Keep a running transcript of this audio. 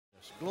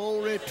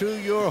Glory to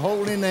your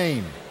holy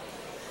name.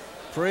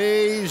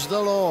 Praise the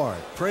Lord.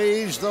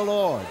 Praise the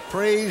Lord.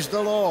 Praise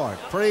the Lord.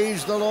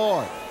 Praise the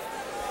Lord.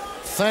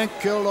 Thank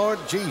you, Lord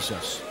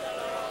Jesus.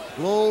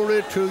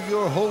 Glory to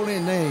your holy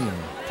name.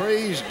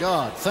 Praise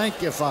God.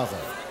 Thank you, Father.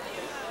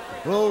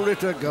 Glory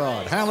to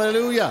God.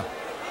 Hallelujah.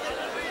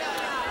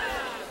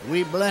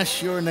 We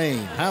bless your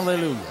name.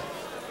 Hallelujah.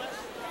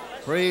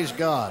 Praise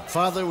God.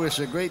 Father, we're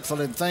so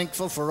grateful and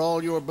thankful for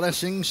all your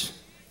blessings.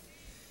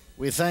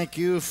 We thank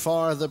you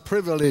for the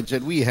privilege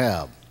that we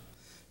have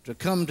to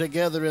come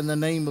together in the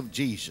name of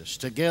Jesus,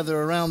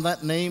 together around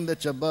that name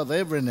that's above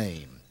every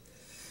name,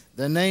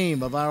 the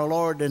name of our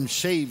Lord and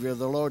Savior,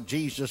 the Lord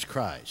Jesus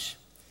Christ.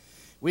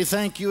 We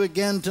thank you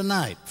again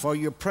tonight for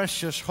your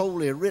precious,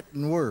 holy,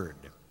 written word.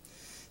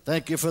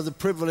 Thank you for the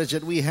privilege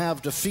that we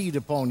have to feed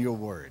upon your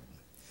word.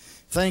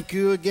 Thank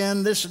you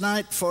again this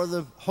night for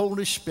the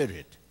Holy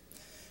Spirit,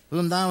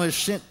 whom thou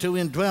hast sent to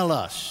indwell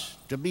us,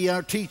 to be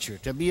our teacher,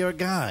 to be our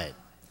guide.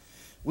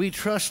 We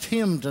trust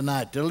him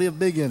tonight to live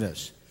big in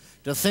us,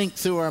 to think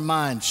through our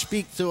minds,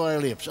 speak through our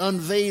lips,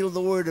 unveil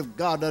the word of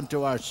God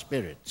unto our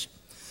spirits.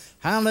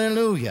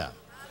 Hallelujah.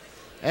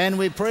 And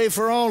we pray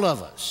for all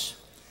of us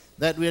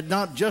that we'd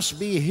not just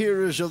be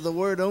hearers of the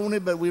word only,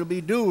 but we'll be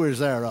doers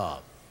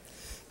thereof,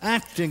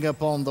 acting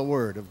upon the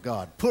word of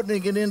God,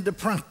 putting it into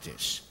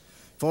practice.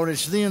 For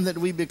it's then that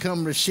we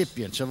become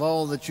recipients of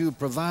all that you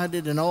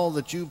provided and all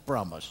that you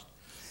promised.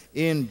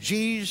 In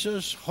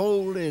Jesus'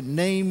 holy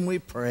name we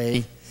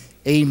pray.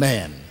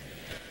 Amen.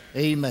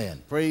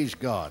 Amen. Praise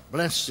God.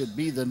 Blessed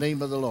be the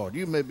name of the Lord.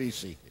 You may be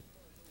seated.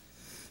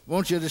 I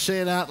want you to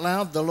say it out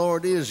loud. The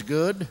Lord is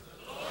good. The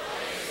Lord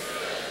is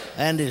good.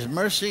 And his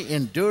mercy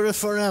endureth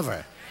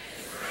forever.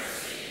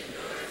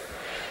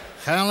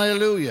 Hallelujah.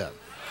 Hallelujah.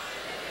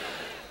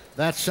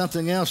 That's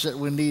something else that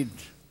we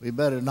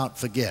better not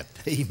forget.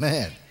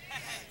 Amen.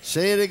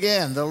 Say it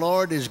again. The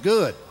Lord is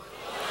good. The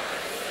Lord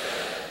is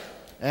good.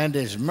 And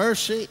his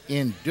mercy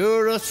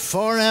endureth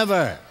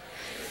forever.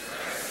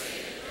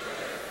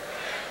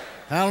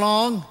 How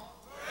long?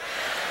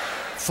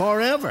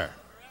 Forever.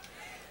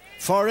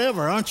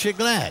 Forever. Aren't you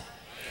glad?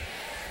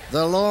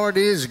 The Lord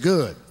is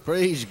good.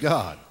 Praise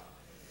God.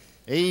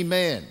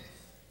 Amen.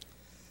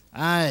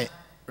 I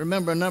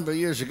remember a number of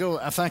years ago,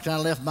 in fact, I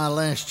left my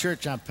last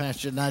church I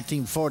pastored in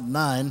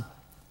 1949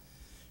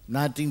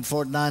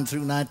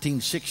 through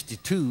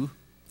 1962.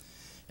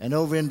 And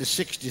over into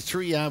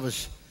 63, I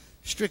was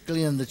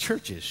strictly in the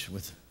churches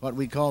with what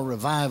we call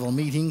revival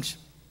meetings.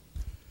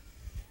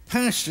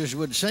 Pastors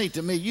would say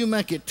to me, you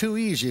make it too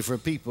easy for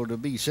people to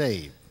be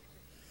saved.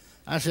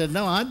 I said,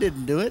 no, I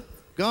didn't do it.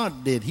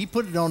 God did. He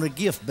put it on a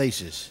gift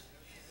basis.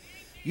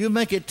 You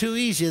make it too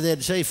easy,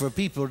 they'd say, for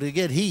people to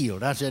get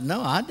healed. I said,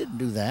 no, I didn't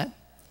do that.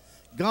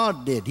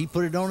 God did. He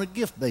put it on a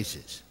gift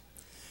basis.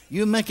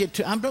 You make it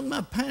too, I'm talking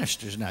about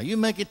pastors now. You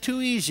make it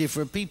too easy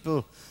for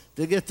people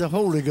to get the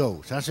Holy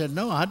Ghost. I said,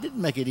 no, I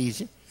didn't make it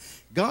easy.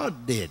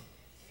 God did.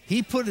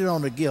 He put it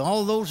on a gift.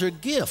 All those are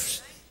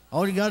gifts.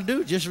 All you got to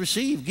do is just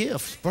receive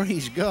gifts.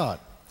 Praise God.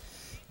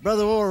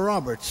 Brother Oral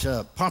Roberts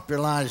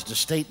popularized a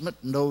statement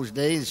in those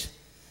days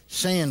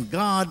saying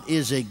God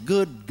is a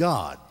good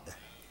God.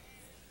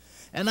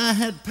 And I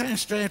had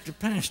pastor after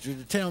pastor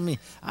to tell me,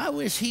 I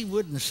wish he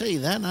wouldn't say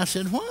that. And I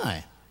said,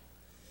 why?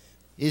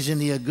 Isn't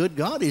he a good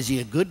God? Is he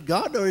a good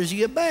God or is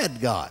he a bad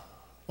God?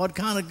 What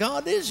kind of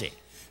God is he?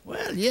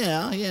 Well,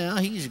 yeah,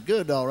 he's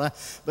good, all right.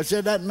 But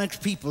said that makes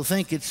people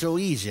think it's so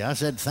easy. I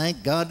said,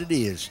 thank God it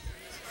is.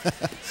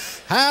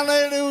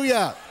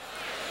 Hallelujah.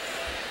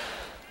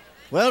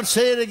 Well,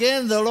 say it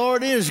again. The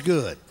Lord is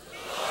good.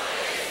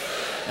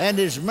 And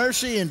his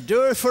mercy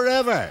endureth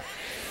forever.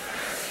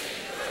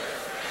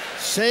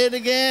 Say it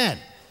again.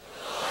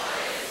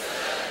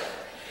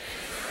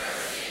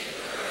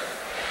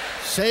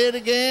 Say it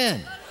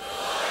again.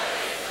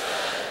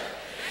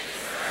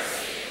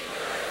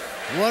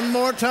 One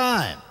more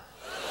time.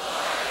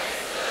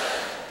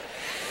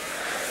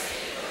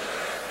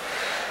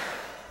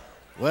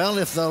 Well,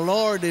 if the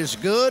Lord is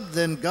good,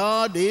 then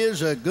God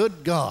is a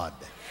good God.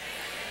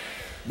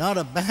 Not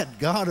a bad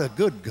God, a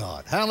good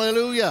God.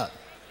 Hallelujah.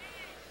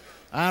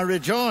 I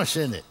rejoice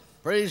in it.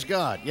 Praise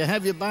God. You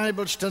have your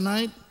Bibles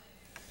tonight?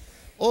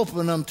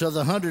 Open them to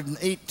the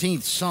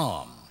 118th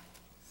Psalm.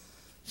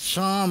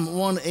 Psalm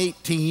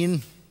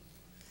 118.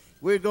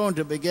 We're going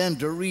to begin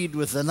to read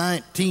with the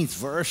 19th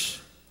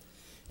verse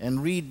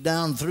and read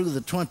down through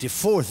the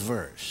 24th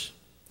verse.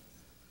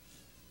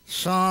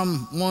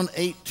 Psalm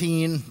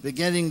 118,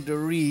 beginning to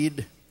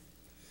read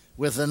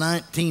with the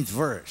 19th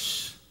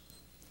verse.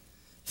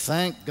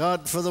 Thank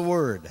God for the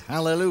word.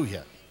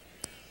 Hallelujah.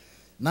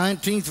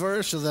 19th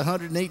verse of the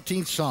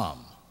 118th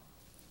Psalm.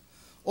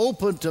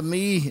 Open to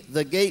me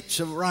the gates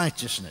of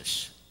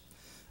righteousness.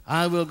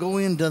 I will go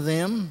into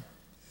them,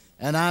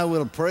 and I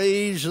will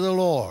praise the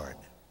Lord.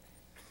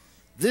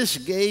 This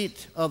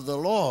gate of the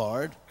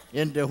Lord,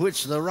 into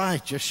which the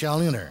righteous shall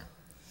enter.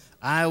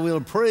 I will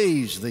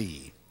praise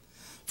thee.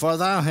 For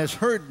thou hast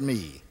heard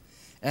me,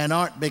 and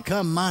art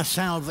become my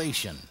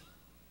salvation.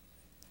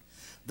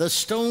 The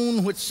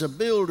stone which the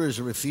builders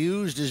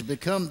refused is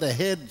become the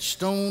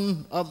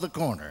headstone of the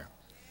corner.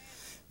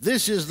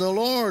 This is the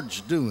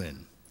Lord's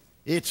doing.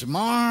 It's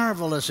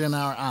marvelous in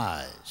our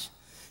eyes.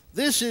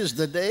 This is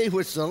the day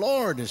which the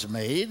Lord has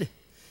made.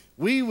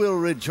 We will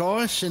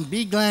rejoice and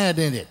be glad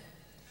in it.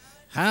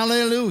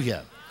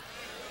 Hallelujah.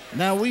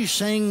 Now, we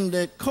sing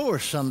the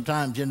chorus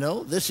sometimes, you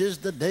know. This is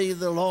the day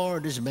the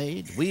Lord has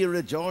made. We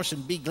rejoice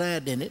and be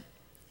glad in it.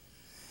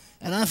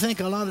 And I think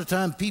a lot of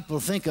time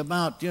people think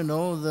about, you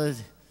know,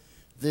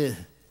 the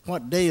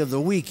what day of the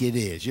week it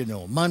is, you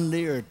know,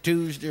 Monday or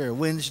Tuesday or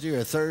Wednesday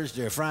or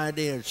Thursday or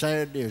Friday or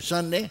Saturday or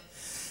Sunday.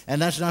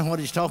 And that's not what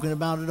he's talking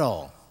about at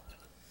all.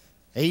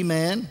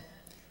 Amen.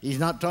 He's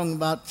not talking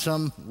about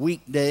some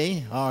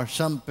weekday or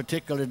some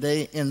particular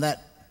day in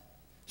that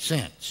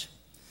sense.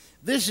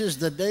 This is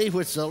the day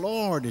which the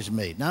Lord has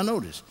made. Now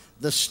notice,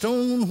 the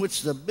stone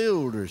which the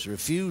builders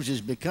refused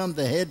has become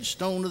the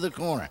headstone of the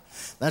corner.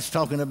 That's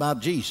talking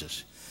about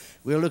Jesus.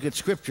 We'll look at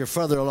Scripture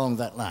further along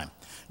that line.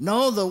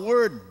 No, the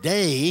word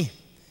day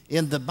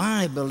in the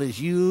Bible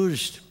is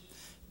used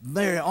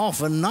very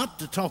often not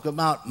to talk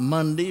about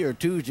Monday or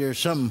Tuesday or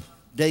some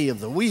day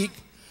of the week,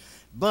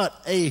 but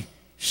a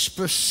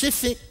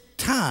specific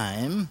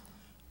time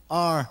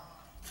or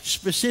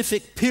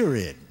specific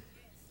period.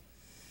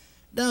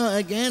 Now,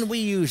 again, we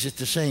use it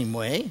the same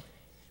way.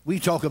 We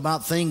talk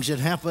about things that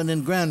happen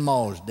in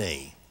Grandma's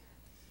day.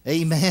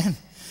 Amen?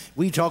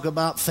 We talk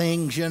about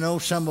things, you know,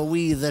 some of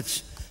we that's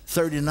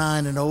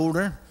 39 and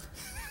older.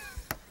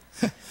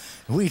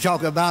 We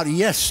talk about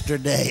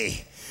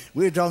yesterday.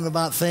 We're talking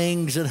about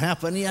things that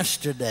happened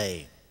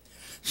yesterday.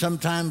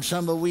 Sometimes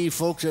some of we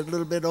folks that are a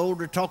little bit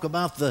older talk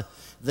about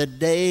the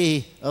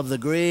day of the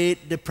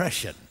Great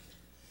Depression.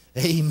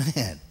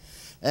 Amen.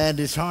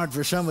 And it's hard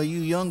for some of you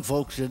young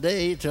folks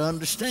today to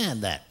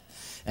understand that.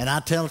 And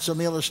I tell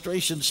some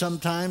illustrations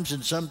sometimes,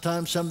 and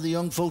sometimes some of the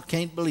young folks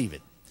can't believe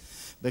it.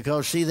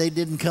 Because, see, they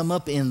didn't come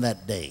up in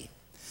that day.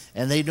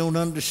 And they don't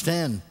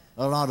understand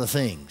a lot of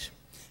things.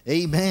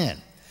 Amen.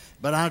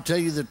 But I'll tell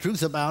you the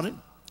truth about it.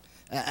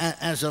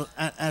 As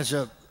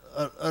a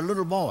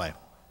little boy,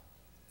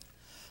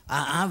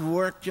 I've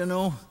worked, you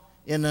know,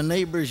 in a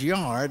neighbor's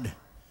yard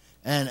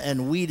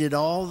and weeded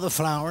all the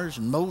flowers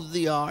and mowed the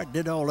yard,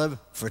 did all of it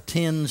for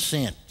 10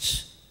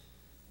 cents.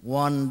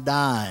 1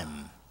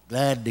 dime.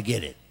 Glad to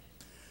get it.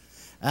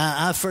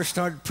 I first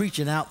started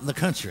preaching out in the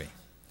country.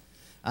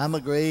 I'm a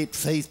great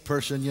faith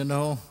person, you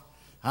know.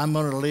 I'm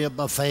going to live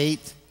by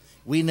faith.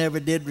 We never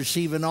did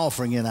receive an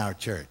offering in our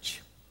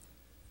church.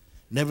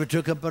 Never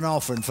took up an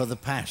offering for the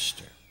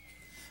pastor.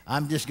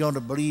 I'm just going to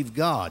believe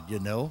God, you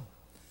know.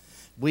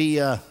 We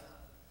had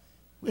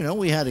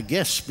a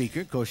guest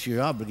speaker. Of course,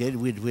 you're obligated.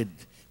 We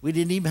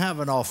didn't even have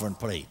an offering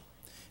plate.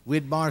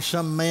 We'd borrow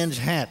some man's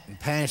hat and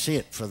pass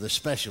it for the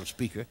special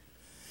speaker,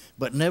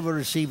 but never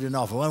received an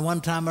offering. Well,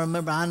 one time I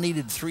remember I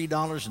needed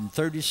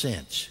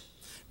 $3.30.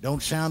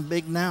 Don't sound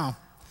big now,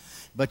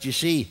 but you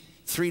see,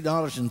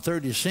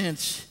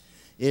 $3.30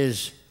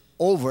 is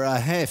over a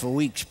half a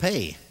week's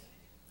pay.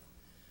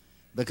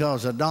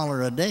 Because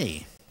 $1 a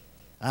day.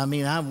 I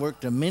mean, I've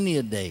worked a many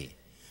a day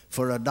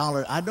for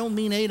 $1. I don't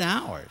mean 8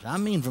 hours. I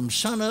mean from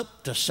sun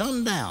up to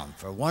sundown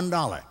for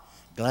 $1.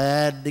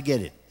 Glad to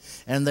get it.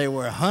 And there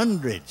were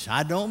hundreds,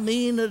 I don't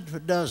mean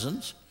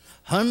dozens,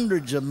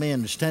 hundreds of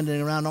men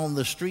standing around on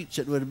the streets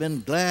that would have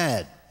been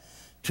glad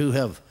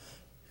to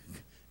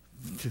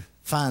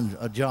find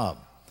a job.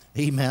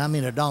 Amen. I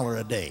mean $1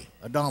 a day.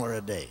 $1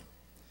 a day.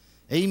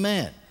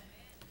 Amen.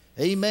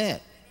 Amen.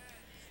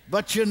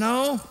 But you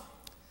know,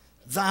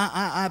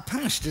 I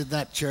pastored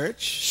that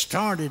church,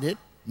 started it.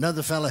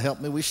 Another fellow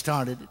helped me. We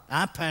started it.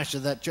 I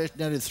pastored that church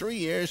nearly 3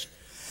 years,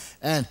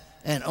 and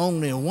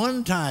only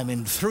one time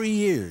in 3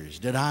 years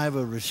did I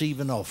ever receive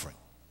an offering.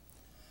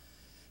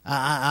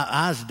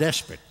 I was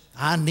desperate.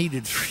 I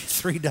needed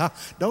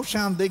 $3. Don't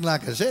sound big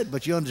like I said,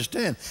 but you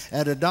understand.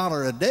 At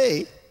 $1 a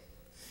day,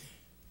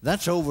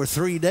 that's over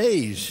 3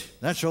 days.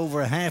 That's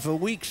over half a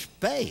week's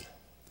pay.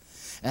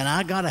 And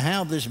I got to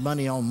have this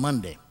money on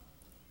Monday.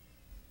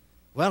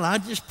 Well, I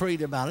just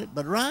prayed about it,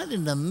 but right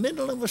in the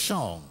middle of a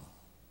song,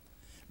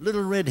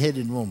 little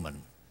red-headed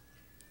woman,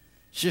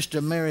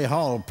 Sister Mary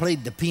Hall,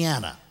 played the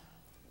piano.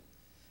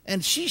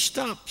 And she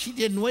stopped. She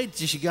didn't wait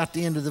till she got to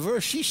the end of the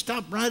verse. She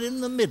stopped right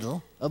in the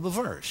middle of a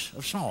verse,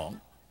 of song.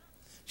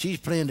 She's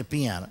playing the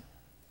piano.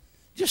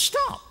 Just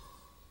stopped.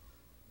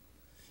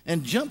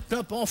 And jumped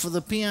up off of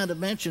the piano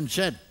bench and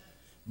said,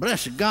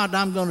 "Bless God,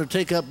 I'm going to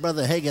take up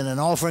Brother Hagin an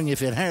offering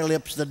if it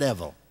hair-lips the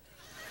devil."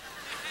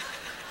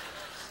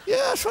 Yeah,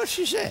 that's what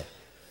she said.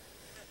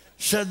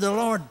 Said the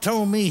Lord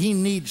told me he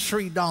needs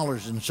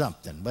 $3 and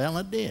something. Well,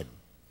 I did.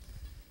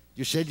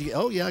 You said,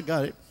 oh, yeah, I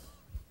got it.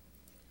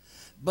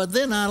 But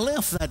then I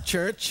left that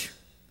church,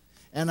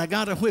 and I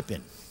got a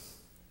whipping.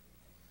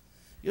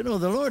 You know,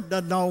 the Lord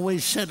doesn't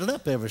always settle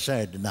up every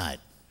Saturday night.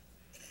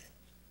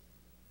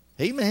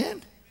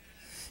 Amen.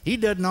 He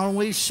doesn't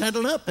always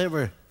settle up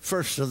every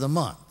first of the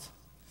month.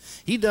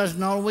 He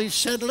doesn't always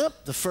settle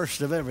up the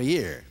first of every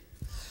year.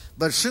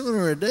 But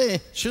sooner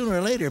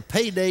or later,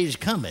 payday's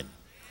coming.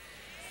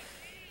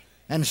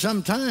 And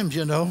sometimes,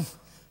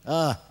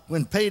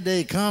 when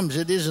payday comes,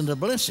 it isn't a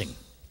blessing.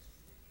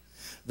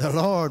 The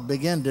Lord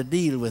began to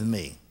deal with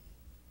me.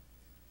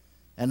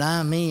 And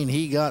I mean,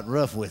 he got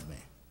rough with me.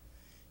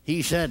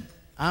 He said,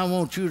 I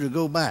want you to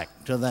go back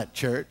to that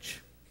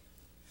church,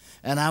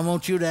 and I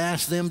want you to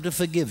ask them to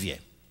forgive you.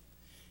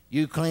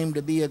 You claim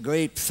to be a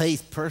great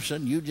faith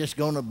person. You're just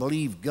going to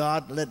believe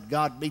God, let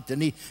God meet the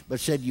need.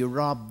 But said you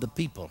robbed the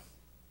people.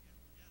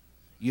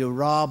 You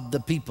robbed the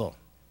people.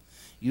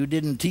 You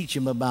didn't teach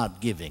them about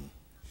giving.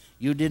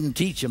 You didn't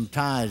teach them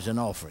tithes and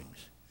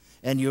offerings.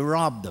 And you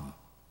robbed them.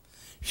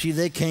 See,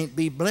 they can't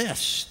be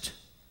blessed.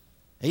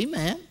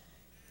 Amen.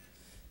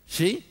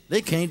 See,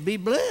 they can't be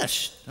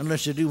blessed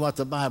unless they do what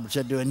the Bible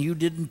said to do, and you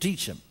didn't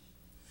teach them.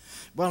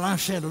 Well, I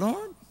said,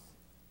 Lord,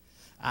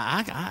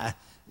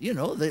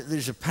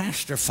 there's a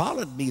pastor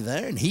followed me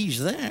there, and he's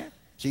there.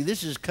 See,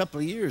 this is a couple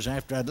of years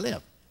after I'd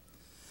left.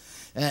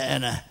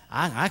 And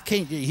I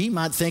can't, he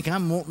might think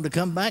I'm wanting to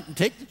come back and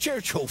take the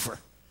church over.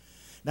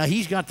 Now,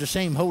 he's got the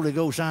same Holy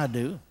Ghost I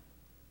do.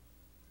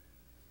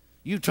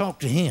 You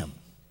talk to him.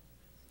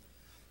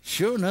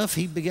 Sure enough,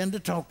 he began to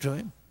talk to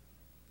him.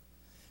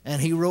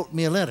 And he wrote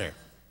me a letter.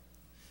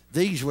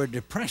 These were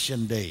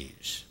depression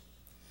days.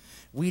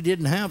 We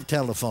didn't have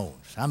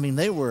telephones. I mean,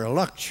 they were a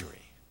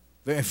luxury.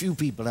 Very few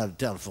people had a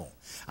telephone.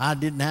 I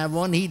didn't have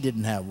one. He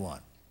didn't have one.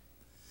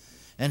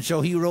 And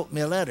so he wrote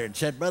me a letter and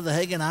said, Brother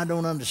Hagin, I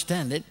don't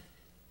understand it.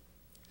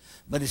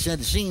 But he said,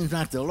 it seems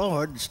like the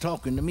Lord is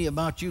talking to me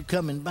about you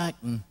coming back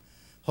and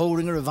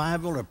holding a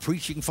revival or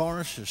preaching for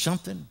us or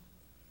something.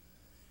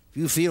 If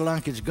you feel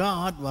like it's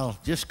God, well,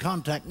 just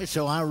contact me.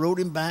 So I wrote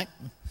him back.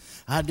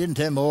 I didn't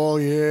tell him, oh,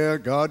 yeah,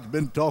 God's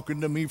been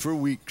talking to me for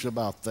weeks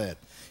about that.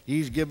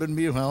 He's given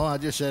me, well, I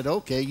just said,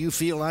 okay, you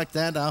feel like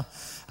that,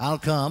 I'll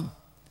come.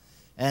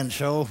 And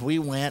so we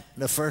went,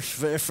 the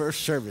very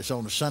first service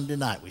on a Sunday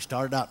night. We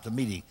started out the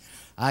meeting.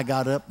 I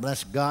got up,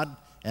 blessed God,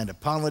 and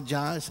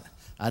apologized.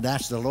 I'd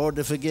asked the Lord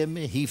to forgive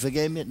me. He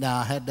forgave me. Now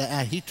I had to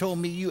ask. He told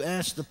me, you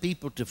ask the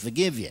people to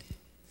forgive you.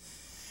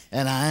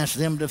 And I asked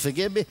them to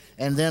forgive me,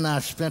 and then I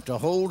spent a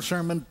whole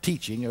sermon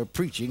teaching or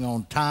preaching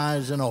on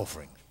tithes and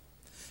offerings.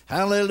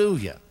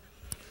 Hallelujah.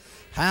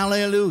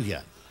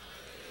 Hallelujah.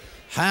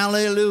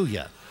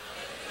 Hallelujah.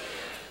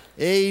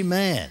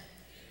 Amen.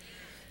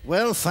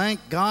 Well, thank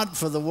God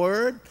for the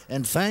Word,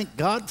 and thank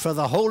God for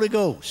the Holy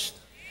Ghost.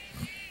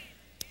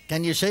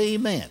 Can you say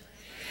amen?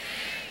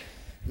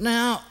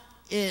 Now,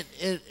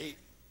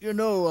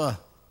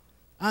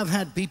 I've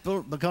had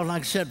people, because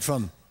like I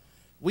said,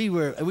 we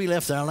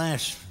left our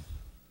last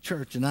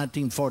church in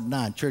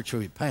 1949, church where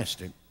we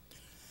pastored.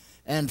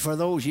 And for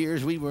those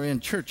years, we were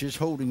in churches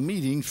holding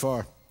meetings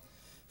for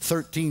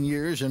 13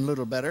 years and a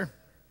little better.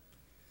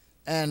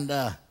 And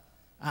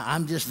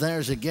I'm just there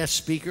as a guest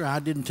speaker. I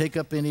didn't take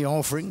up any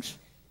offerings.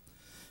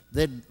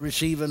 They'd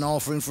receive an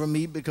offering from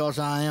me because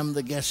I am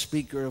the guest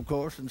speaker, of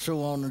course, and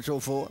so on and so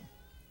forth.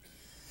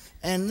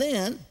 And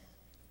then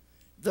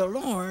the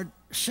Lord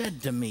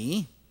said to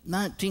me,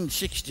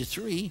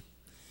 1963,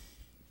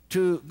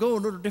 to go a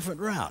little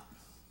different route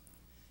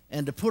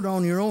and to put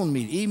on your own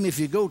meeting. Even if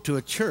you go to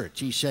a church,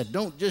 he said,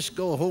 don't just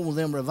go hold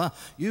them revival.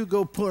 You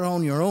go put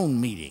on your own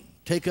meeting.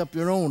 Take up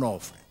your own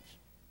offerings.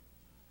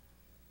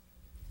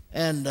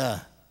 And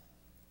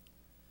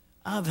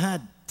I've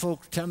had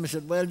folks tell me,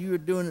 said, well, you're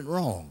doing it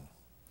wrong.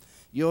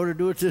 You ought to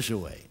do it this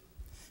way.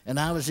 And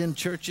I was in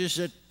churches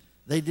that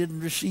they didn't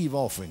receive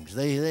offerings.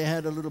 They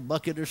had a little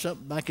bucket or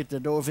something back at the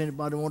door if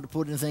anybody wanted to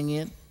put anything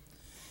in.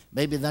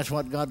 Maybe that's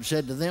what God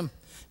said to them.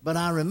 But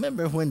I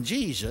remember when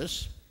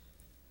Jesus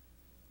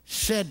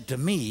said to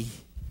me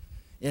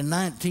in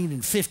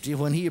 1950,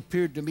 when he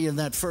appeared to me in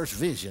that first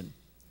vision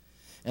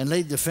and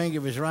laid the finger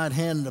of his right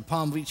hand in the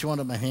palm of each one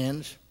of my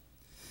hands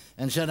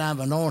and said, I've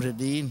anointed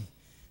thee,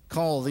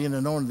 called thee and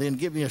anointed thee, and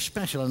give me a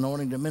special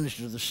anointing to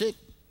minister to the sick.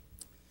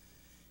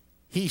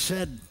 He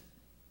said,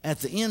 at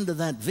the end of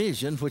that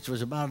vision, which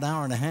was about an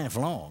hour and a half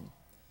long,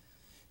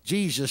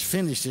 Jesus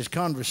finished his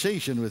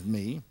conversation with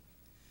me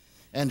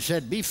and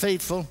said, be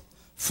faithful,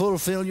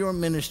 fulfill your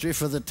ministry,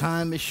 for the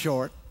time is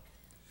short.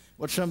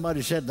 What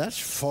somebody said, that's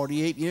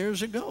 48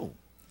 years ago.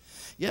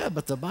 Yeah,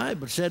 but the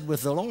Bible said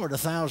with the Lord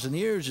 1,000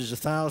 years is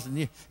 1,000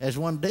 years, as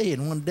one day,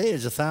 and one day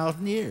is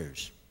 1,000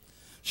 years.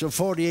 So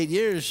 48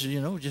 years,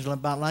 just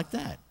about like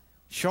that,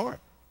 short.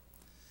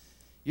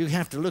 You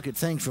have to look at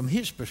things from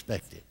his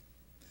perspective.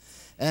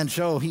 And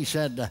so he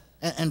said,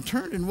 and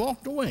turned and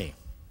walked away,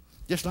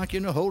 just like,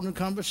 holding a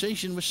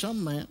conversation with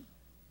some man.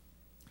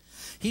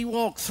 He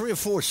walked 3 or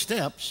 4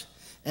 steps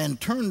and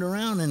turned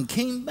around and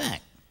came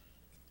back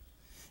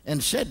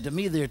and said to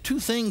me, there are 2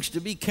 things to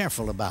be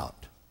careful about.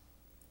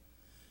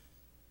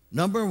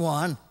 Number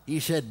 1, he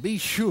said, be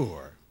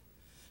sure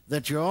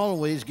that you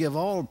always give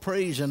all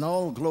praise and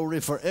all glory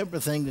for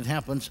everything that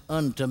happens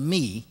unto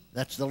me,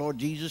 that's the Lord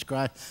Jesus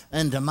Christ,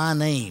 and to my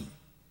name.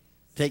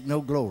 Take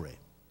no glory.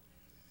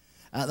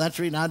 That's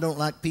the reason I don't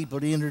like people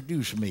to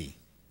introduce me.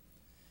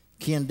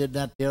 Ken did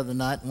that the other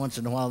night, and once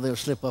in a while they'll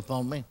slip up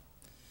on me.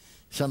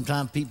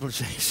 Sometimes people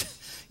say,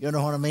 you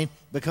know what I mean?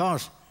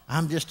 Because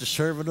I'm just a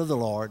servant of the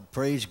Lord,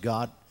 praise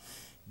God,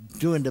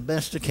 doing the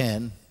best I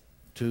can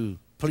to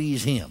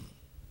please him.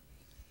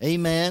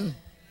 Amen.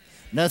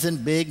 Nothing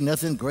big,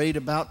 nothing great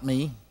about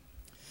me,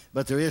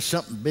 but there is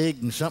something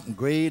big and something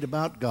great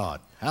about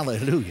God.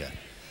 Hallelujah.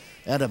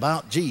 And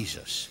about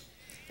Jesus.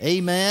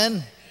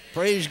 Amen.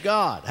 Praise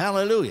God.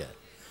 Hallelujah.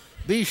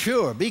 Be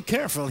sure, be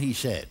careful, he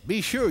said.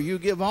 Be sure you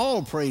give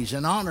all praise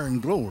and honor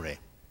and glory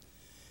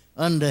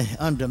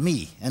unto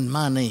me and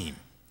my name.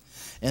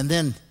 And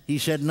then he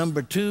said,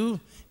 number 2,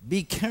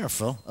 be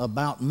careful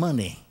about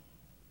money.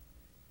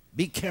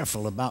 Be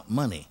careful about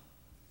money.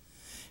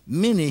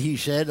 Many, he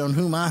said, on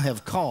whom I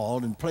have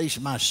called and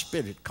placed my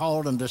spirit,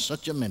 called unto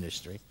such a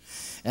ministry,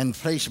 and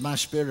placed my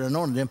spirit and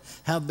anointed them,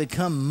 have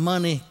become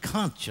money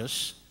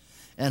conscious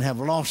and have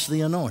lost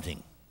the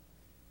anointing.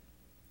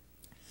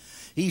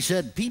 He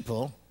said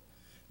people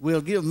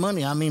will give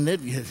money. I mean,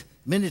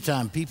 many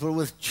times people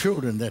with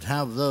children that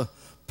have the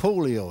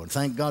polio, and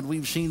thank God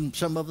we've seen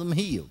some of them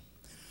healed,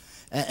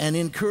 and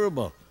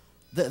incurable,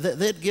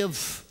 they'd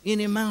give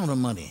any amount of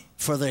money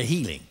for their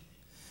healing.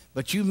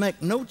 But you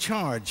make no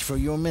charge for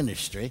your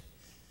ministry,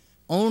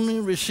 only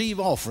receive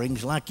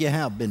offerings like you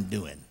have been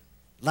doing,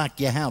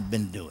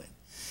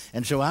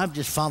 And so I've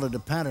just followed the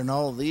pattern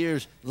all the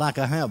years like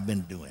I have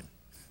been doing.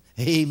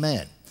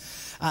 Amen.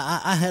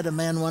 I had a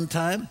man one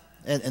time,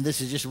 and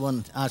this is just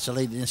one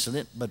isolated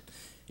incident, but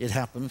it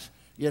happens.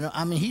 You know,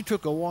 I mean, he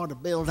took a water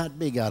bill that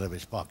big out of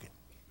his pocket.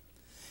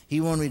 He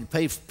wanted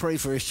me to pray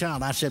for his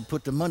child. I said,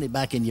 put the money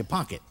back in your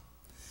pocket.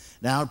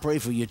 Now, I'll pray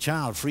for your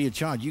child free of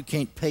charge. You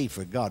can't pay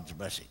for God's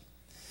blessing.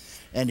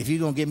 And if you're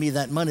going to give me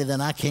that money,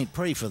 then I can't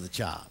pray for the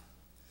child.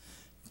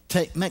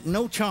 Make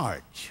no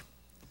charge.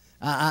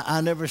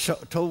 I never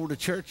told the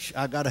church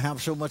I got to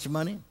have so much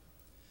money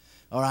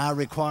or I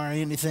require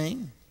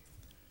anything,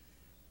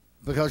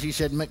 because he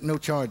said, make no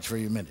charge for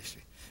your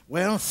ministry.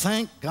 Well,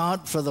 thank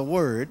God for the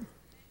Word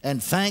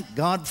and thank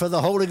God for the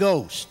Holy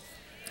Ghost.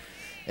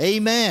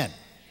 Amen.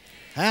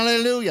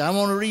 Hallelujah. I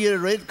want to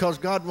reiterate it because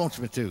God wants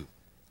me to.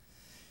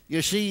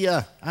 You see,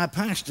 I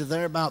pastored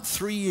there about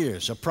 3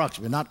 years,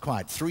 approximately, not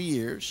quite, 3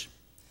 years.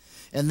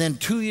 And then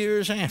 2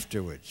 years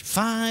afterwards,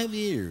 5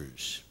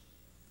 years,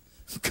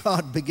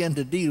 God began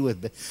to deal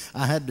with me.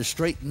 I had to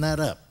straighten that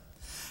up.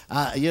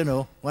 You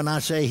know, when I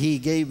say he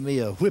gave me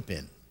a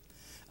whipping,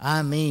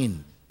 I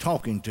mean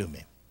talking to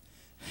me.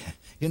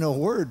 You know,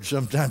 words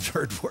sometimes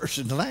hurt worse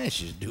than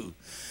lashes do.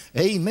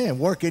 Amen,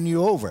 working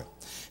you over.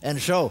 And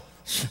so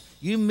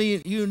you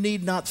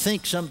need not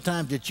think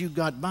sometimes that you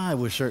got by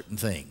with certain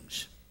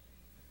things.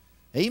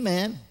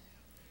 Amen.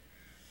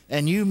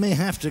 And you may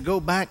have to go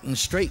back and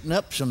straighten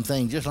up some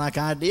things just like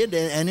I did,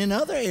 and in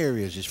other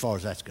areas as far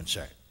as that's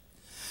concerned.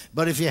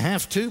 But if you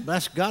have to,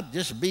 bless God,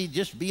 just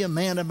be a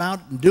man about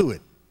it and do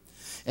it.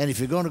 And if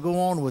you're going to go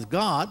on with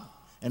God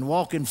and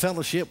walk in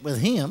fellowship with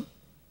him,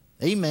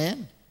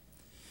 amen,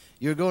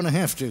 you're going to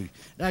have to.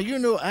 Now, you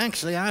know,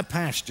 actually I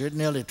pastored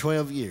nearly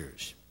 12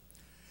 years.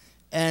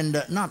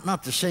 And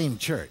not the same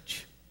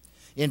church.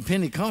 In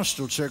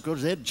Pentecostal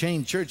circles, they'd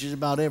change churches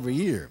about every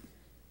year.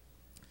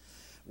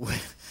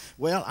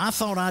 Well, I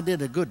thought I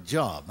did a good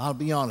job. I'll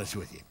be honest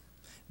with you.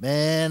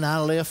 Man, I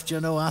left, you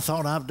know, I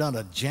thought I've done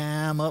a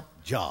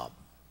jam-up job,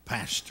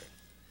 pastor.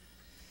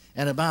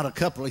 And about a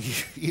couple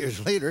of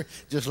years later,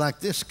 just like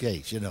this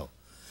case, you know,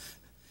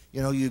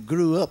 you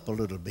grew up a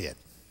little bit.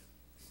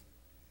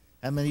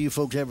 How many of you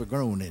folks ever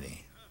grown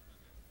any?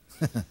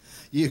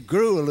 You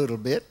grew a little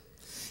bit,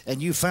 and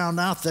you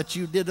found out that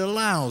you did a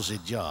lousy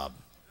job.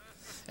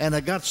 And I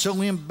got so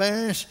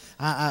embarrassed,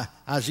 I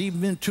was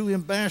even too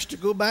embarrassed to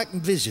go back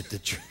and visit the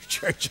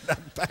church that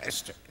I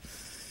pastored.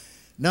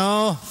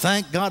 No,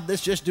 thank God,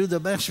 let's just do the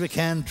best we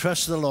can.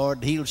 Trust the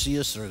Lord. He'll see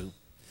us through.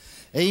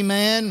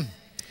 Amen.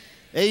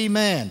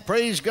 Amen.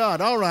 Praise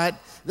God. All right,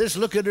 let's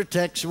look at our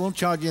text. We won't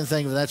charge you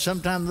anything for that.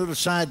 Sometimes little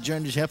side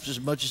journeys helps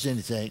as much as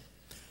anything.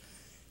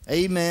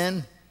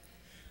 Amen.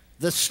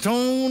 The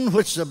stone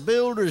which the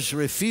builders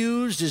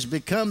refused has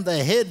become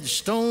the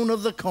headstone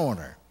of the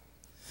corner.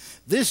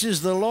 This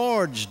is the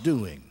Lord's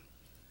doing.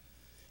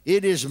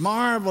 It is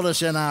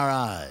marvelous in our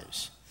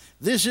eyes.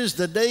 This is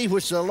the day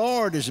which the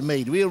Lord has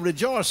made. We'll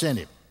rejoice in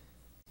it.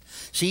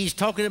 See, he's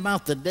talking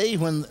about the day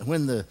when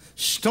the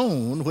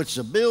stone which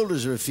the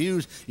builders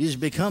refused is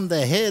become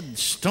the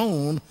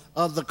headstone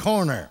of the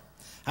corner.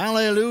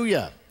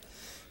 Hallelujah.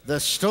 The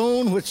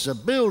stone which the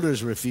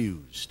builders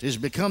refused is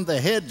become the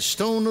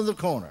headstone of the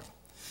corner.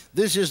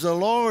 This is the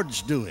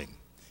Lord's doing.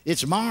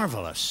 It's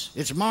marvelous.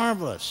 It's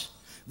marvelous.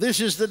 This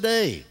is the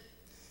day.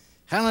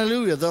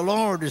 Hallelujah. The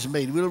Lord has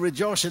made. We'll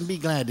rejoice and be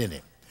glad in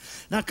it.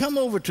 Now come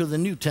over to the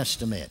New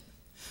Testament.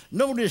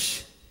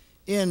 Notice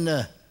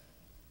there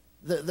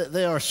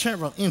are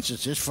several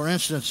instances, for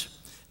instance,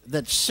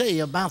 that say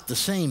about the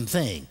same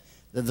thing.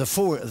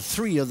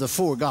 Three of the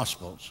four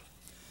Gospels.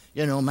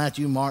 You know,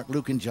 Matthew, Mark,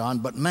 Luke, and John,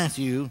 but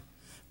Matthew,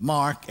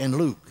 Mark, and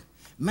Luke.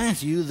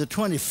 Matthew, the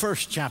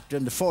 21st chapter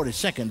and the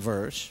 42nd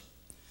verse.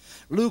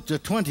 Luke, the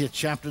 20th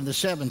chapter and the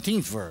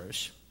 17th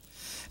verse.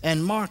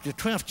 And Mark, the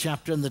 12th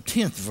chapter and the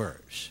 10th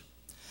verse.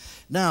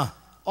 Now,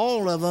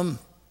 all of them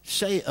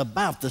say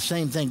about the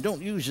same thing.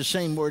 Don't use the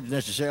same words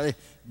necessarily,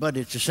 but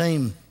it's the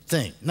same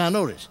thing. Now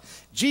notice,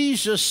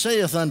 Jesus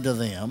saith unto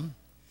them,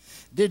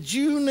 did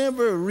you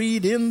never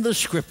read in the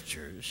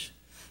Scriptures,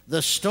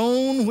 the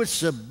stone which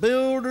the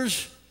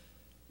builders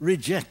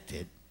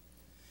rejected,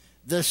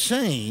 the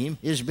same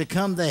is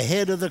become the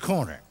head of the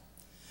corner.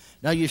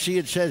 Now you see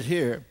it says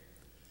here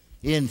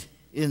in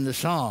the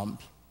Psalms,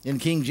 in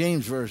King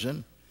James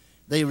Version,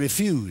 they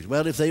refused.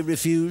 Well, if they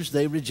refused,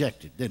 they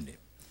rejected, didn't it?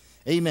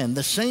 Amen.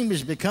 The same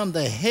has become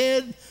the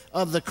head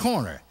of the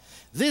corner.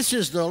 This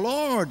is the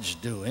Lord's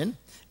doing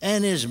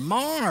and is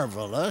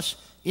marvelous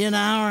in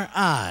our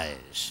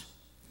eyes.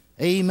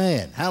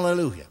 Amen.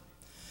 Hallelujah.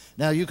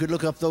 Now, you could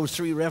look up those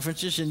three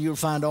references and you'll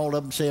find all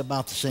of them say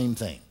about the same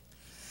thing.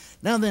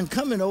 Now then,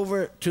 coming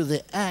over to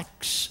the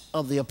Acts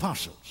of the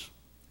Apostles,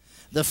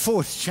 the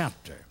 4th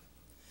chapter.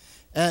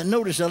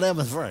 Notice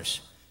 11th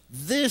verse.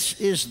 This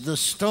is the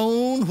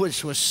stone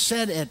which was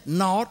set at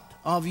naught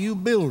of you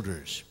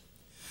builders,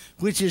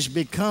 which is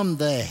become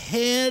the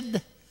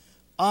head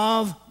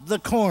of the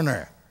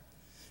corner.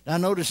 Now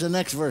notice the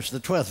next verse, the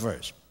 12th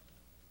verse.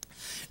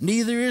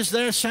 Neither is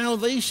there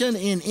salvation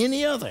in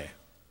any other,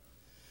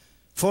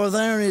 for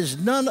there is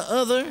none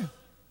other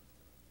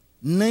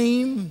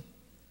name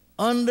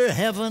under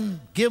heaven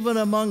given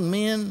among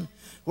men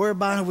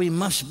whereby we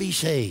must be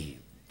saved.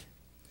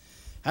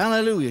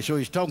 Hallelujah. So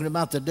he's talking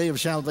about the day of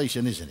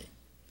salvation, isn't he?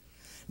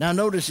 Now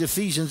notice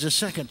Ephesians, the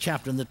 2nd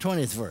chapter, and the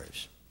 20th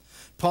verse.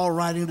 Paul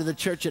writing to the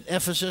church at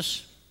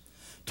Ephesus,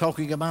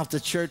 talking about the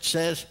church,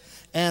 says,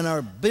 and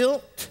are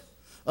built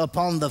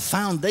upon the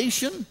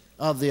foundation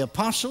of the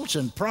apostles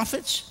and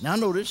prophets. Now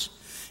notice,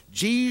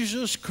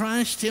 Jesus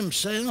Christ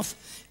himself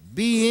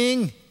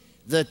being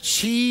the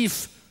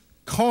chief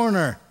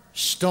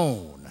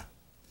cornerstone.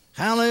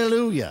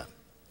 Hallelujah.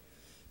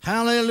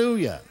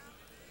 Hallelujah.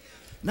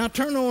 Now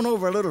turn on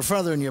over a little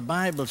further in your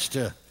Bibles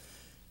to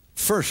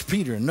 1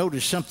 Peter and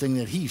notice something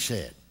that he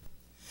said.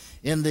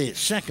 In the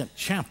 2nd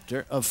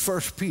chapter of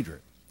 1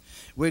 Peter,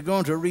 we're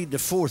going to read the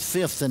 4th,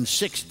 5th, and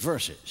 6th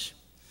verses.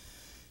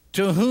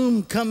 To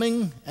whom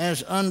coming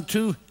as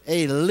unto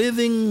a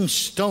living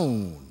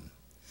stone,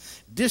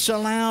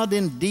 disallowed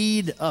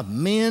indeed of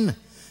men,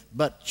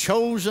 but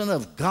chosen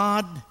of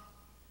God,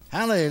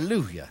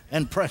 hallelujah,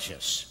 and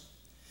precious.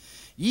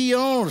 Ye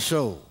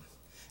also,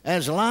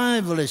 as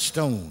lively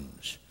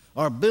stones,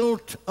 are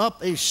built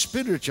up a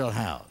spiritual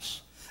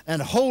house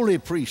and holy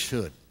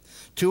priesthood,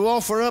 to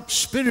offer up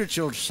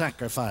spiritual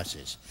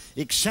sacrifices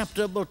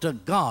acceptable to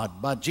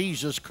God by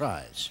Jesus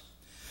Christ.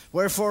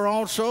 Wherefore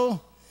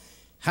also,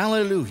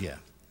 hallelujah,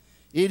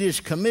 it is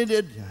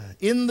committed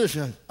in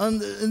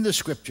the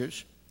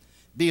Scriptures,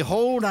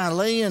 behold, I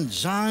lay in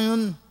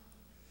Zion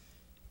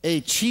a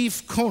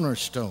chief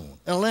cornerstone,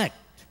 elect,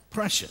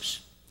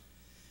 precious,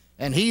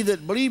 and he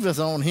that believeth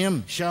on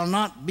him shall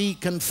not be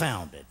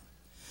confounded.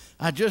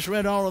 I just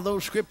read all of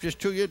those scriptures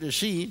to you to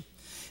see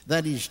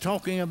that he's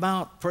talking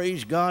about,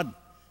 praise God,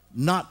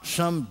 not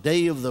some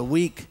day of the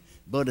week,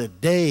 but a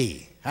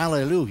day.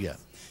 Hallelujah.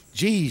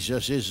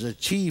 Jesus is the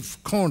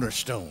chief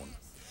cornerstone.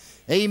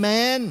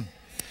 Amen.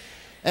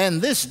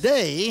 And this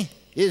day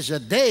is a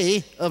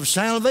day of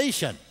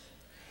salvation.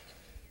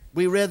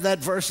 We read that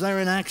verse there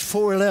in Acts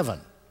 4:11.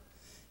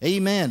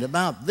 Amen.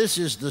 About this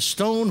is the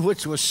stone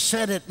which was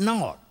set at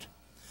naught.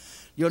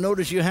 You'll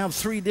notice you have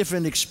three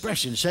different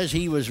expressions. It says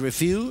he was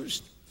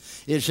refused.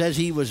 It says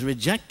he was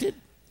rejected.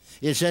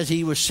 It says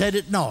he was set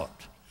at naught.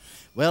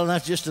 Well,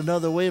 that's just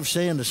another way of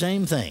saying the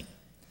same thing.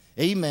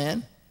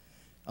 Amen.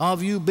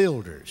 Of you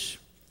builders.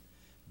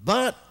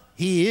 But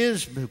he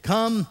is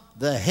become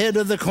the head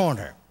of the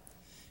corner.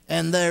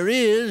 And there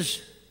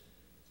is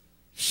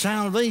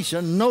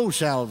salvation, no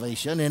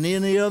salvation in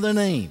any other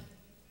name.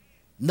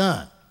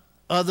 None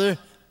other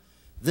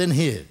than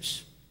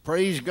his.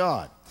 Praise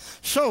God.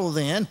 So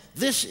then,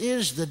 this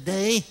is the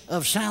day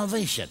of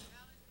salvation.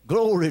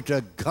 Glory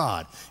to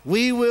God.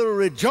 We will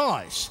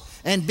rejoice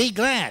and be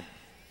glad.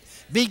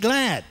 Be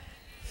glad.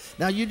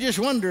 Now, you just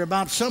wonder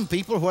about some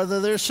people whether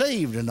they're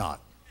saved or not.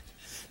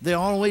 They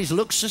always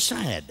look so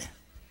sad.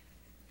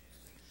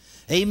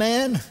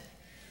 Amen?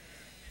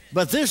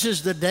 But this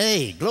is the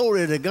day,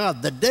 glory to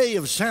God, the day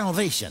of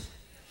salvation.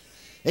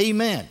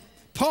 Amen.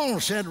 Paul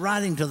said,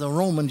 writing to the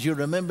Romans, you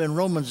remember in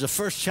Romans, the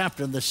 1st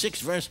chapter, the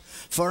 6th verse,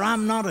 for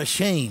I'm not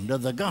ashamed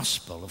of the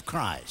gospel of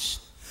Christ,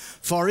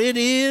 for it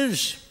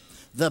is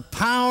the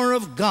power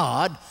of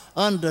God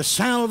unto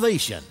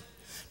salvation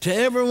to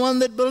everyone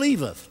that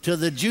believeth, to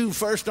the Jew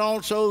first,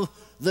 also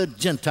the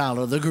Gentile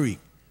or the Greek.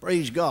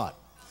 Praise God.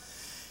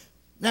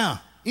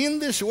 Now, in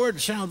this word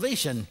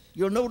salvation,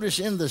 you'll notice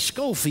in the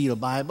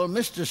Scofield Bible,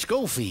 Mr.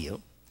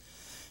 Scofield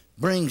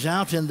brings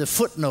out in the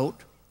footnote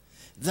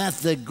that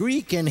the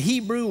Greek and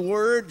Hebrew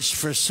words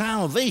for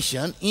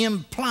salvation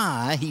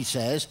imply, he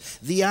says,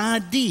 the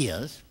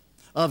ideas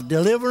of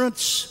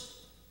deliverance,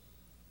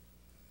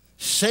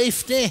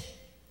 safety,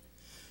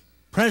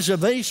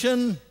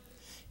 preservation,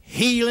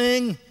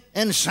 healing,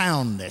 and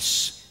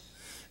soundness.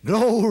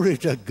 Glory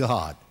to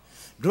God.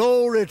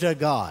 Glory to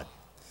God.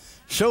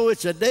 So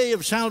it's a day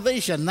of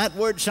salvation. That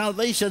word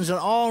salvation is an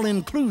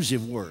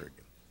all-inclusive word.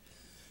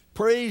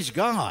 Praise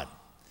God.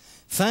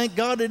 Thank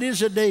God it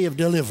is a day of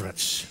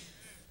deliverance.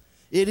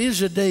 It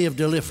is a day of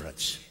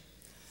deliverance.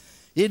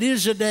 It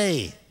is a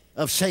day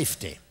of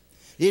safety.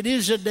 It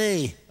is a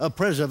day of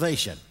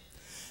preservation.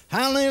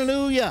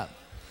 Hallelujah.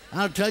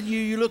 I'll tell you,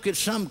 you look at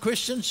some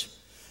Christians.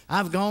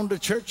 I've gone to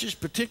churches,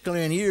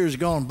 particularly in years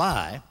gone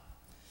by.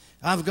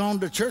 I've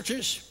gone to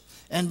churches,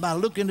 and by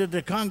looking at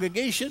the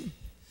congregation,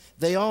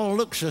 they all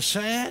look so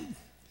sad.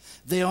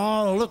 They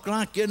all look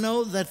like,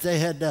 that they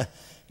had,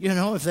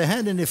 if they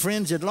had any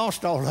friends, they'd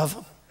lost all of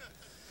them.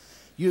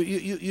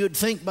 You'd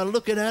think by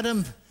looking at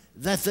them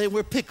that they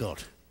were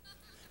pickled,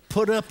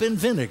 put up in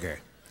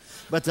vinegar.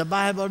 But the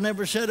Bible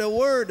never said a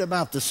word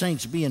about the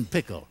saints being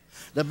pickled.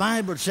 The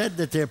Bible said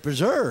that they're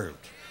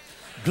preserved.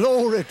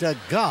 Glory to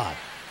God.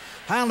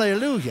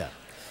 Hallelujah.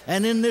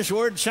 And in this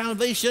word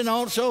salvation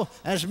also,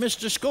 as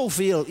Mr.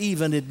 Schofield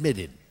even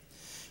admitted,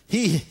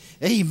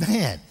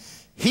 amen,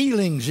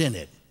 healing's in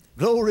it.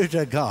 Glory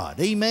to God.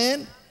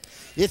 Amen.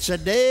 It's a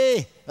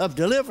day of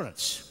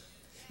deliverance.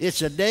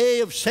 It's a day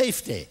of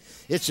safety.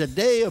 It's a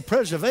day of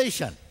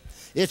preservation.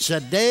 It's a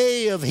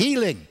day of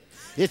healing.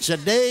 It's a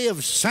day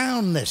of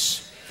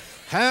soundness.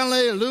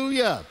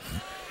 Hallelujah.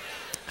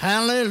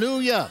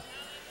 Hallelujah.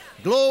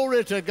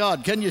 Glory to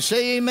God. Can you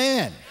say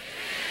amen? Amen.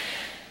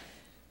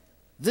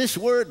 This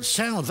word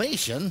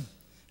salvation,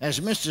 as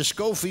Mr.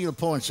 Schofield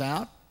points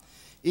out,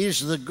 is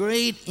the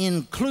great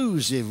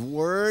inclusive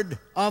word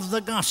of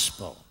the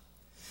gospel,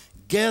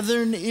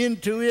 gathering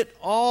into it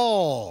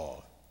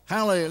all,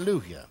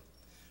 hallelujah,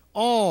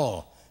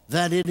 all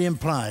that it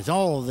implies,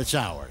 all that's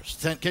ours.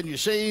 Can you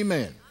say amen?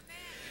 Amen?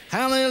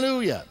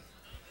 Hallelujah.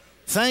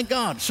 Thank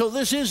God. So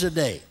this is a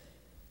day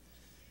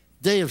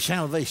of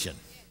salvation,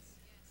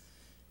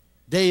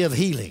 day of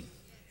healing.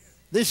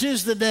 This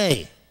is the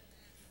day.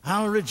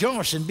 I'll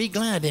rejoice and be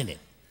glad in it.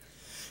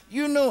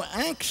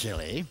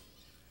 Actually,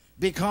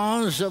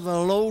 because of a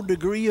low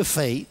degree of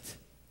faith,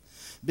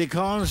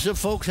 because the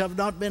folks have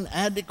not been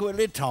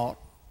adequately taught,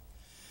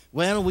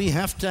 well, we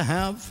have to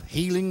have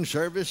healing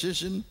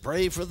services and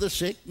pray for the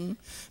sick and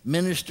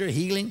minister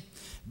healing.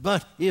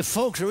 But if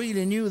folks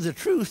really knew the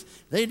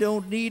truth, they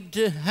don't need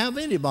to have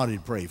anybody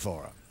to pray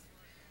for them.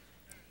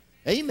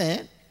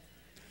 Amen.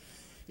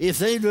 If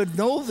they would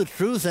know the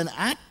truth and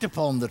act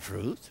upon the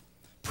truth,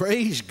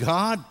 praise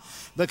God,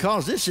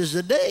 because this is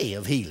the day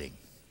of healing.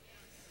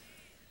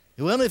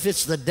 Well, if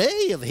it's the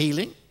day of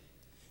healing,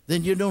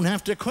 then you don't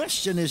have to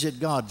question, is it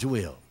God's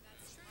will?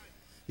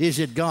 Is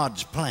it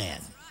God's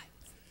plan?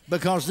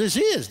 Because this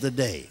is the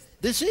day.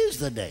 This is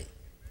the day.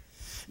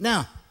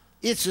 Now,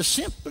 it's the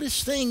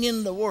simplest thing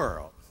in the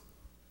world,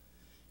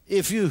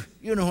 if you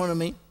know what I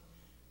mean,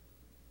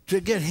 to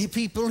get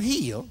people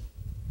healed.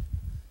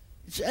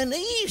 It's an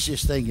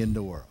easiest thing in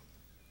the world,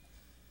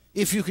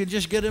 if you could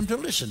just get them to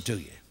listen to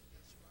you.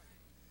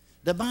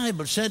 The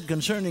Bible said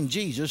concerning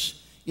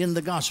Jesus in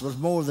the Gospels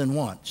more than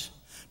once,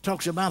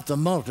 talks about the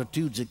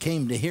multitudes that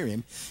came to hear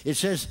him. It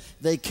says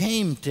they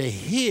came to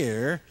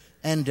hear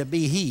and to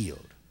be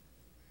healed.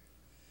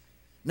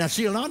 Now,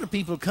 see, a lot of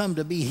people come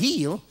to be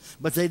healed,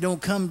 but they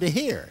don't come to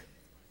hear.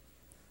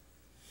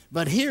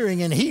 But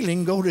hearing and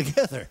healing go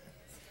together.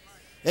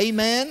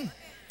 Amen?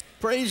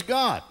 Praise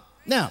God.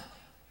 Now,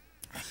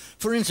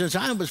 for instance,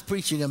 I was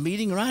preaching a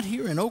meeting right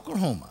here in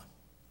Oklahoma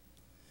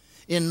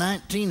in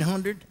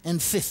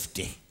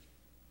 1950.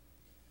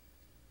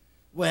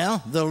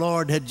 Well, the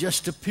Lord had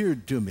just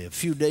appeared to me a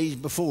few days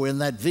before in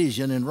that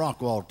vision in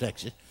Rockwall,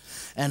 Texas.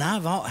 And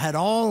had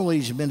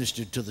always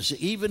ministered to the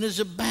sick. Even as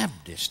a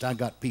Baptist, I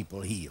got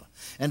people healed.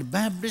 And a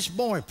Baptist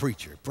boy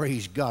preacher,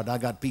 praise God, I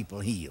got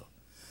people healed.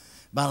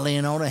 By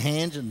laying on of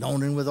hands and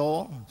anointing with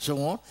oil and so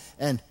on,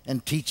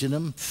 and teaching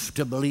them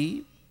to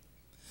believe.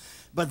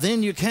 But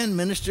then you can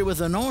minister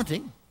with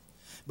anointing,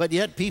 but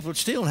yet people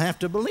still have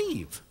to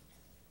believe.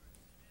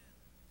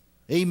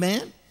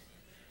 Amen?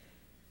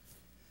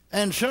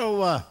 And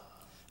so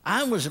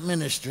I was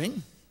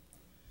ministering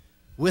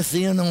with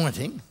the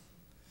anointing.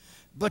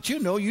 But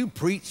you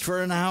preach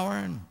for an hour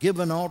and give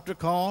an altar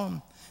call,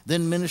 and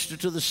then minister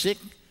to the sick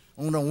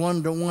on a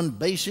one-to-one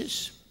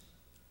basis.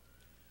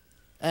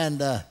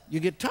 And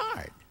you get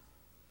tired.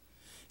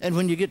 And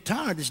when you get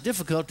tired, it's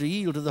difficult to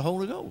yield to the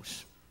Holy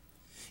Ghost.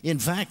 In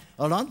fact,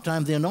 a lot of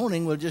times the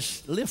anointing will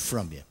just lift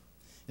from you.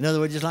 In other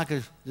words,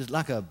 just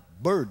like a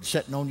bird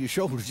sitting on your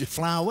shoulders, just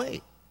fly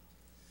away.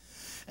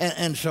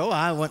 And so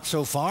I went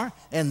so far,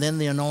 and then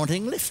the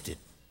anointing lifted.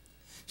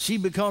 See,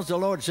 because the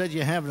Lord said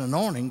you have an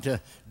anointing to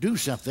do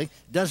something,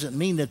 doesn't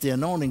mean that the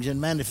anointing's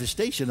in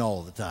manifestation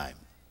all the time.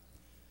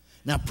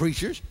 Now,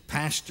 preachers,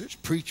 pastors,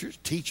 preachers,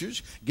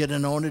 teachers get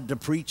anointed to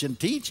preach and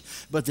teach,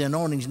 but the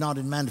anointing's not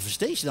in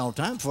manifestation all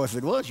the time, for if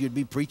it was, you'd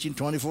be preaching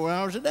 24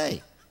 hours a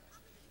day.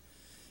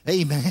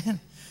 Amen.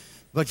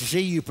 But you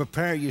see, you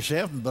prepare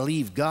yourself and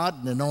believe God,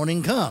 and the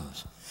anointing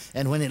comes.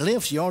 And when it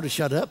lifts, you ought to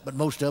shut up, but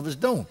most of us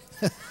don't.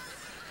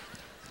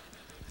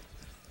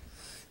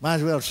 Might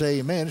as well say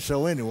amen,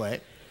 so anyway.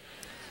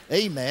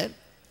 Amen.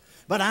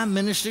 But I'm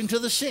ministering to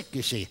the sick,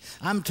 you see.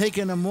 I'm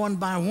taking them one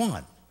by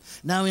one.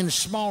 Now, in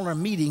smaller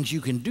meetings,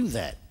 you can do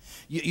that.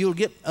 You'll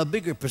get a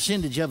bigger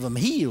percentage of them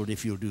healed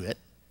if you'll do it.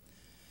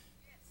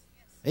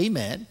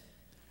 Amen.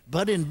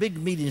 But in big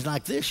meetings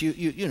like this,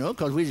 you know,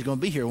 because we're just going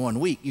to be here 1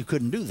 week, you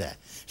couldn't do that.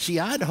 See,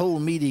 I'd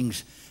hold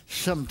meetings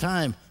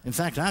sometime. In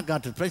fact, I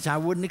got to the place I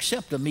wouldn't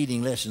accept a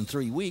meeting less than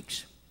 3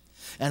 weeks.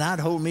 And I'd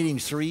hold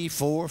meetings 3,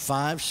 4,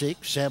 5,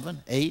 6,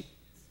 7, 8,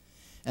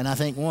 and I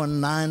think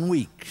 9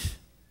 weeks.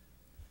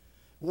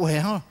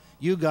 Well,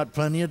 you got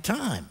plenty of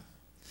time.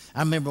 I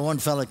remember one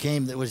fellow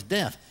came that was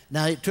deaf.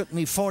 Now, it took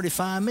me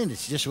 45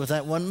 minutes just with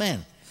that one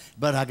man,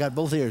 but I got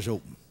both ears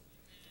open.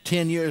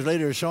 10 years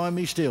later, I saw him,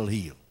 he's still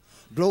healed.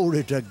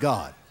 Glory to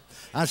God.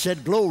 I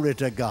said, glory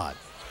to God.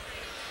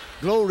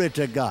 Glory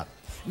to God.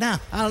 Now,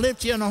 I'll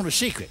let you in on a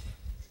secret.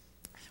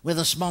 With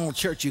a small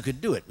church, you could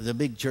do it. With a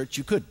big church,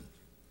 you couldn't.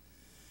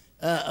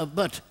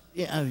 But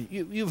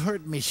you've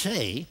heard me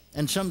say,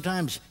 and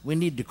sometimes we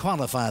need to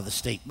qualify the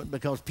statement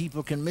because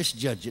people can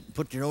misjudge it and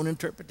put their own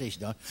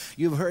interpretation on it.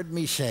 You've heard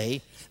me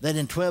say that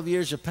in 12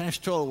 years of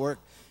pastoral work,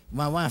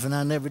 my wife and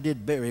I never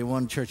did bury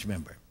one church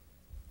member.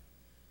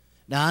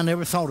 Now, I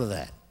never thought of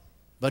that.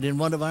 But in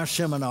one of our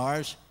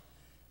seminars,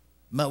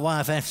 my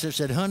wife asked us,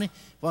 said, honey,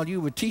 while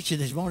you were teaching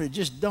this morning, it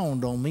just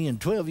dawned on me, in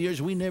 12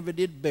 years, we never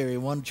did bury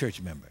one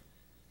church member.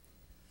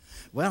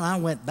 Well, I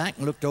went back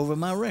and looked over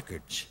my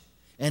records.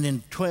 And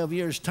in 12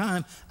 years'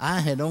 time,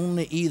 I had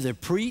only either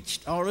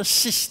preached or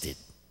assisted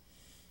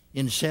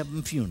in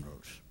 7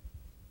 funerals.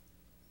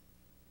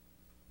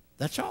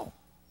 That's all.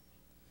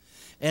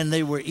 And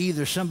they were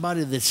either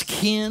somebody that's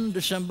kin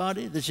to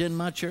somebody that's in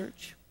my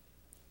church,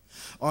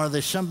 or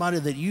there's somebody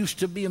that used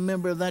to be a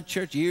member of that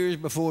church years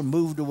before and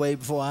moved away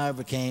before I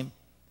ever came.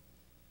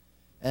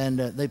 And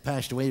they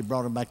passed away,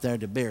 brought them back there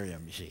to bury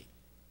them, you see.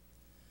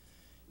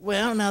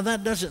 Well, now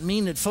that doesn't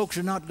mean that folks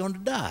are not going to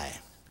die,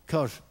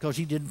 because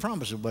he didn't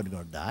promise they wasn't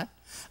going to die.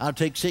 I'll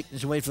take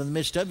sickness away from the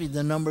midst of you,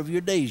 the number of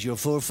your days you'll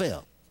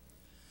fulfill.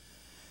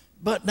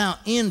 But now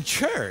in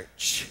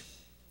church,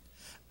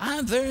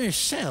 I very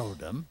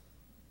seldom,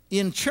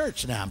 in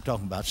church now I'm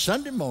talking about,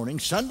 Sunday morning,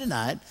 Sunday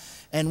night,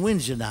 and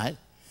Wednesday night,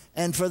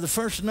 and for the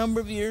first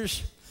number of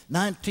years,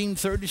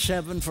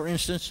 1937, for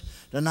instance,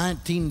 to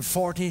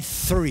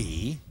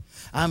 1943,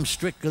 I'm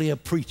strictly a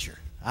preacher.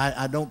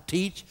 I don't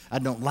teach. I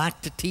don't like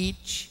to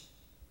teach.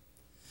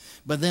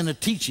 But then a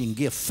teaching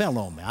gift fell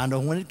on me. I know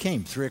when it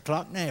came, 3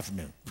 o'clock in the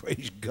afternoon.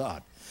 Praise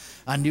God.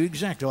 I knew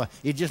exactly why.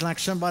 It's just like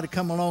somebody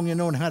come along, you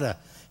know, and had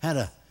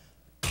a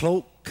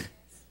cloak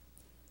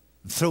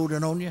and throwed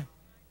it on you.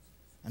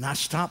 And I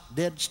stopped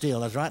dead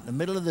still. I was right in the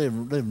middle of the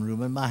living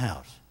room in my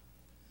house.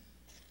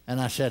 And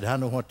I said, I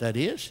know what that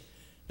is.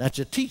 That's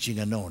a teaching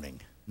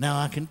anointing. Now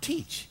I can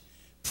teach.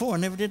 Before I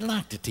never did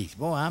like to teach.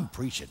 Boy, I'm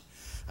preaching.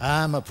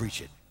 I'm a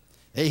preaching.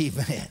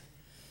 Amen.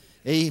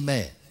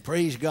 Amen.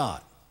 Praise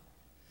God.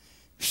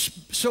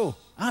 So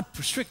I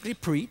strictly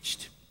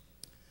preached.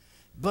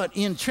 But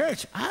in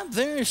church, I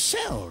very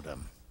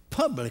seldom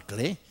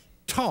publicly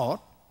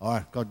taught, or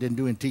because I didn't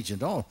do any teaching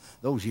at all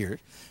those years,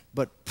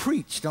 but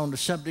preached on the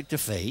subject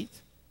of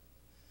faith,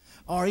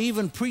 or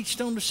even preached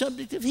on the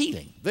subject of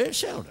healing. Very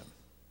seldom.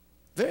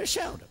 Very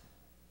seldom.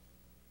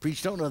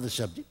 Preached on other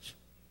subjects.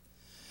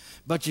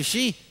 But you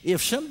see,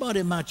 if somebody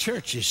in my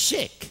church is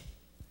sick,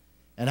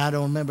 and I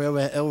don't remember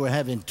ever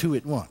having 2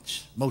 at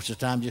once, most of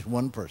the time just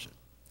one person,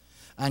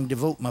 I can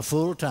devote my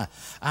full time.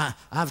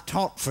 I've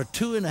taught for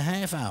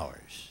 2.5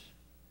 hours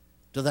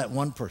to that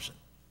one person.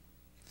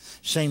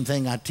 Same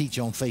thing I teach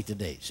on Faith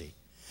Today, see,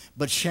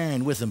 but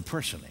sharing with them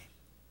personally.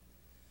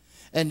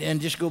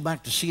 And just go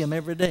back to see them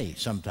every day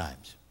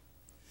sometimes.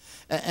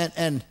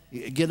 And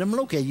get them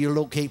located. You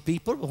locate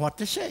people with what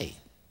to say.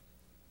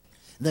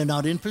 They're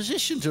not in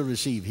position to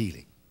receive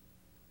healing.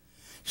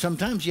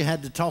 Sometimes you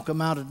had to talk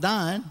them out of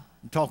dying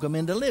and talk them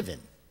into living.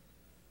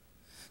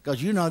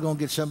 Because you're not going to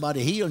get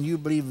somebody healed and you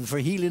believing for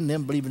healing,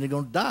 them believing they're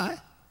going to die,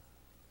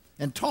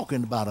 and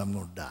talking about them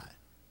going to die.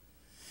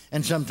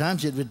 And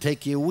sometimes it would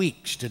take you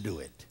weeks to do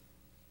it.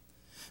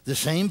 The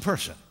same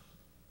person.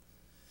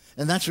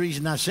 And that's the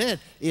reason I said,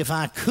 if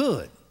I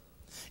could,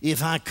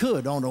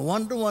 on a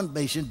one-to-one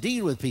basis,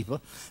 deal with people,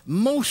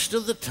 most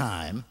of the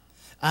time,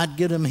 I'd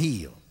get them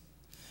healed.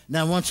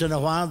 Now, once in a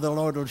while, the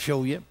Lord will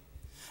show you,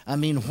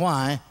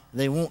 why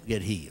they won't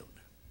get healed.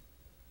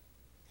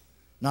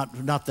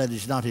 Not that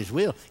it's not His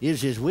will. It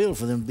is His will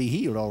for them to be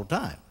healed all the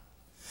time.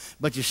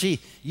 But you see,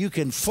 you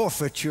can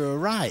forfeit your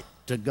right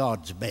to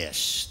God's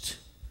best.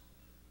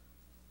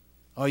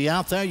 Are you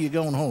out there? You're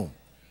going home.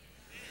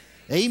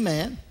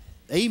 Amen.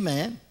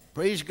 Amen.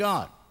 Praise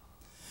God.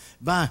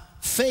 By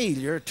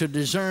failure to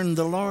discern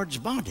the Lord's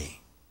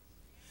body.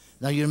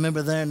 Now you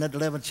remember there in that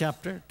 11th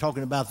chapter,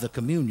 talking about the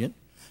communion.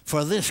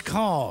 For this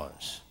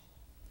cause,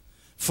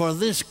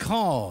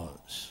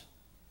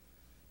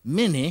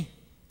 many,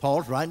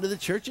 Paul's writing to the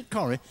church at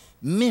Corinth,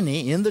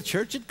 many in the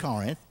church at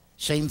Corinth,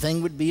 same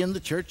thing would be in the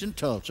church in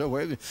Tulsa,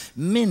 wherever,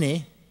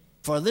 many,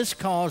 for this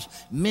cause,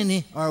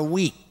 many are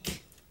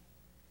weak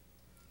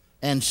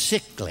and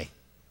sickly.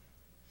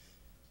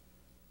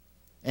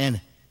 and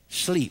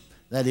sleep.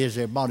 That is,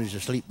 their bodies are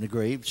asleep in the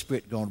grave,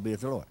 spirit going to be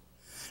with the Lord.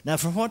 Now,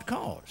 for what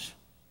cause?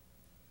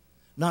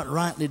 Not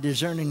rightly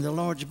discerning the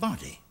Lord's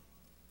body.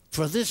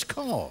 For this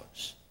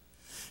cause.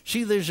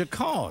 See, there's a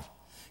cause.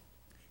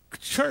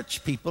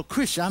 Church people,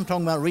 Christians, I'm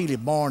talking about really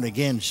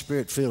born-again,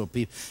 spirit-filled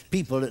people,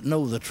 people that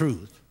know the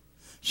truth.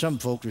 Some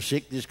folks are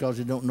sick just because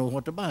they don't know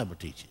what the Bible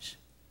teaches.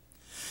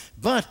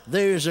 But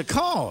there is a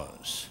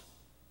cause.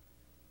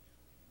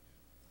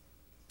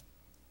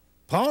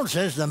 Paul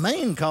says the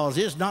main cause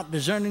is not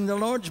discerning the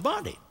Lord's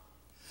body.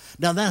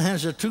 Now, that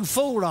has a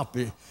twofold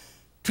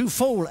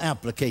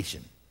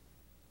application.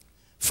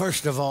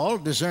 First of all,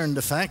 discern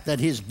the fact that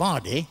his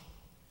body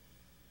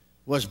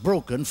was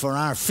broken for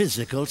our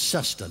physical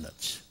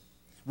sustenance.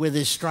 With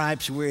his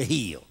stripes we're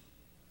healed.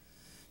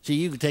 See,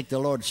 you can take the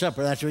Lord's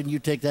Supper. That's when you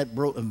take that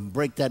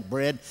break that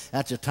bread.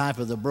 That's a type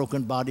of the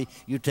broken body.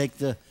 You take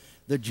the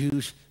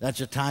juice. That's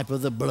a type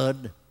of the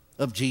blood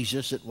of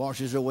Jesus that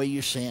washes away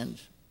your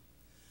sins.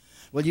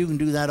 Well, you can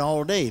do that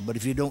all day, but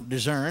if you don't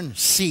discern,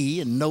 see,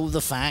 and know the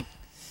fact,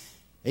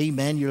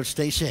 amen, you'll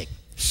stay sick.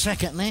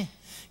 Secondly,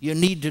 you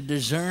need to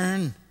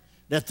discern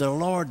that the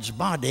Lord's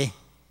body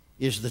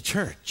is the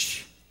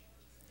church,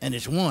 and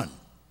it's one,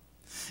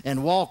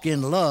 and walk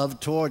in love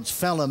towards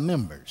fellow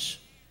members.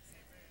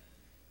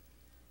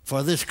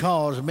 For this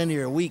cause, many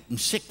are weak and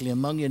sickly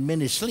among you, and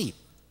many sleep.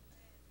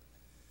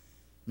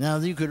 Now,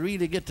 you could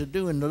really get to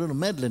doing a little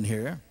meddling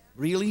here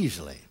real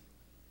easily.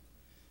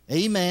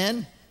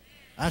 Amen.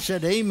 I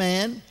said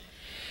amen.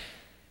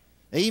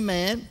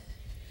 Amen.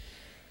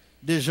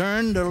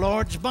 Discern the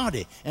Lord's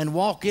body and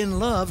walk in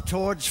love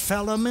towards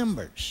fellow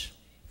members.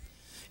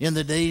 In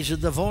the days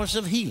of the voice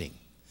of healing,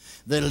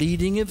 the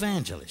leading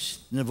evangelist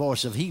in the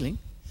voice of healing,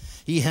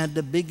 he had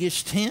the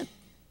biggest tent.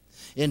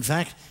 In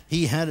fact,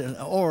 he had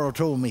Oral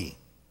told me,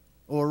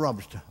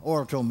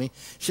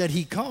 said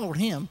he called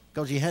him,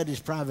 because he had his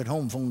private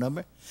home phone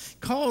number,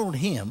 called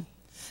him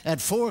at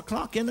 4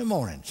 o'clock in the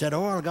morning. Said,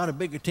 Oral got a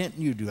bigger tent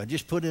than you do. I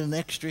just put in an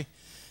extra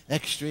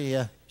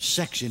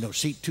section, it'll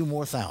seat 2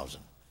 more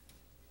thousand.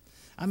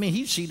 I mean,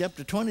 he'd seat up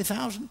to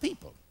 20,000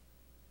 people.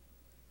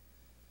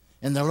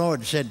 And the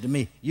Lord said to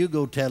me, you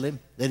go tell him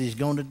that he's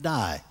going to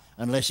die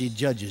unless he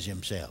judges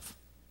himself.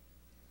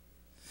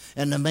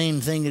 And the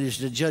main thing that is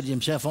to judge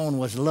himself on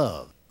was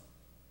love.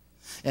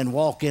 And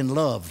walk in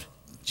love,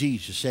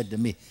 Jesus said to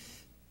me,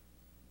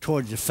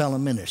 towards a fellow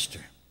minister,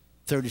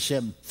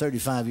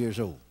 35 years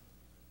old.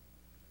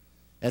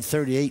 At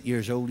 38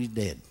 years old, he's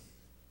dead.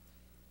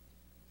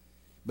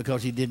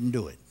 Because he didn't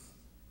do it.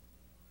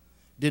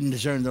 Didn't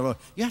discern the Lord.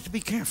 You have to be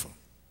careful.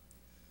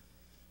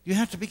 You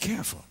have to be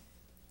careful.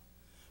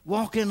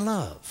 Walk in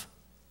love.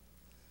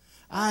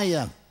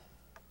 I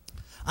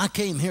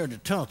came here to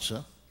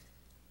Tulsa.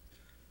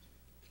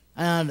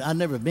 And I'd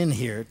never been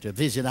here to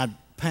visit. I'd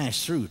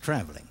passed through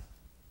traveling.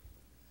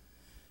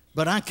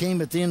 But I came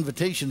at the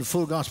invitation of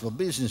Full Gospel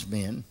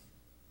Businessmen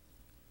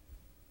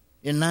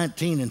in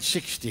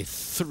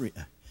 1963.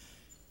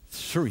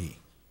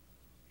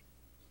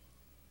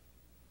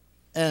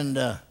 And,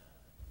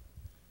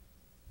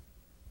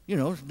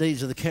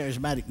 days of the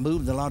charismatic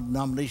movement, a lot of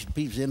denomination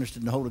people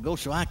interested in the Holy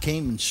Ghost. So I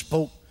came and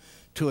spoke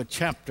to a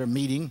chapter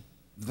meeting,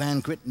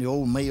 banquet in the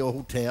old Mayo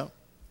Hotel.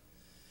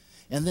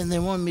 And then they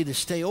wanted me to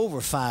stay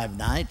over 5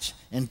 nights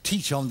and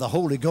teach on the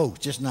Holy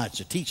Ghost, just nights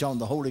to teach on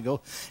the Holy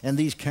Ghost, and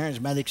these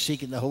charismatics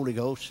seeking the Holy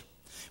Ghost.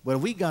 Well,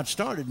 we got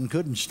started and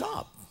couldn't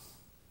stop.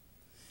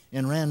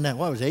 And ran that,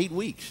 8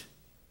 weeks.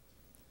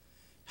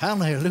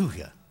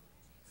 Hallelujah.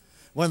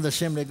 One of the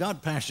Assembly of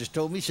God pastors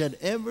told me, he said,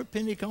 every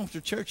Pentecostal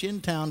church in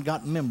town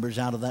got members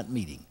out of that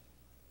meeting.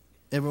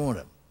 Every one of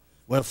them.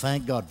 Well,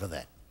 thank God for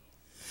that.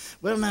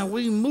 Well, now,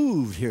 we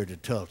moved here to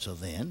Tulsa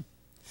then.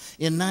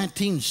 In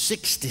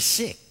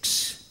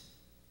 1966,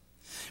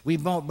 we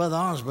bought Brother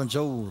Osborne's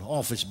old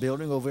office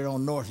building over here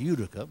on North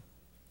Utica.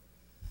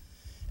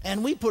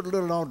 And we put a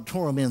little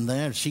auditorium in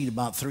there to seat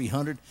about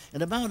 300.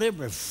 And about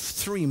every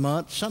 3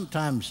 months,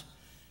 sometimes,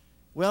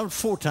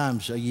 4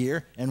 times a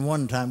year, and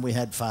one time we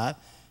had 5,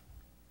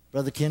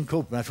 Brother Ken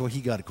Copeland, that's where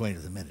he got acquainted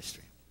with the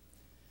ministry.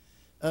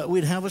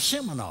 We'd have a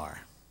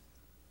seminar.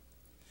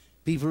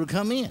 People would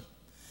come in.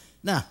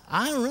 Now,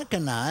 I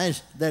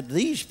recognize that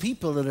these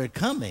people that are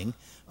coming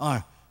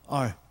are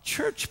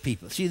church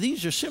people. See,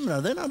 these are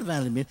seminars. They're not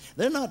evangelism.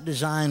 They're not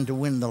designed to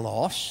win the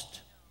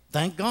lost.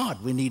 Thank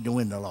God we need to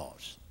win the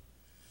lost.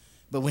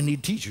 But we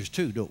need teachers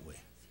too, don't we?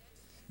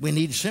 We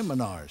need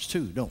seminars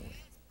too, don't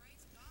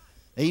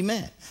we?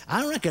 Amen.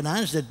 I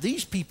recognize that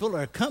these people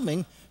are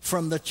coming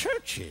from the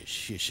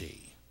churches, you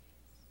see,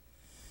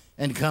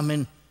 and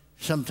coming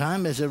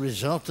sometime as a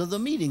result of the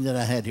meeting that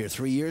I had here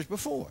 3 years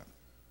before.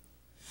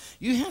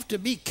 You have to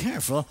be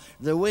careful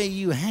the way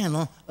you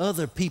handle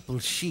other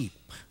people's sheep.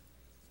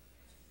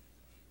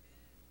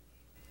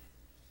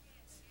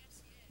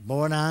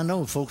 Boy, now I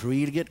know folks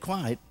really get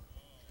quiet.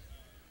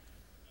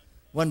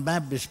 One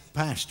Baptist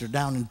pastor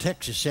down in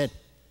Texas said,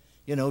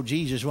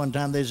 Jesus, one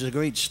time there's a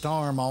great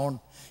storm on.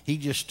 He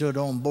just stood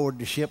on board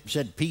the ship and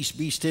said, peace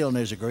be still, and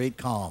there's a great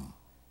calm.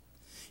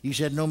 He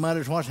said, no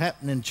matter what's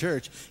happening in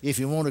church, if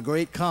you want a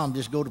great calm,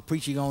 just go to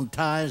preaching on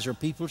tithes or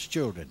people's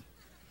children.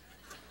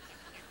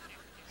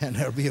 And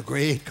there'll be a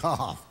great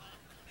calm.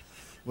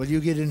 Well, you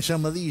get in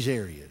some of these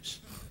areas.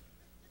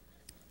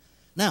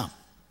 Now,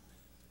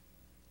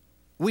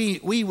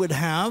 we would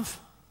have,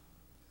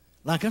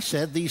 like I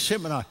said, these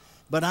seminars.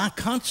 But I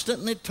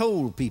constantly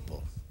told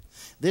people,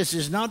 this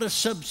is not a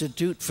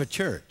substitute for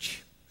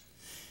church.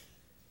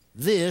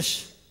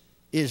 This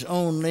is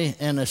only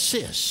an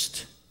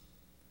assist.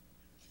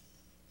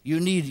 You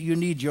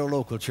need your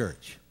local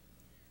church.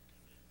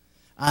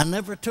 I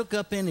never took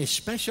up any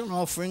special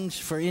offerings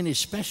for any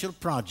special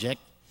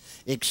project,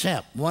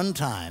 except one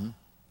time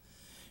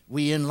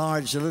we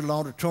enlarged a little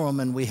auditorium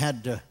and we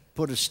had to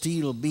put a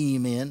steel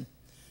beam in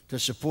to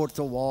support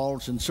the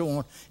walls and so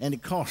on, and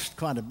it cost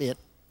quite a bit.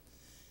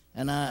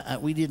 And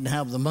we didn't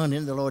have the money,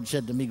 and the Lord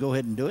said to me, go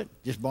ahead and do it.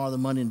 Just borrow the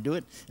money and do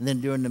it. And then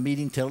during the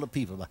meeting, tell the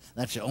people about it.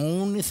 That's the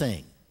only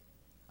thing.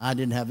 I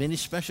didn't have any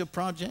special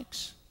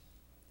projects.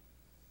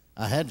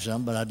 I had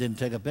some, but I didn't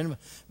take up any,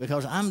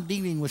 because I'm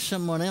dealing with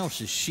someone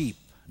else's sheep,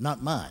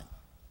 not mine.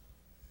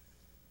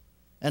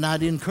 And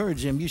I'd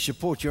encourage them, you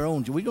support your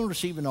own. We're going to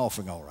receive an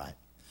offering, all right.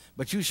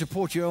 But you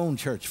support your own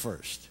church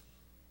first.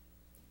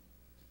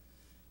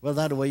 Well,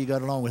 that way you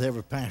got along with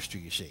every pastor,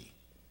 you see.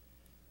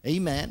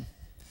 Amen.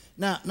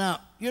 Now,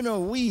 you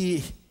know,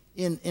 we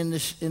in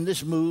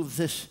this move,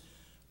 this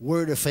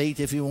word of faith,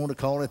 if you want to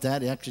call it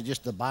that, actually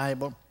just the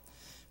Bible,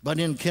 but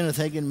in Kenneth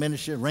Hagin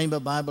Ministry,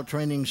 Rhema Bible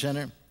Training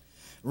Center,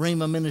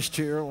 Rhema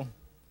Ministerial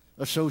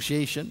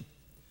Association,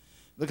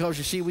 because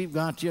you see, we've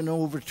got, you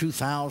know, over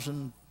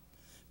 2,000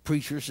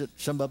 preachers that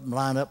some of them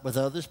line up with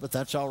others, but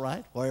that's all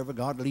right, wherever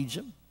God leads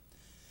them,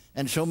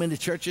 and so many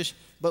churches.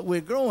 But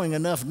we're growing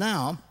enough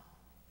now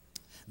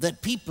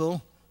that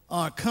people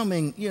are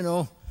coming, you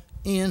know,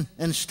 in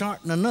and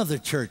starting another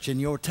church in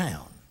your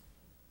town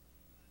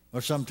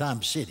or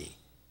sometimes city.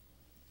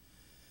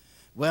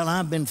 Well,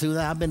 I've been through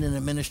that. I've been in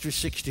the ministry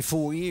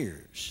 64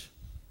 years.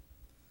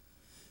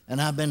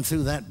 And I've been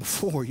through that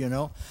before, you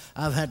know.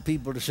 I've had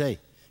people to say,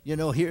 you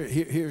know,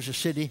 here's a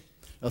city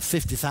of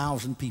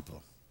 50,000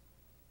 people.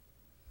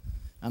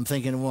 I'm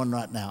thinking of one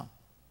right now.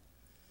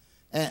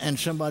 And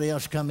somebody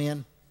else come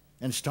in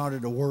and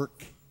started a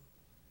work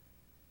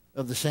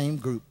of the same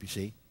group, you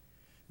see.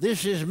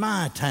 This is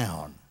my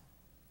town.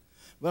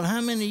 Well,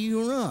 how many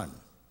you run?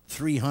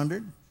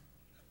 300.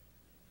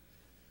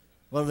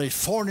 Well,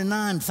 there's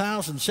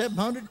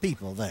 49,700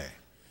 people there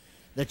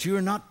that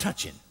you're not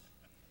touching.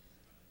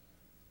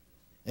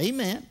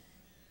 Amen.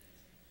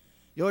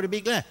 You ought to be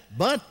glad.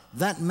 But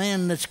that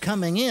man that's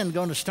coming in,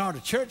 going to start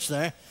a church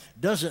there,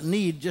 doesn't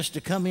need just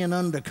to come in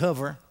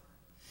undercover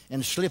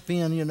and slip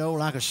in, you know,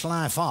 like a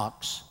sly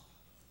fox.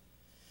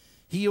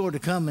 He ought to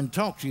come and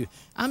talk to you.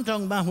 I'm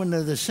talking about when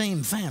they're the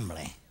same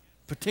family,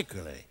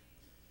 particularly.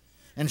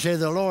 And say,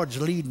 the Lord's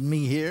leading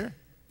me here.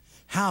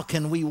 How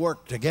can we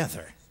work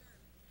together?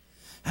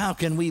 How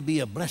can we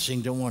be a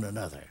blessing to one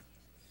another?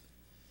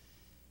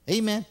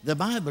 Amen. The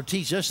Bible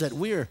teaches us that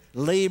we're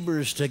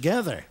laborers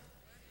together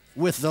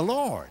with the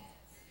Lord.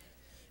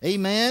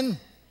 Amen.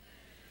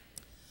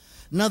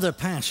 Another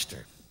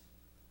pastor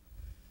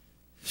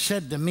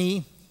said to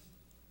me,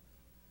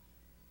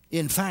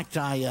 in fact,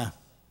 I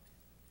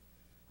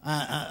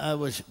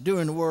was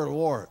during World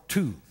War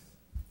II.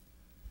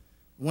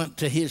 Went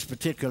to his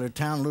particular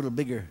town, a little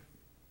bigger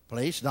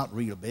place, not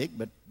real big,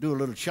 but do a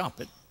little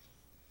shopping.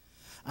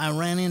 I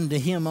ran into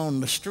him on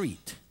the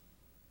street.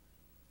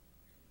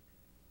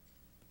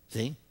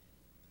 See?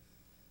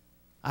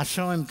 I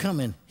saw him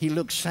coming. He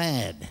looked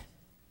sad.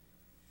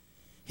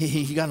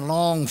 He got a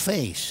long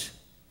face.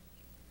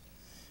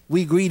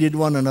 We greeted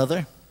one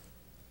another.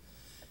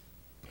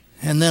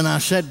 And then I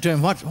said to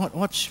him, what's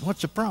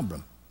the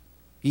problem?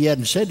 He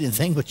hadn't said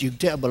anything, but you could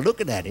tell by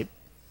looking at him.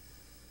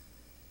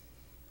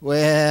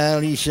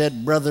 Well, he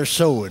said, brother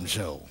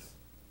so-and-so,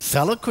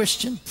 fellow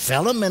Christian,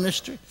 fellow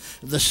minister,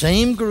 the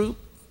same group,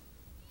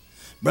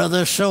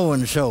 brother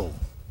so-and-so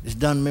has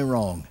done me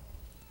wrong.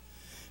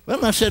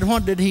 Well, I said,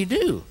 what did he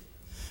do?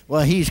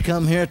 Well, he's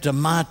come here to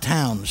my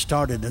town and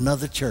started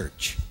another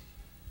church.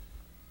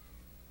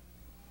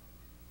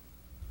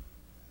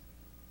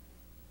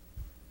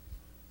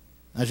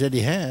 I said,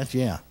 he has?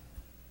 Yeah.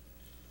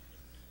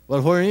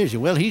 Well, where is he?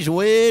 Well, he's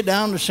way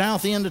down the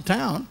south end of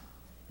town.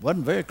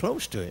 Wasn't very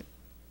close to it.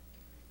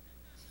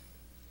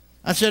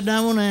 I said,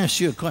 now I want to ask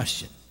you a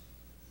question.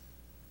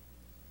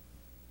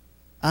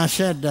 I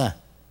said,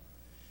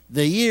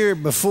 the year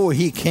before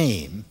he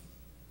came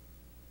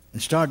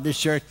and started this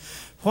church,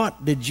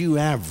 what did you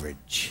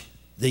average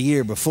the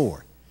year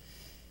before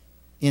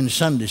in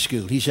Sunday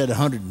school? He said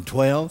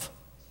 112.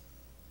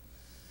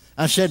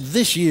 I said,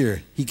 this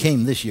year, he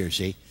came this year,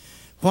 see,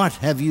 what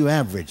have you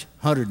averaged?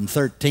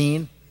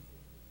 113?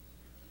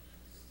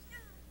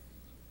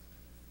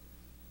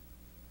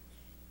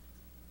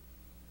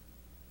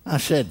 I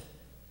said,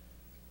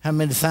 how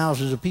many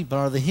thousands of people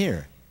are there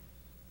here?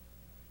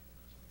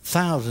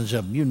 Thousands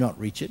of them. You not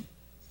reach it.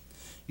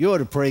 You ought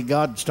to pray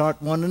God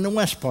start one in the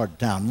west part of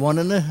town, one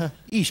in the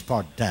east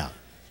part of town.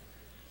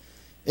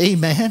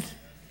 Amen.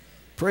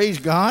 Praise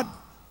God.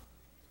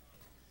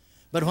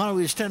 But while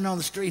we were standing on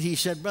the street, he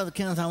said, Brother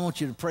Kenneth, I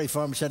want you to pray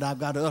for him. He said, I've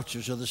got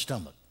ulcers of the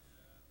stomach.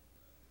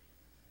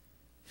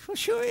 Well,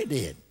 sure he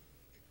did.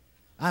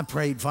 I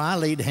prayed for him. I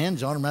laid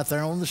hands on him right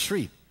there on the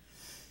street.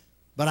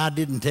 But I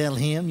didn't tell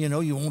him, you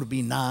know, you want to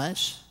be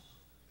nice.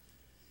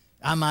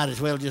 I might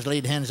as well just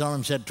laid hands on him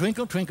and said,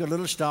 twinkle, twinkle,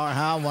 little star,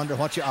 how I wonder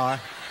what you are.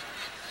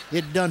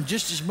 It done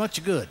just as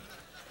much good.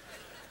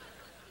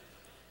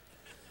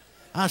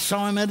 I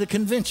saw him at a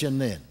convention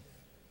then.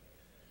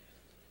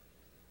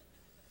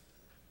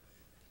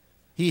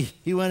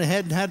 He went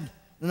ahead and had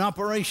an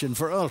operation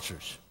for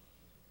ulcers.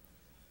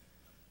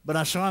 But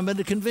I saw him at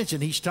the convention.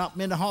 He stopped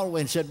me in the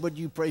hallway and said, would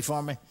you pray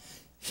for me?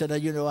 He said,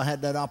 you know, I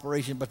had that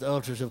operation, but the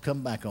ulcers have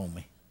come back on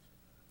me.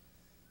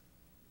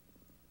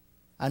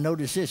 I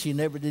noticed this. He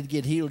never did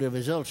get healed of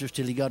his ulcers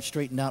till he got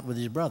straightened out with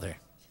his brother.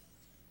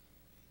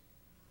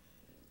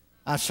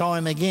 I saw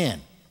him again.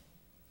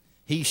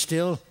 He's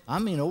still,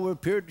 over a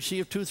period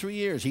of 2 or 3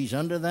 years, he's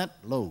under that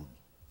load.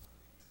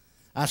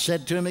 I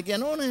said to him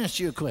again, I want to ask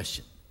you a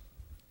question.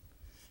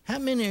 How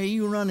many are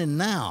you running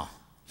now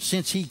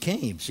since he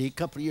came, see, a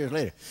couple of years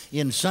later,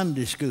 in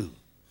Sunday school?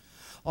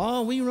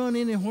 Oh, we run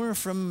anywhere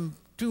from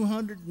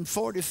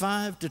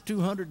 245 to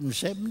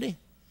 270.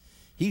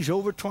 He's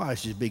over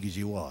twice as big as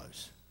he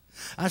was.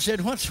 I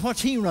said,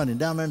 what's he running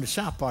down there in the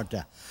south part of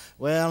town?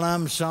 Well,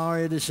 I'm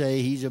sorry to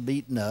say he's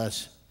beating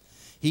us.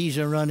 He's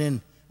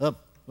running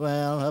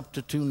up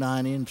to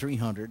 290 and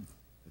 300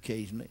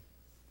 occasionally.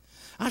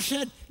 I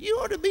said, you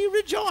ought to be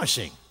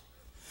rejoicing.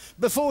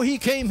 Before he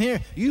came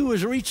here, you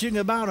was reaching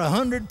about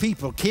 100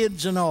 people,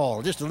 kids and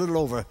all, just a little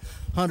over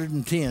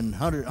 110,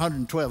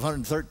 112,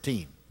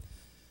 113.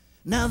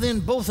 Now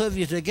then, both of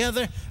you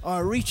together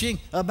are reaching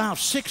about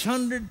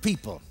 600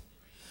 people.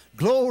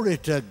 Glory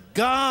to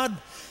God.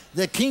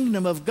 The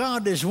kingdom of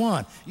God is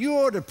one. You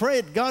ought to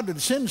pray that God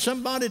would send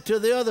somebody to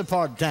the other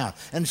part of town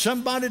and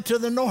somebody to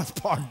the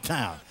north part of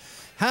town.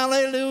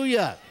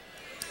 Hallelujah.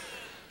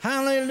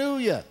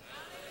 Hallelujah.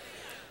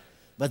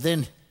 But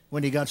then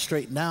when he got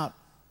straightened out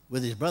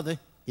with his brother,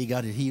 he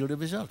got healed of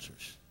his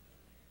ulcers.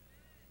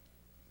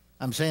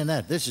 I'm saying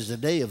that. This is a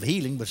day of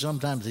healing, but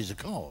sometimes there's a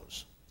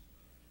cause.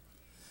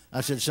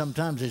 I said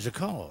sometimes there's a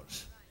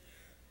cause.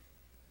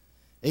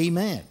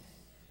 Amen.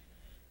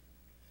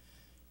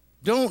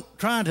 Don't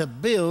try to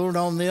build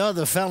on the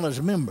other fellow's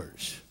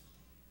members.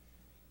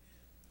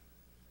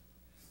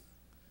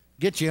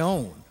 Get your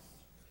own.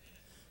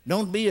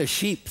 Don't be a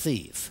sheep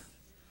thief.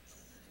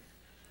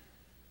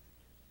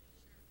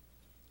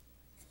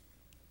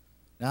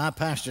 Now, I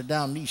pastored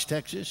down in East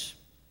Texas.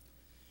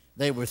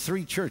 There were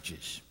 3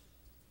 churches.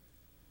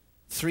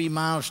 3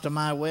 miles to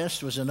my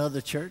west was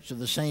another church of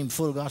the same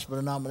full gospel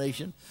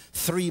denomination.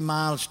 3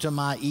 miles to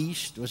my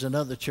east was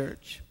another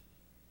church.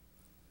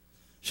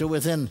 So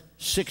within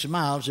 6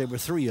 miles, there were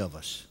 3 of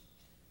us.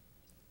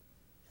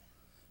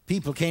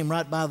 People came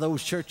right by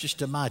those churches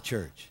to my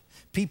church.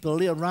 People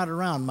lived right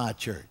around my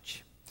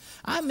church.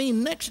 I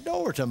mean, next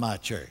door to my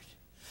church.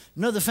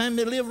 Another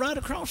family lived right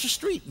across the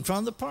street in front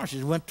of the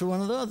parsons. Went to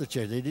one of the other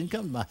churches. They didn't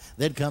come to my.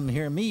 They'd come to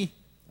hear me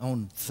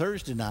on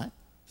Thursday night.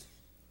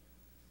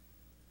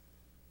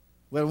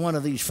 Well, one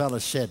of these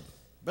fellas said,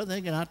 Brother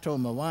Hagin, I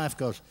told my wife,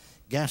 because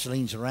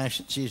gasoline's a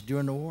ration, she is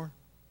during the war.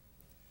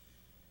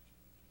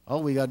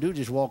 All we got to do is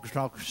just walk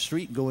across the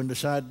street and go in the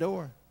side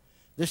door.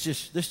 Let's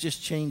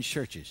just change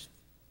churches.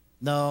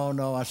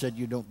 No, I said,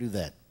 you don't do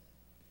that.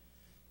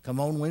 Come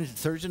on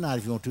Thursday night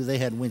if you want to. They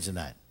had Wednesday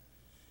night.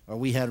 Or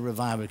we had a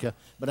revival.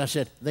 But I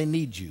said, they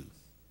need you.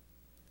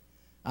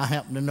 I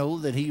happen to know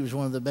that he was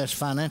one of the best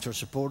financial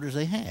supporters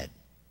they had.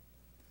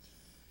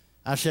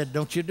 I said,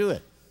 don't you do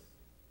it.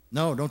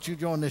 No, don't you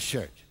join this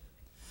church.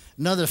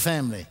 Another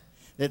family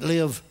that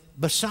lived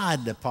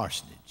beside the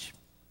parsonage.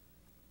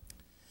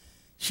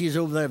 She was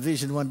over there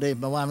visiting one day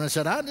with my wife, and I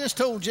said, I just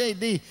told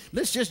J.D.,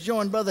 let's just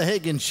join Brother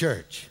Hagin's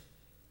church.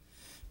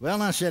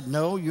 Well, I said,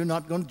 no, you're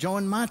not going to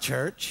join my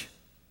church.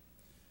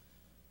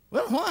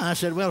 Well, why? I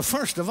said, well,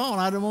 first of all,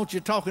 I don't want you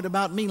talking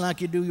about me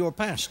like you do your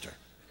pastor.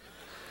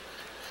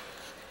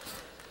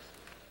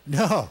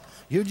 No,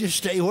 you just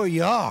stay where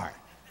you are.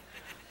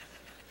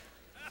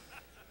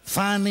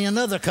 Finally,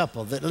 another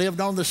couple that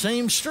lived on the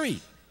same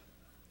street.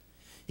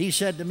 He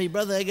said to me,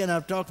 Brother Hagin,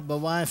 I've talked to my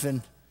wife,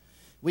 and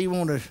we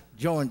want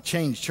to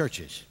change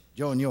churches,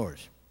 join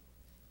yours.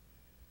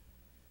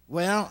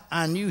 Well,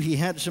 I knew he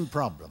had some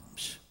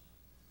problems.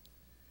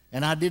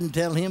 And I didn't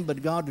tell him,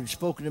 but God had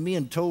spoken to me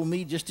and told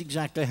me just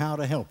exactly how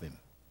to help him.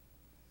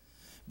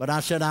 But I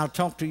said, I'll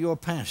talk to your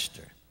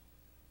pastor,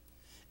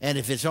 and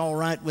if it's all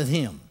right with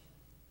him.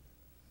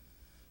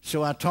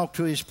 So I talked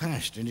to his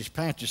pastor, and his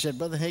pastor said,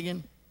 Brother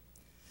Hagin,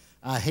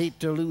 I hate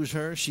to lose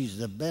her. She's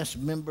the best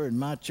member in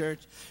my church,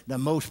 the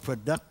most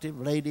productive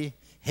lady,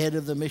 head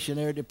of the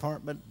missionary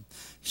department,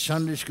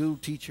 Sunday school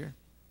teacher.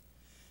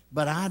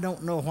 But I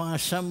don't know why,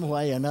 some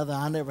way or another,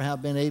 I never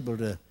have been able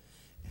to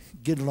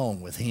get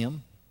along with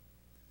him.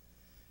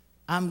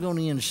 I'm going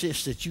to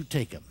insist that you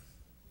take him.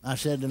 I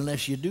said,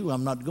 unless you do,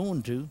 I'm not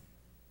going to.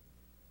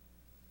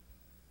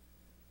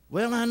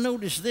 Well, I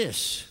noticed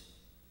this.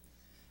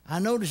 I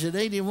noticed at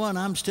 81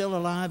 I'm still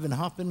alive and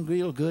hopping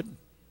real good.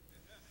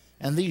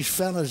 And these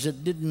fellas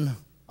that didn't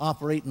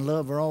operate in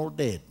love are all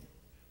dead.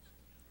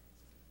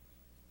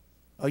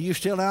 Are you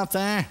still out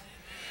there?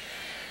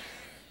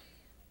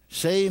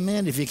 Say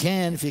amen if you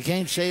can. If you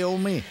can't, say oh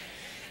me.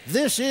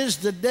 This is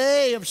the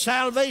day of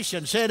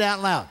salvation. Say it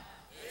out loud.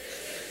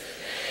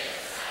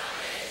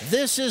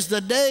 This is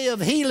the day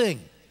of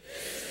healing.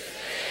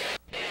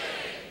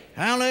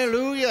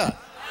 Hallelujah.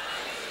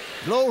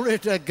 Glory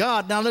to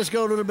God. Now let's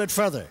go a little bit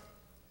further.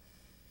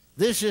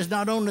 This is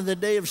not only the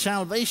day of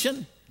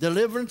salvation,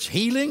 deliverance,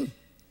 healing.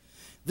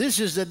 This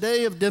is the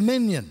day of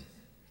dominion.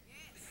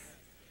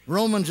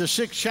 Romans, the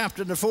 6th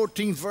chapter, the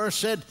 14th verse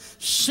said,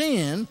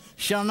 sin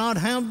shall not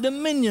have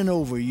dominion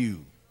over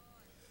you.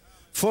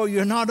 For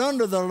you're not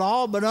under the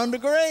law, but under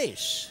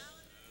grace.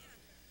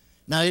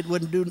 Now, it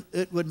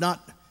would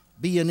not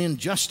be an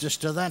injustice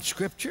to that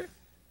scripture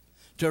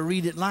to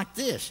read it like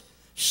this.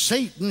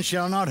 Satan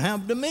shall not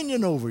have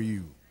dominion over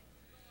you.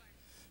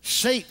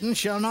 Satan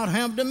shall not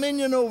have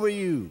dominion over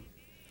you.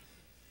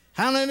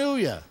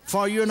 Hallelujah.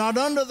 For you're not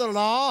under the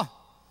law,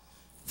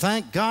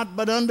 thank God,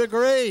 but under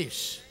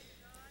grace.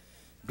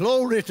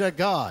 Glory to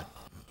God.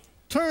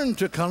 Turn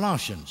to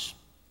Colossians,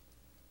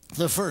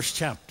 the 1st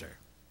chapter,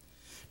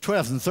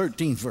 12th and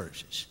 13th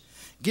verses.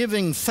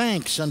 Giving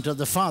thanks unto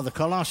the Father,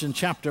 Colossians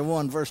chapter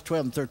 1, verse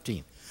 12 and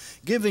 13.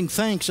 Giving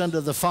thanks unto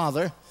the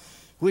Father,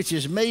 which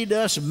has made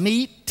us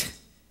meet.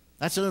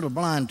 That's a little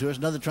blind to us.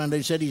 Another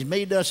translation said he's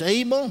made us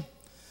able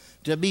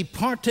to be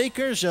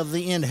partakers of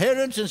the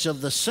inheritance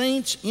of the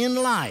saints in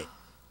light.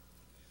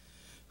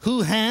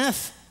 Who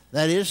hath,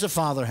 that is the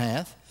Father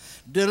hath,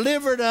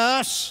 delivered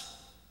us.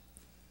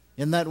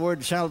 In that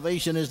word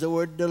salvation is the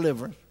word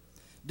deliver.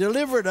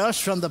 Delivered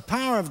us from the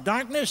power of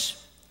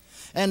darkness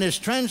and has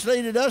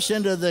translated us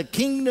into the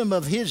kingdom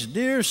of his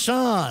dear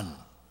Son.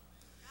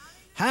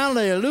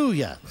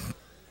 Hallelujah.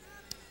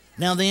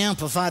 Now the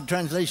Amplified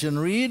Translation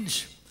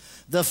reads,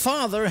 the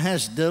Father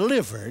has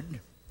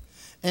delivered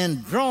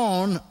and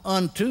drawn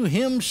unto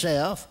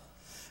himself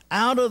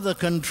out of the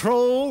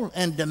control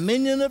and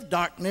dominion of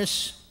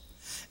darkness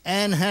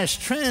and has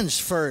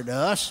transferred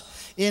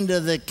us into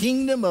the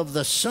kingdom of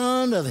the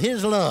Son of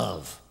his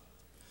love.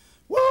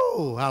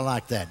 Whoa, I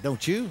like that,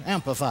 don't you?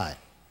 Amplify.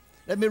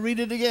 Let me read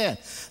it again.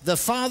 The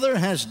Father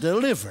has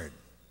delivered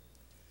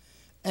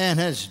and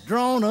has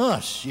drawn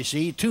us, you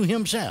see, to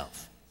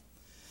himself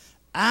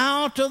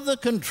out of the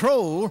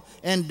control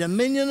and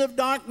dominion of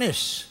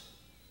darkness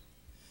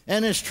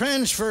and has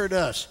transferred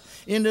us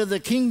into the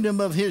kingdom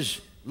of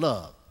his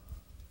love.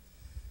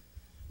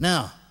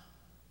 Now,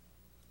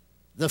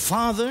 the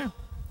Father,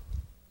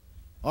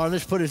 or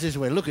let's put it this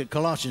way, look at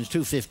Colossians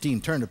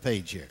 2:15, turn the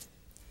page here.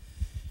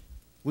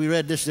 We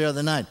read this the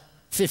other night,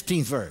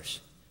 15th verse,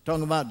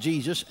 talking about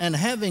Jesus. And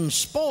having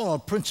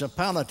spoiled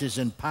principalities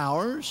and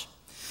powers,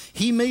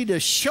 he made a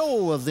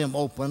show of them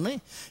openly,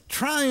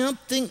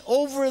 triumphing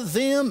over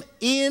them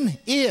in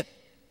it.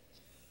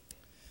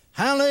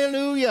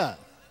 Hallelujah.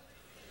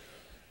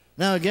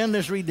 Now again,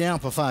 let's read the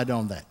Amplified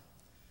on that.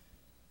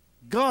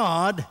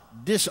 God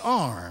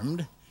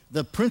disarmed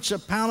the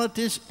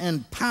principalities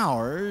and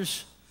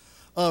powers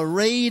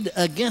arrayed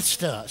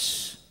against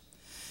us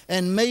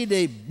and made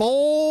a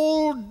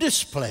bold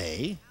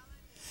display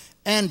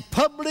and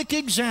public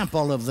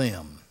example of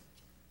them.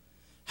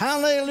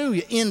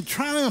 Hallelujah. In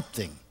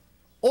triumphing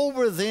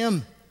over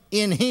them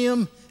in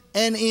him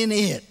and in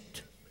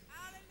it.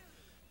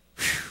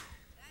 Whew.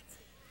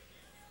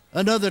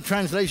 Another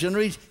translation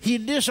reads, he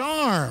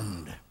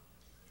disarmed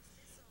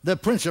the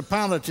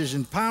principalities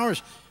and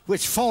powers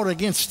which fought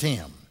against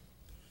him.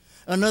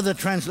 Another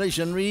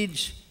translation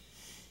reads,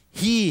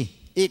 he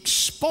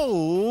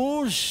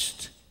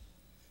exposed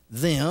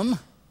them,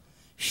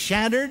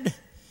 shattered,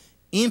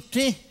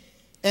 empty,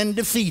 and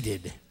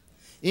defeated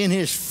in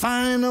his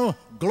final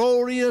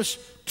glorious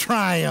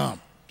triumph.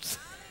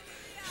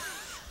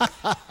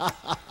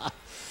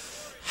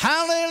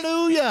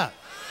 Hallelujah.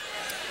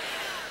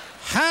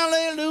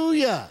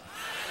 Hallelujah.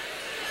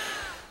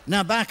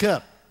 Now back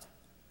up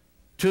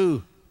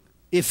to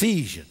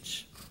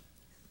Ephesians.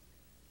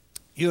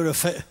 You're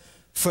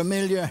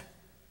familiar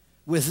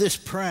with this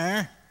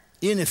prayer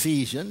in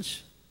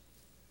Ephesians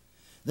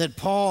that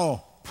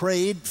Paul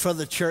prayed for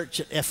the church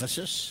at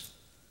Ephesus.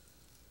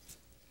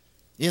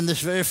 In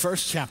this very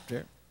first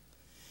chapter,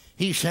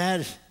 he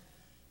says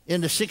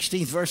in the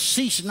 16th verse,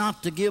 cease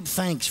not to give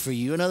thanks for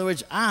you. In other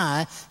words,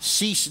 I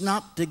cease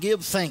not to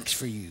give thanks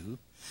for you,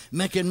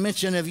 making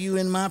mention of you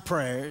in my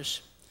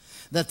prayers,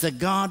 that the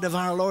God of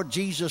our Lord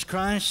Jesus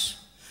Christ,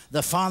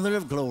 the Father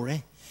of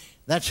glory,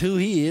 that's who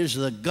he is,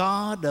 the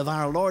God of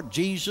our Lord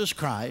Jesus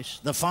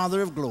Christ, the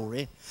Father of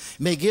glory,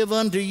 may give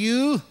unto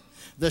you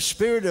the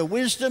spirit of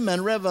wisdom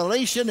and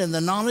revelation in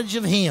the knowledge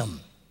of him.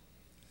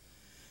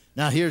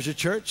 Now here's a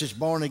church that's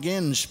born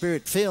again and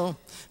spirit-filled,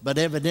 but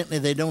evidently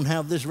they don't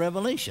have this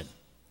revelation.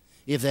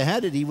 If they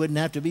had it, he wouldn't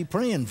have to be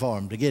praying for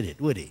them to get it,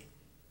 would he?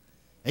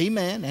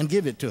 Amen, and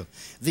give it to them.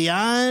 The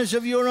eyes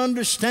of your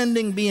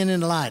understanding being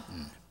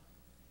enlightened,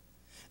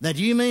 that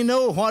ye may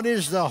know what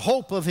is the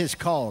hope of his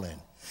calling,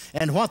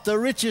 and what the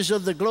riches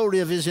of the glory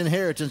of his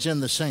inheritance in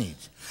the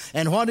saints,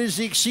 and what is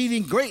the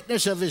exceeding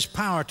greatness of his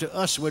power to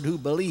usward who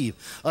believe,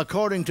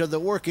 according to the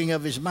working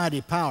of his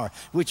mighty power,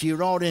 which he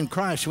wrought in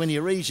Christ when he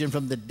raised him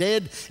from the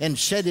dead and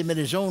set him at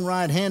his own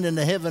right hand in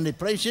the heavenly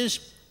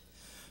places,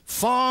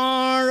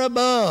 far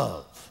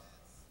above.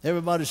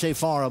 Everybody say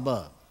far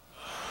above.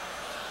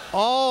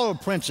 All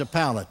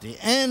principality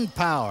and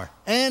power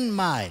and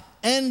might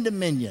and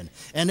dominion,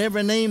 and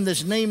every name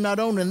that's named not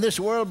only in this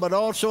world, but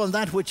also in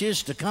that which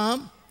is to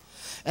come,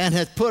 and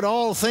hath put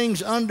all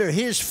things under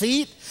his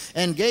feet,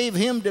 and gave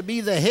him to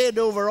be the head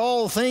over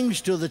all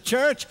things to the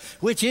church,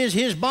 which is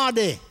his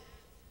body.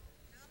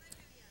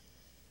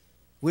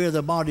 We're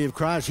the body of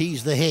Christ.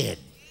 He's the head.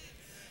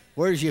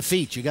 Where's your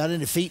feet? You got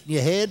any feet in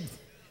your head?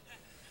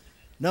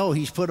 No,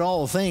 he's put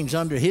all things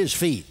under his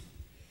feet.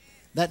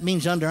 That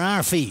means under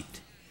our feet.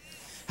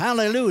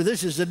 Hallelujah.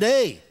 This is the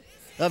day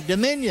of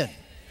dominion.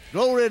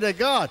 Glory to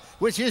God,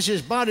 which is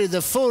his body,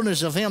 the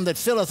fullness of him that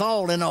filleth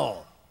all in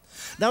all.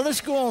 Now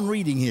let's go on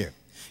reading here.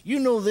 You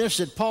know this,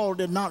 that Paul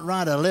did not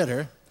write a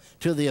letter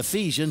to the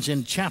Ephesians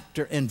in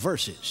chapter and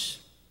verses.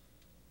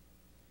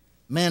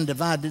 Man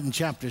divided in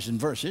chapters and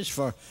verses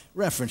for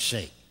reference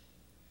sake.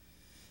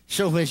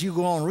 So as you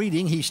go on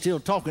reading, he's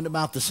still talking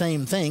about the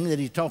same thing that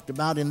he talked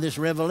about in this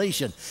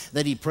revelation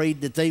that he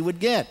prayed that they would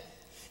get.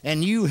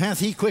 And you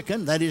hath he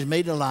quickened, that is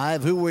made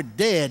alive, who were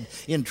dead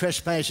in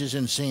trespasses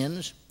and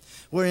sins,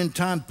 where in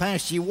time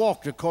past ye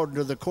walked according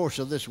to the course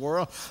of this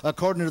world,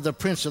 according to the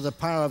prince of the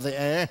power of the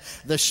air,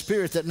 the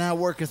spirit that now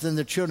worketh in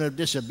the children of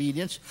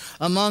disobedience,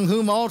 among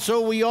whom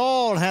also we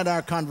all had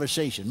our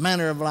conversation,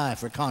 manner of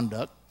life or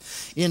conduct,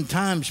 in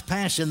times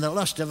past in the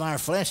lust of our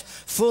flesh,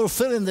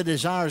 fulfilling the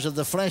desires of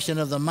the flesh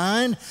and of the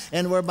mind,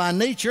 and were by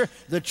nature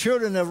the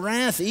children of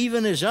wrath,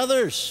 even as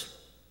others.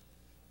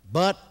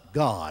 But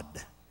God.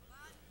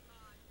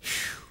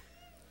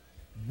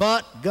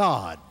 But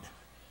God,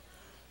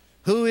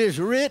 who is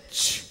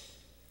rich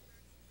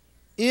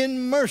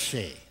in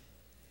mercy,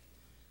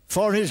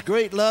 for his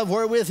great love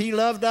wherewith he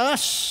loved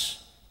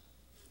us,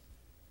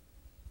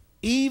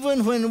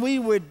 even when we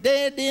were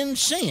dead in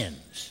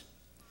sins,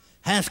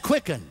 hath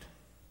quickened,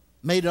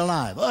 made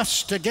alive,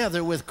 us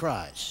together with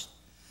Christ.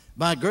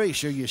 By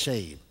grace are you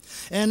saved,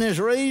 and has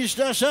raised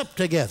us up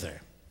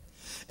together,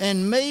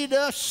 and made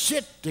us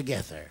sit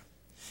together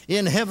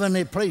in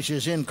heavenly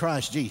places in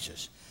Christ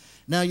Jesus.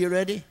 Now you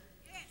ready?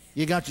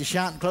 You got your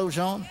shouting clothes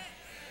on?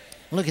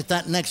 Look at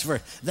that next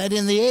verse. That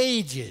in the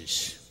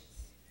ages,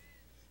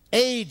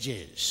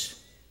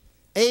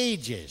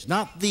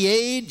 not the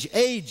age,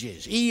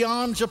 ages,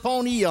 eons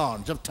upon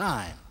eons of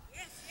time,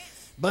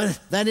 but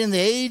that in the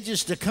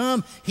ages to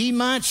come he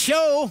might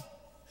show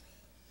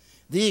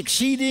the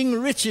exceeding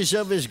riches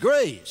of his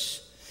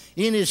grace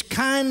in his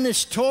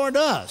kindness toward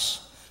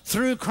us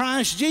through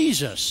Christ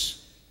Jesus.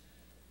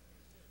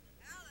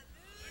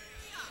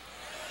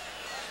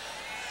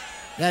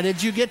 Now,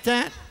 did you get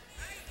that?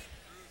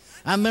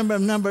 I remember a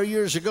number of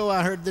years ago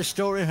I heard this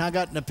story. I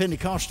got in the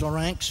Pentecostal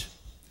ranks.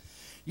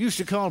 Used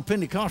to call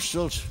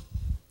Pentecostals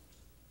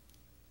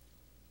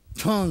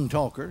tongue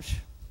talkers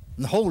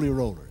and holy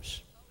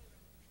rollers.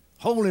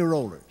 Holy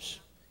rollers.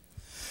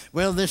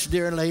 Well, this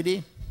dear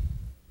lady,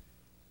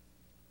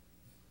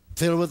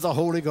 filled with the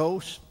Holy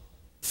Ghost,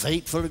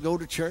 faithful to go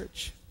to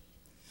church,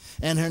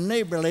 and her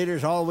neighbor later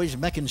is always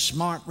making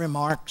smart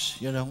remarks,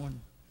 you know, and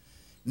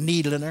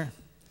needling her.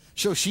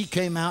 So she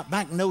came out.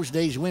 Back in those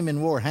days,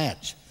 women wore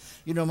hats.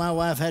 You know, my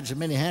wife had so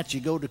many hats, you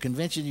go to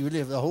convention, you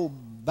live the whole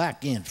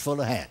back end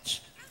full of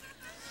hats.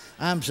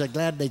 I'm so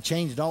glad they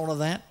changed all of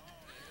that.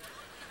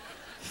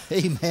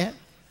 Amen.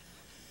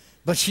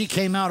 But she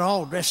came out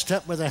all dressed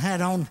up with her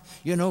hat on,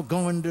 you know,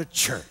 going to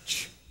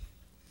church.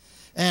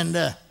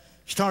 And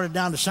started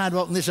down the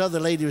sidewalk, and this other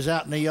lady was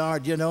out in the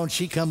yard, you know, and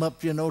she come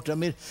up, you know, to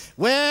me.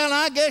 Well,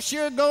 I guess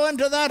you're going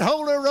to that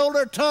holy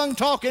roller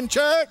tongue-talking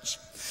church.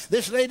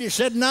 This lady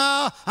said,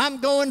 no, I'm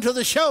going to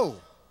the show.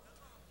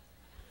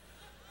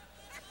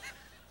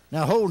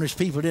 Now, holiness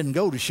people didn't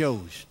go to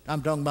shows.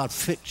 I'm talking about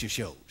fixture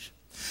shows.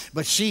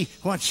 But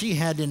what she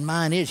had in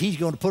mind is he's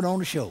going to put on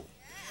a show.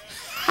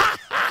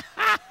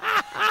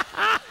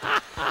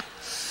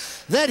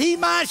 That he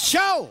might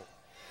show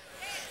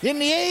in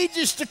the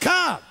ages to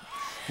come.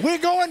 We're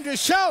going to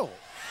show.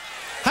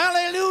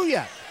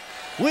 Hallelujah.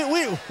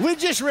 We're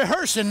just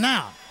rehearsing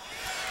now.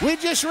 We're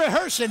just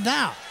rehearsing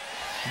now.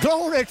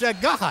 Glory to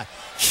God.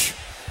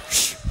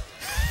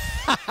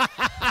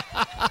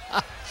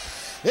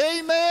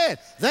 Amen.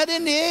 That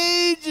in the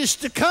ages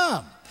to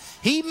come,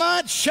 he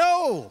might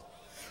show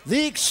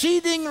the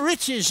exceeding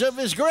riches of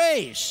his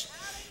grace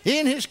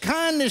in his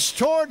kindness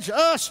towards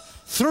us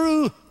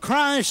through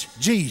Christ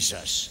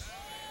Jesus.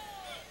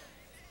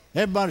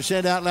 Everybody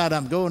said out loud,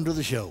 I'm going to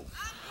the show.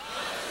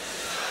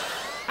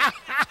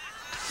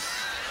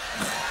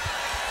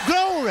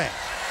 Glory.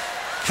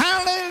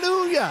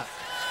 Hallelujah.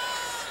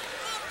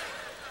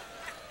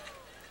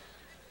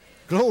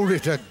 Glory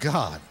to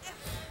God.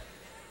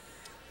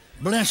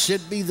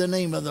 Blessed be the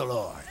name of the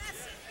Lord.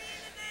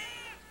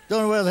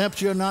 Don't know whether it helps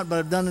you or not, but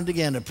I've done it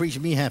again to preach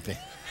me happy.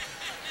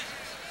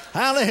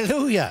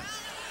 Hallelujah.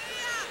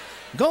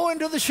 Go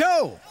into the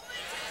show.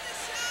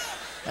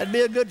 That'd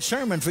be a good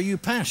sermon for you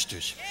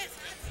pastors.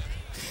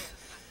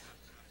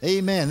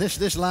 Amen.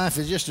 This life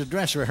is just a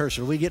dress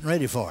rehearsal. We're getting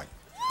ready for it.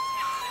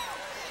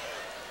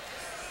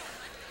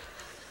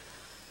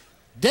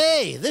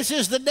 Day. This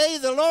is the day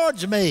the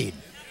Lord's made.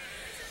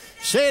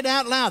 Say it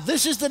out loud.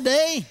 This is the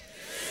day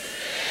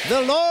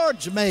the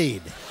Lord's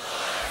made.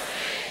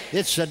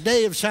 It's a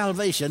day of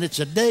salvation. It's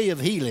a day of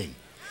healing.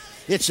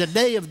 It's a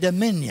day of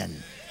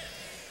dominion.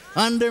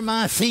 Under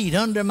my feet,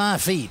 under my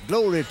feet.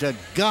 Glory to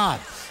God.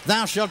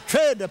 Thou shalt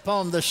tread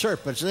upon the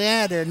serpents, the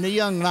adder, and the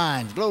young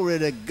lions. Glory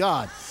to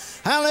God.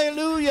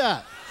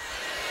 Hallelujah.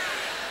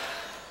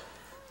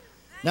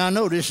 Now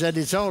notice that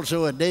it's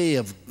also a day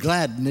of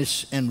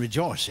gladness and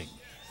rejoicing.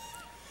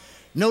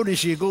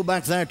 Notice you go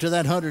back there to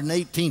that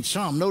 118th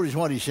Psalm. Notice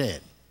what he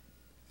said.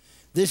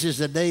 This is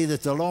the day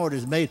that the Lord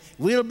has made.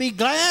 We'll be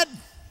glad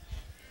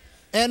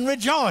and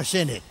rejoice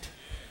in it.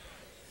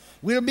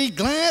 We'll be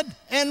glad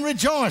and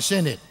rejoice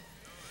in it.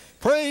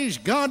 Praise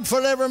God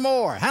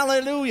forevermore.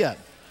 Hallelujah.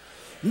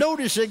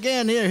 Notice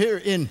again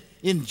here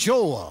in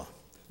Joel,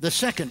 the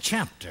 2nd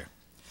chapter.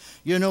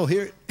 You know,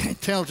 here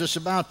it tells us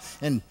about,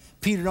 and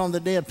Peter on the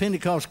day of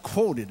Pentecost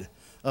quoted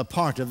a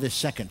part of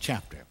this 2nd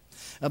chapter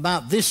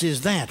about this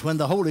is that when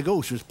the Holy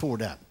Ghost was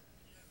poured out.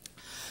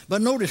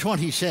 But notice what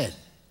he said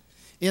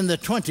in the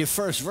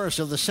 21st verse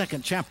of the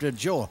 2nd chapter of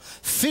Joel.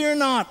 Fear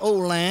not, O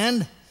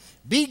land,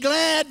 be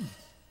glad,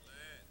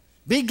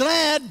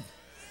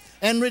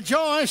 and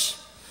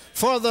rejoice,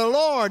 for the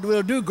Lord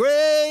will do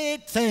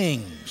great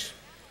things.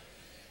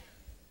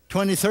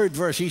 23rd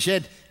verse, he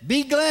said,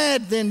 be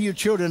glad then, you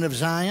children of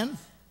Zion.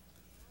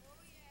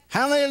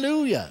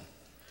 Hallelujah.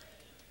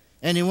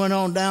 And he went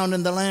on down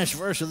in the last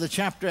verse of the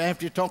chapter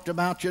after he talked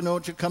about, you know,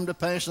 it shall come to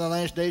pass in the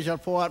last days I'll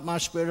pour out my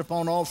spirit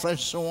upon all flesh and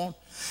so on.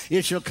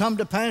 It shall come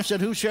to pass that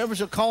whosoever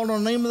shall call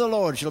on the name of the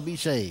Lord shall be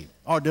saved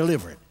or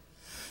delivered.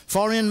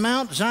 For in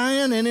Mount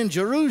Zion and in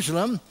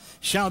Jerusalem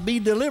shall be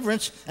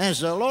deliverance, as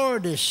the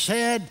Lord has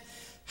said.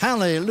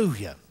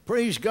 Hallelujah.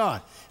 Praise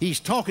God. He's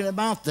talking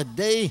about the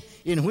day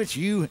in which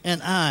you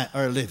and I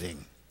are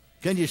living.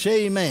 Can you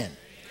say amen? Amen.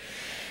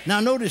 Now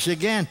notice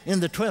again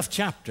in the 12th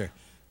chapter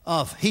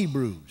of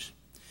Hebrews.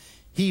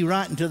 He,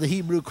 writing to the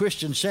Hebrew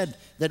Christians, said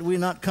that we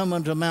not come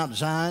unto Mount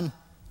Zion,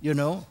 you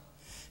know.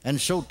 And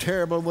so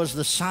terrible was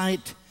the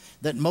sight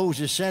that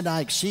Moses said,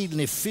 I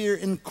exceedingly fear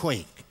and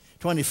quake.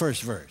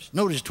 21st verse.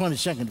 Notice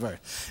 22nd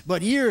verse.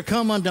 But ye are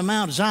come unto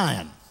Mount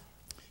Zion.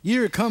 Ye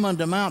are come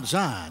unto Mount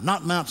Zion.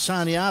 Not Mount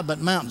Sinai, but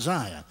Mount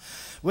Zion.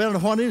 Well,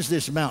 what is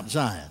this Mount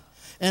Zion?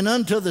 And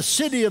unto the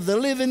city of the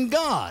living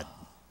God,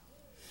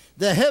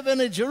 the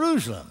heavenly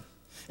Jerusalem,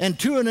 and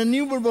to an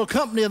innumerable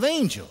company of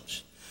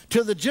angels,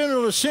 to the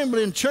general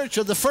assembly and church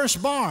of the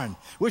firstborn,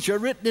 which are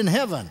written in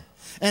heaven,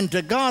 and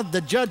to God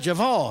the judge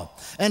of all,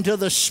 and to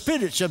the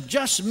spirits of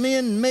just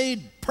men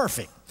made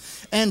perfect,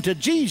 and to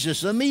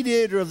Jesus, the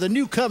mediator of the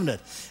new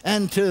covenant,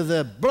 and to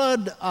the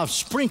blood of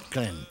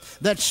sprinkling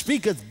that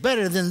speaketh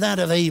better than that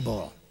of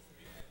Abel.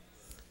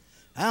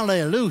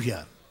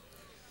 Hallelujah.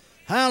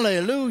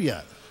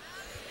 Hallelujah.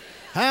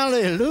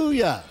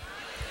 Hallelujah.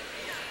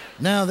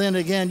 Now then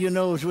again, you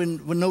know, as we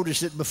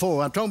noticed it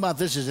before, I'm talking about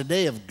this is a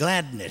day of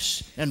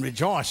gladness and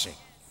rejoicing.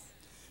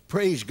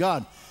 Praise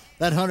God.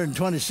 That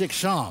 126th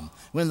Psalm,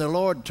 when the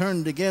Lord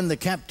turned again the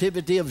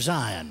captivity of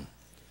Zion.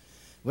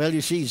 Well,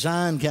 you see,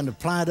 Zion can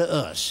apply to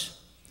us.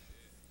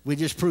 We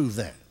just proved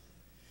that.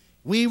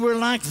 We were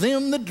like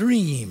them that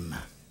dream.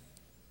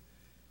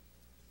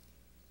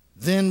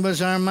 Then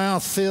was our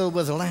mouth filled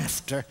with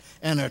laughter,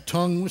 and our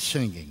tongue was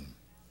singing.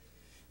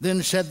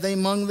 Then said they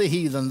among the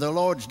heathen, the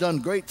Lord's done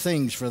great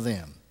things for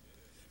them.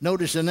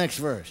 Notice the next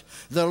verse.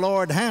 The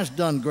Lord has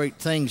done great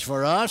things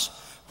for us,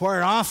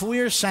 whereof we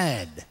are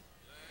sad.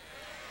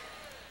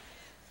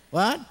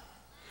 What?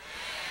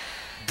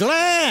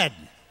 Glad.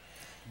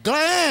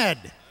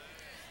 Glad.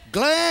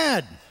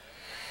 Glad.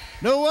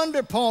 No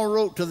wonder Paul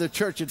wrote to the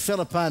church at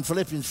Philippi in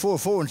Philippians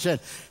 4:4 and said,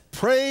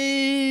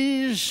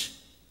 praise,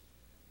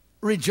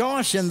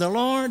 rejoice in the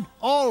Lord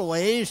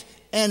always,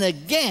 and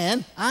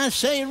again I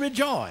say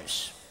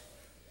rejoice.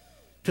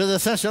 To the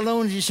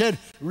Thessalonians he said,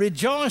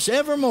 rejoice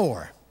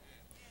evermore.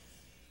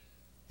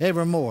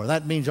 Evermore.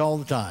 That means all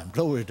the time.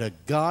 Glory to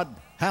God.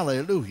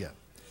 Hallelujah.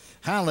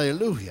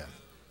 Hallelujah.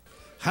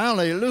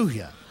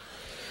 Hallelujah.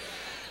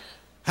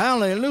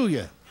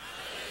 Hallelujah.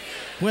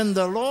 When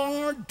the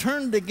Lord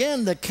turned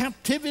again the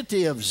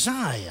captivity of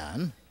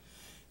Zion,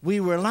 we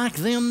were like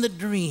them that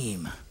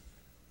dream.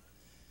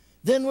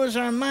 Then was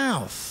our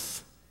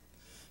mouth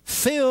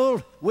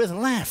filled with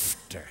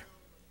laughter.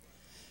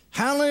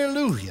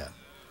 Hallelujah.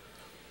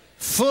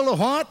 Full of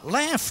what?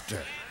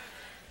 Laughter.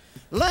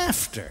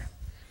 Laughter.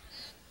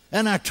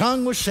 And our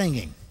tongue was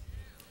singing.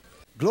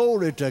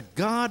 Glory to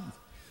God.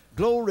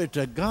 Glory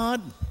to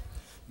God.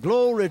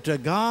 Glory to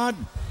God.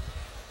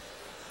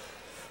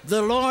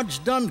 The Lord's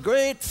done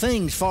great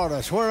things for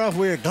us, whereof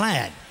we're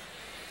glad.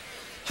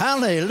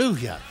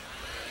 Hallelujah.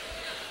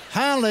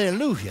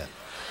 Hallelujah.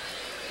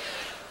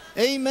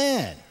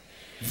 Amen.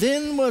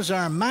 Then was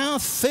our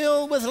mouth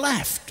filled with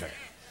laughter.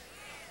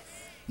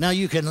 Now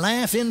you can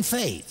laugh in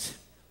faith.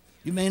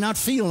 You may not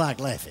feel like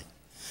laughing.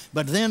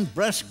 But then,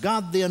 bless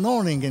God, the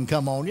anointing can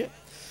come on you,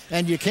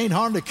 and you can't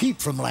hardly keep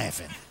from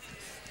laughing.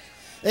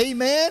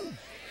 Amen?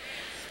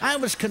 I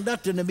was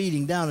conducting a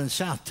meeting down in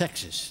South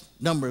Texas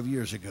a number of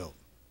years ago.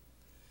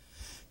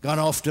 Got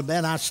off to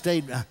bed. I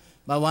stayed.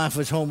 My wife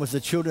was home with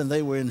the children.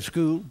 They were in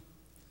school.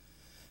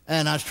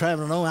 And I was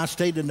traveling along. I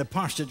stayed in the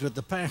parsonage with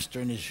the pastor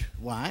and his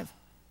wife.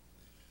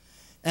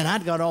 And I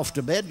got off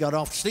to bed, got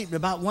off to sleep. At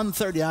about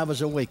 1:30, I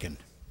was awakened.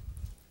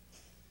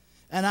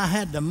 And I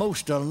had the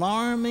most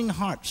alarming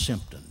heart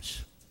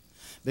symptoms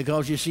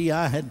because, you see,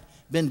 I had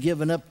been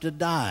given up to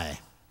die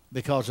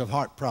because of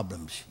heart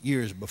problems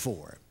years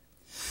before.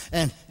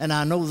 And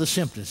I know the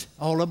symptoms.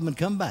 All of them had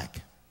come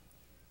back.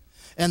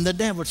 And the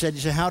devil said, you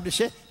say, how did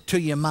he say? To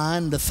your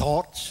mind, the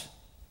thoughts.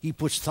 He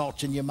puts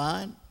thoughts in your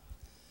mind.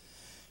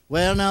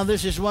 Well, now,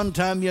 this is one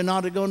time you're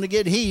not going to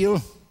get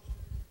healed.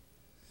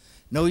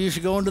 No use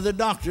going to the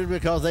doctor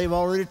because they've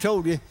already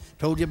told you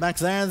back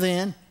there and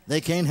then,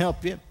 they can't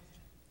help you.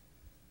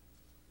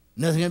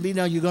 Nothing going to be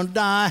done. You're going to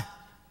die.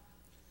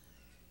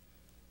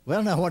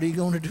 Well, now, what are you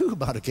going to do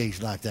about a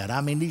case like that?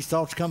 I mean, these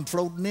thoughts come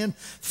floating in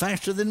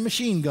faster than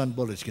machine gun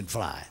bullets can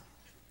fly.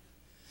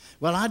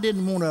 Well, I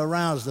didn't want to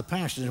arouse the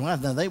pastors and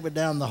wife. Now, they were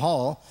down the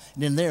hall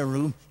and in their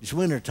room. It's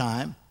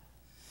wintertime,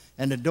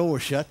 and the door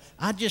shut.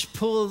 I just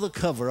pulled the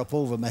cover up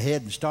over my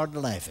head and started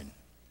laughing.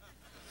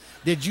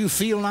 Did you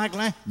feel like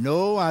laughing?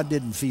 No, I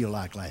didn't feel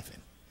like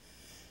laughing.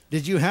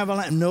 Did you have a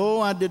laugh?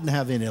 No, I didn't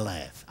have any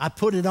laugh. I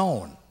put it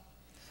on.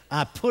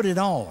 I put it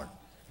on.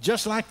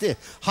 Just like this.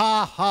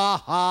 Ha, ha,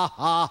 ha,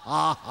 ha,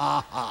 ha,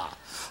 ha, ha.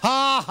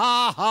 Ha,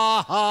 ha,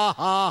 ha, ha,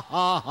 ha,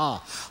 ha,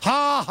 ha.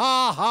 Ha,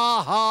 ha,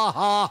 ha, ha,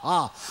 ha,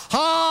 ha.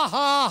 Ha,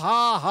 ha,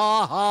 ha,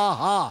 ha, ha,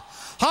 ha.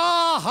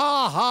 Ha,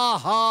 ha, ha,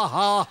 ha,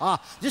 ha,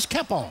 ha. Just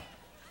kept on.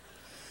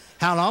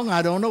 How long?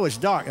 I don't know. It's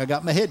dark. I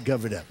got my head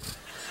covered up.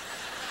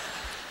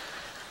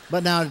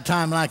 But now at a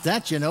time like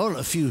that, you know,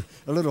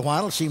 a little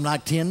while, it seemed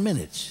like 10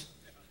 minutes.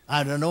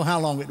 I don't know how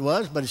long it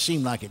was, but it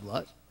seemed like it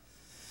was.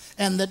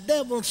 And the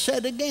devil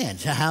said again,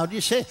 so how do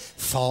you say?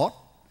 Thought.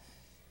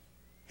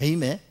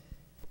 Amen.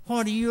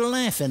 What are you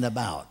laughing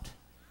about?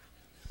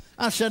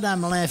 I said,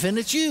 I'm laughing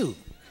at you.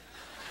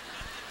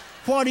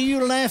 What are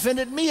you laughing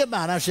at me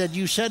about? I said,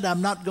 you said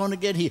I'm not going to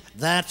get healed.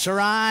 That's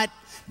right.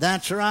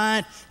 That's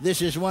right.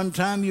 This is one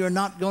time you're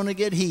not going to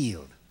get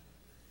healed.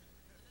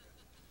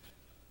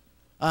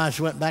 I just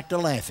went back to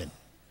laughing.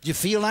 Did you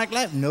feel like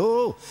laughing?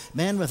 No.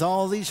 Man, with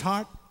all these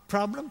heart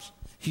problems,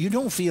 you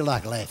don't feel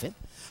like laughing.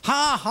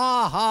 Ha,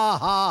 ha, ha,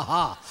 ha,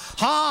 ha.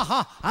 Ha,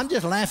 ha. I'm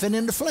just laughing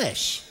in the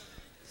flesh.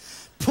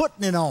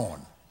 Putting it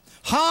on.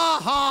 Ha,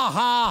 ha,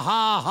 ha,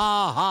 ha,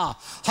 ha, ha.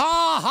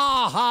 Ha,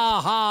 ha,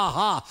 ha, ha,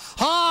 ha.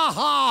 Ha,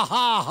 ha,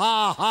 ha,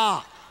 ha,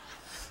 ha.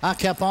 I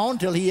kept on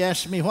till he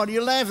asked me, what are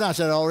you laughing at? I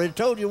said, I already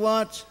told you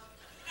once.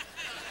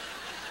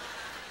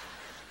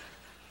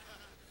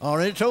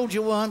 Already told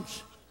you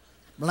once.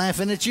 I'm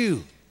laughing at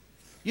you.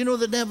 You know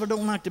the devil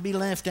don't like to be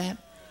laughed at.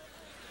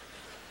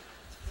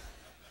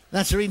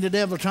 That's the reason the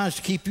devil tries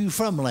to keep you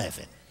from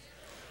laughing.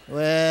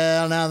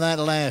 Well, now that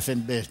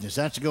laughing business,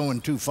 that's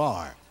going too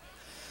far.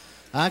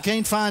 I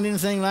can't find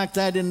anything like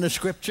that in the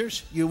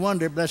scriptures. You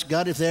wonder, bless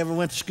God, if they ever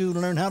went to school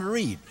and learned how to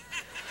read.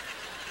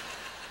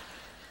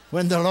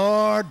 When the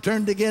Lord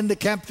turned again the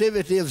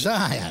captivity of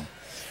Zion,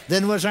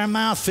 then was our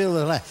mouth filled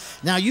with laughter.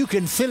 Now you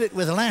can fill it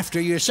with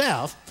laughter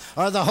yourself,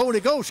 or the Holy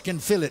Ghost can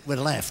fill it with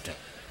laughter.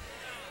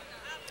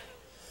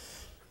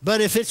 But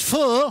if it's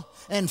full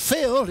and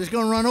filled, it's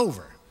going to run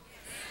over.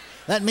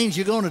 That means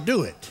you're going to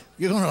do it.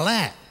 You're going to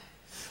laugh.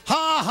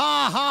 Ha,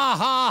 ha, ha,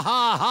 ha,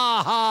 ha,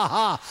 ha, ha,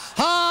 ha.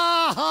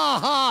 Ha, ha,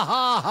 ha,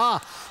 ha,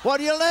 ha. What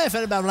are you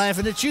laughing about? I'm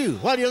laughing at you.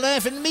 What are you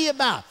laughing at me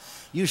about?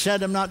 You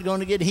said I'm not going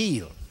to get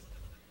healed.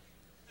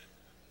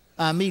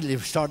 I immediately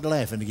started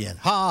laughing again.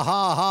 Ha,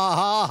 ha, ha,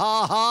 ha,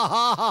 ha, ha,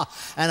 ha,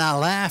 ha. And I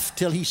laughed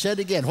till he said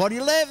again, what are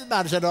you laughing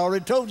about? I said, I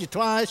already told you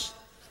twice.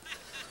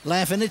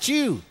 Laughing at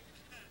you.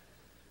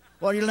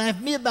 What are you laughing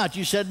at me about?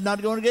 You said I'm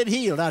not going to get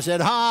healed. I said,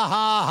 ha,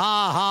 ha,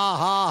 ha, ha,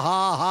 ha,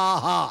 ha, ha,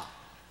 ha.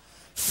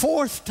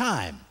 Fourth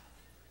time.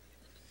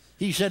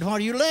 He said, what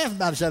are you laughing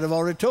about? I said, I've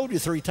already told you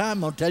 3 times.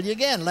 I'm going to tell you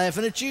again,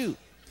 laughing at you.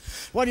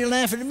 What are you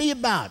laughing at me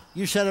about?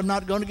 You said I'm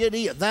not going to get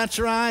healed. That's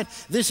right.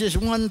 This is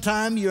one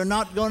time you're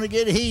not going to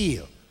get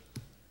healed.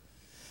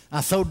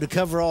 I throwed the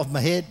cover off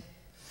my head,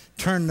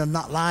 turned the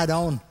light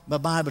on, my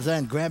Bible there,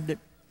 and grabbed it.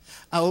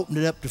 I opened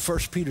it up to 1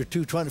 Peter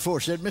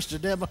 2:24. Said,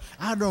 Mr. Devil,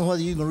 I don't know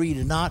whether you can read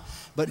it or not,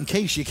 but in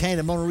case you can't,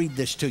 I'm going to read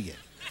this to you.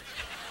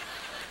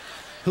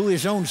 Who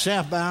his own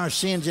self by our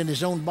sins in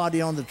his own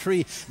body on the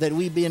tree, that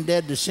we being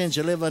dead to sins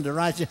shall live unto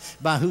righteousness,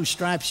 by whose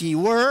stripes ye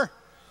were.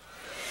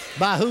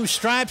 By whose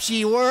stripes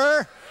ye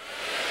were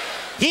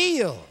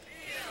healed.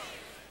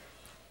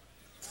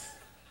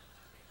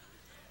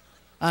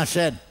 I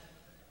said,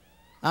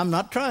 I'm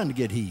not trying to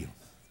get healed.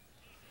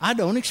 I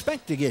don't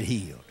expect to get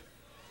healed.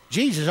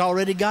 Jesus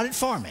already got it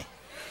for me.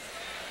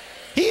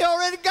 He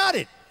already got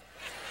it.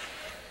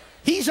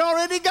 He's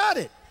already got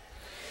it.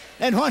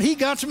 And what he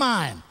got's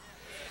mine.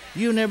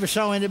 You never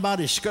saw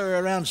anybody scurry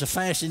around so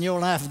fast in your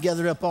life and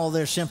gather up all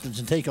their symptoms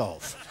and take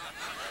off.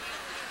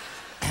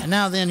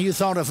 Now then, you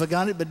thought I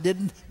forgot it, but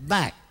didn't.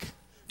 Back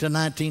to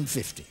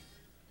 1950.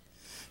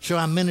 So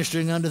I'm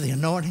ministering under the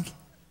anointing,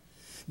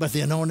 but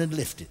the anointing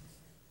lifted.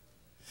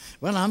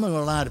 Well, I'm not going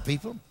to lie to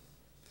people.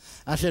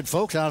 I said,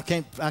 folks, I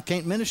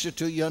can't minister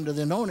to you under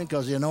the anointing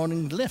because the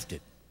anointing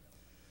lifted.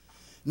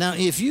 Now,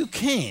 if you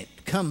can't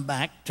come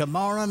back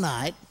tomorrow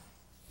night,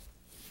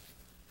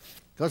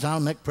 because I'll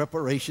make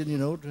preparation, you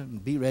know, to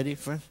be ready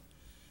for it,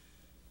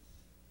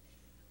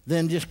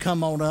 then just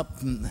come on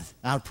up and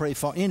I'll pray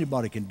for.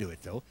 Anybody can do it,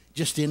 though,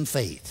 just in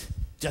faith.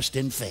 Just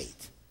in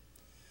faith.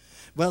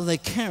 Well, they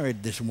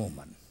carried this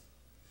woman.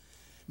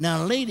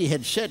 Now, a lady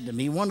had said to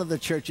me, one of the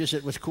churches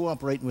that was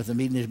cooperating with the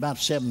meeting, there's about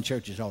 7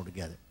 churches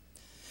altogether.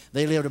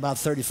 They lived about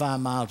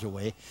 35 miles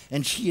away,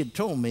 and she had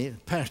told me, the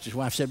pastor's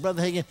wife said,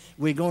 Brother Hagin,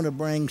 we're going to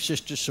bring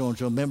Sister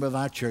so-and-so, a member of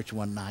our church,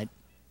 one night.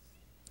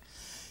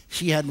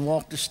 She hadn't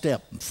walked a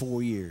step in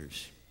 4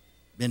 years,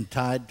 been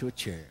tied to a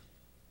chair.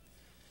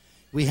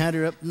 We had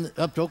her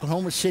up to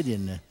Oklahoma City,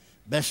 and the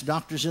best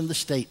doctors in the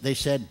state, they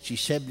said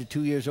she's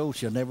 72 years old,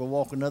 she'll never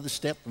walk another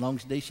step as long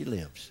as the day she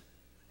lives.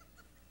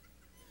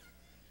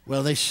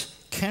 Well, they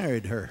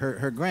carried her.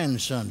 Her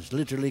grandsons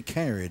literally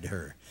carried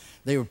her.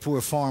 They were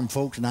poor farm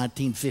folks in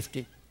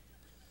 1950.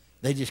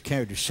 They just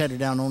carried her, set her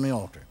down on the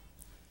altar.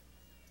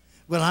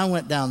 Well, I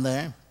went down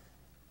there,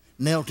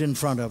 knelt in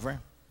front of her.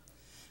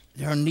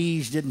 Her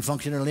knees didn't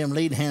function, her limb,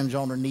 laid hands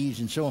on her knees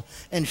and so on.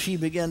 And she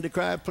began to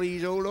cry,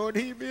 please, oh Lord,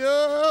 heal me,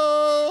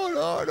 oh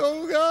Lord,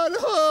 oh God,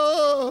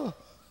 oh.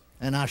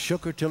 And I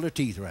shook her till her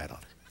teeth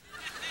rattled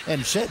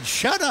and said,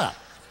 shut up.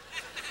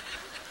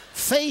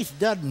 Faith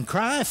doesn't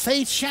cry,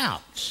 faith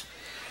shouts.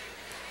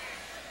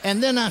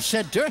 And then I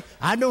said to her,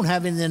 I don't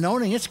have any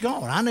anointing, it's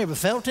gone. I never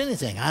felt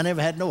anything. I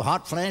never had no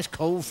hot flash,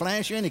 cold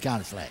flash, or any kind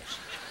of flash.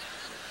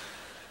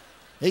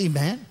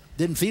 Amen.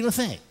 Didn't feel a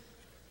thing.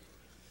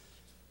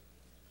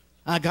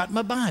 I got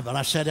my Bible.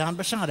 I sat down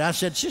beside her. I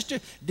said, sister,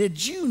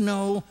 did you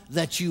know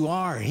that you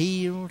are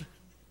healed?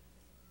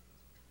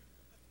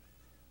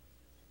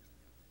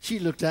 She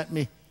looked at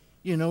me,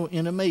 you know,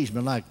 in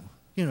amazement, like,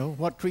 you know,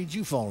 what tree did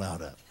you fall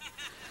out of?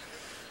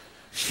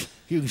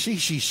 You can see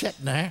she's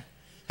sitting there,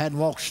 hadn't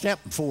walked a step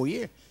in 4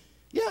 years.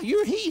 Yeah,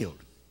 you're healed.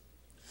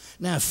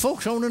 Now, if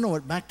folks want to know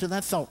it, back to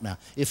that thought now.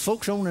 If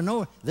folks want to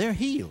know it, they're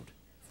healed.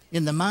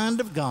 In the mind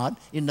of God,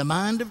 in the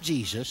mind of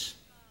Jesus,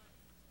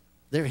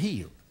 they're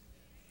healed.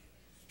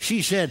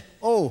 She said,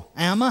 oh,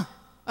 am I?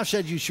 I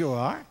said, you sure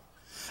are.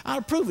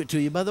 I'll prove it to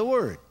you by the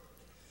word.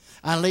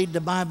 I laid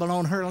the Bible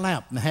on her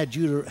lap and had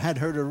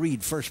her to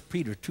read 1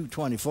 Peter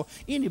 2:24.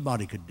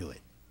 Anybody could do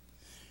it.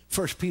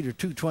 1 Peter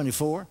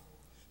 2:24,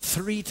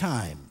 3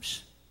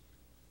 times.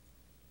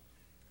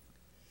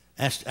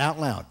 Asked out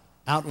loud,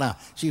 out loud.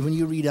 See, when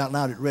you read out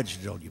loud, it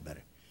registers on you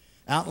better.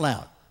 Out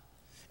loud.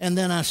 And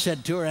then I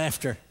said to her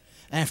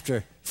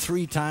after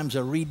 3 times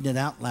of reading it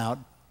out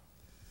loud,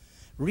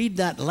 read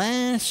that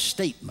last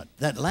statement,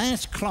 that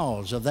last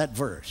clause of that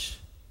verse.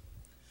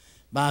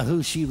 By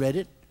who she read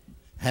it,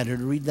 had her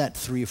to read that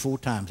 3 or 4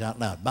 times out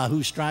loud. By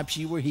whose stripes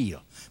ye were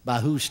healed.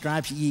 By whose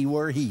stripes ye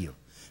were healed.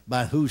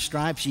 By whose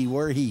stripes ye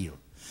were healed.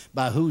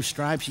 By whose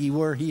stripes ye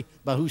were healed.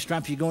 By whose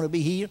stripes you're going to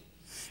be healed.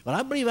 Well,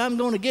 I believe I'm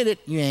going to get it.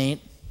 You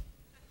ain't.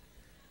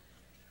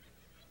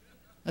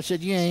 I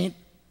said, you ain't.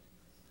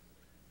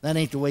 That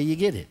ain't the way you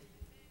get it.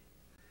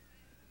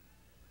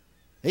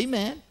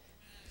 Amen.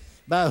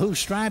 By whose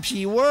stripes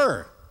ye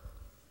were.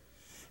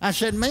 I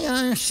said, may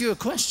I ask you a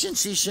question?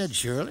 She said,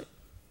 surely.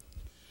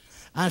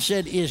 I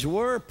said, is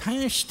were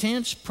past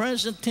tense,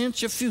 present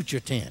tense, or future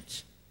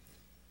tense?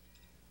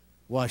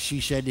 Well,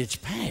 she said, it's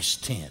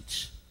past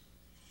tense.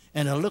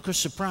 And a look of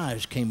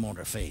surprise came on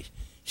her face.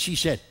 She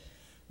said,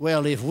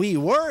 well, if we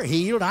were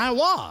healed, I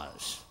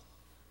was.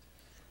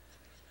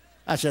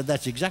 I said,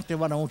 that's exactly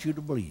what I want you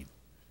to believe.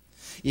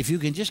 If you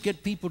can just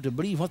get people to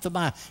believe what the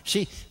Bible...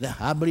 See,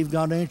 I believe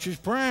God answers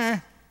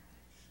prayer.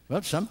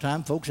 Well,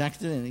 sometimes folks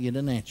accidentally get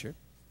an answer,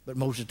 but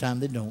most of the time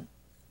they don't.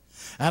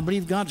 I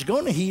believe God's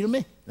going to heal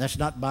me. That's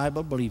not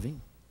Bible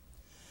believing.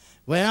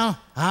 Well,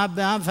 I've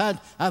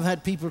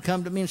had people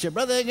come to me and say,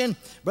 Brother Hagin,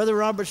 Brother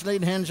Roberts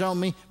laid hands on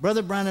me,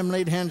 Brother Branham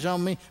laid hands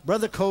on me,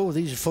 Brother Cole,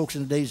 these are folks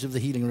in the days of the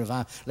healing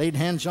revival, laid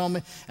hands on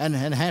me, and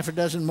half a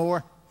dozen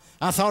more.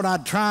 I thought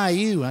I'd try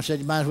you. I said,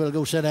 you might as well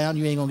go sit down.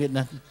 You ain't going to get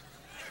nothing.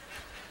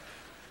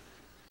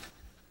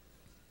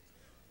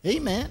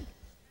 Amen.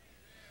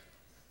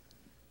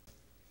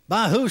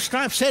 By whose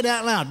stripes? Say it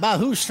out loud. By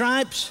whose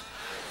stripes?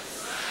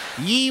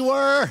 Ye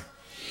were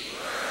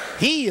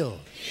healed.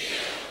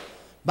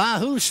 By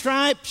whose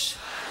stripes?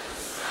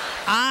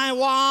 I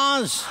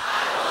was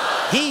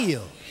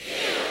healed.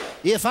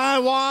 If I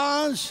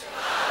was,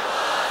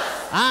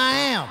 I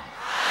am.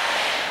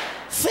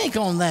 Think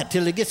on that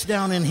till it gets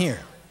down in here.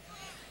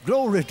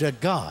 Glory to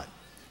God.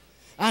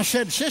 I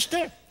said,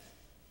 sister,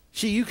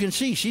 see, you can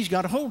see she's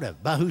got a hold of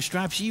it. By whose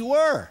stripes ye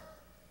were.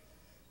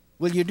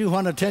 Will you do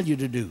what I tell you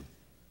to do?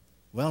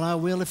 Well, I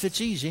will if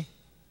it's easy.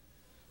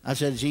 I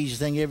said, it's the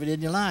easiest thing you ever did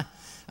in your life.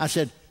 I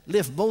said,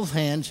 lift both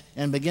hands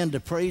and begin to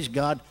praise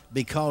God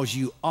because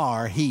you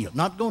are healed.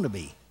 Not going to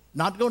be.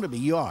 Not going to be.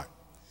 You are.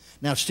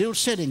 Now, still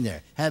sitting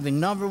there, having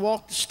never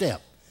walked a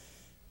step.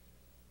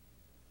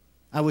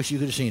 I wish you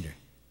could have seen her.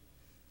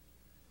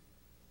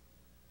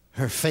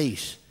 Her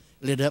face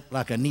lit up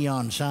like a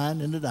neon sign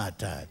in the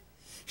nighttime.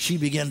 She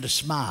began to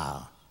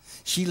smile.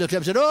 She looked up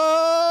and said,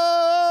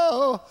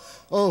 oh,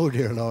 oh,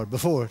 dear Lord.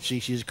 Before,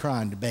 she was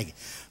crying and begging.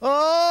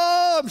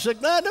 Oh, I'm so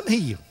glad I'm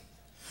healed.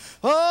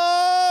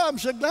 Oh, I'm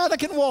so glad I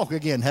can walk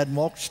again. Hadn't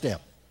walked a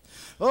step.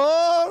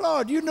 Oh,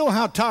 Lord, you know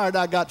how tired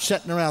I got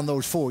sitting around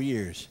those 4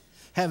 years,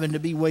 having to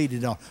be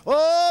waited on.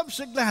 Oh, I'm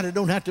so glad I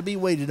don't have to be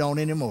waited on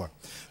anymore.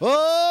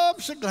 Oh,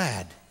 I'm so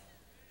glad.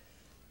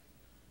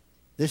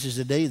 This is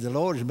the day the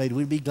Lord has made.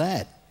 We'd be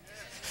glad.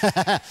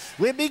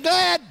 We'd be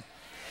glad.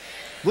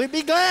 We'd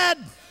be glad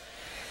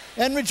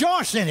and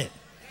rejoice in it.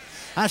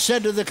 I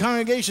said to the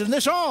congregation,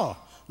 let's all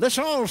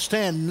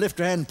stand and lift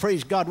our hand and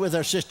praise God with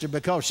our sister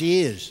because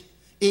she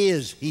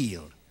is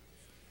healed.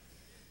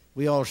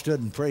 We all stood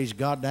and praised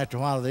God, and after a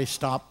while they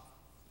stopped.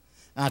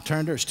 I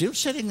turned to her, still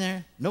sitting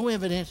there, no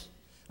evidence.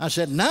 I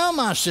said, now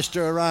my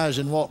sister, arise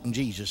and walk in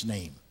Jesus'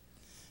 name.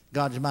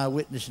 God's my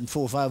witness and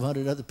 400 or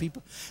 500 other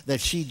people that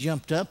she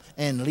jumped up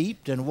and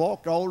leaped and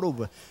walked all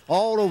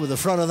over the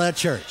front of that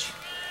church.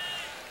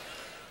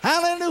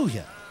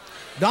 Hallelujah.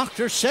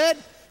 Doctor said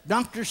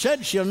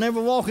she'll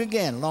never walk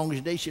again as long as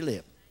the day she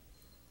lived.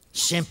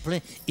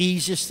 Simply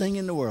easiest thing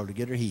in the world to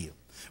get her healed.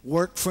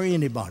 Work for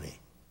anybody.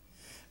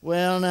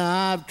 Well,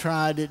 now I've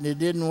tried it and it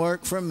didn't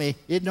work for me.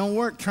 It don't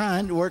work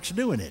trying, it works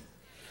doing it.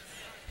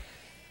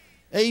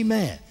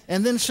 Amen.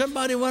 And then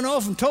somebody went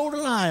off and told a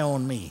lie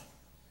on me.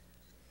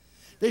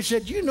 They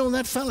said, you know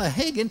that fella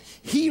Hagin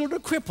healed a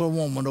crippled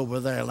woman over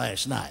there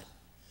last night.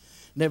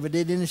 Never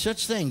did any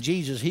such thing.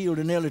 Jesus healed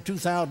her nearly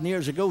 2,000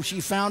 years ago.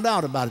 She found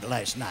out about it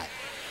last night.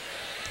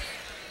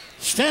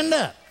 Stand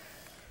up.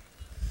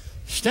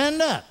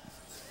 Stand up.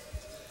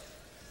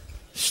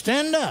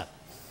 Stand up.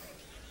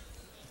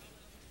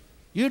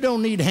 You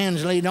don't need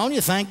hands laid on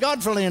you. Thank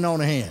God for laying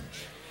on of hands.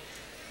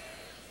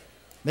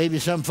 Maybe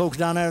some folks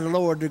down there at a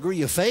lower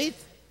degree of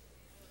faith.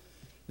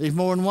 There's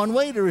more than one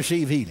way to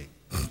receive healing.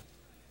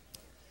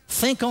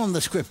 Think on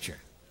the Scripture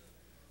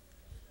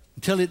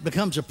until it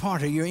becomes a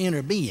part of your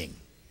inner being.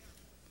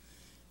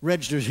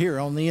 Registers here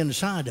on the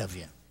inside of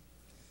you.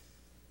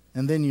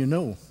 And then you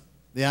know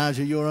the eyes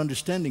of your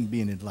understanding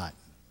being enlightened.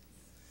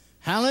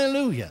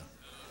 Hallelujah.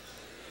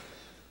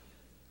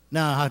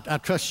 Now, I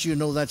trust you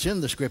know that's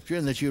in the Scripture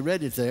and that you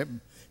read it there.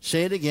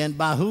 Say it again.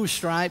 By whose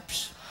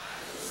stripes,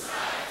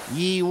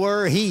 ye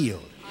were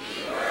healed.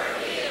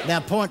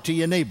 Now point to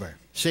your neighbor.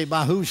 Say,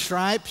 by whose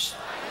stripes,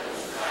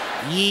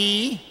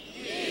 ye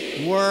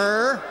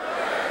were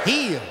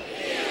healed.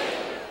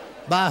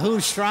 By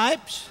whose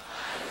stripes,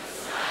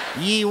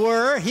 ye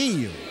were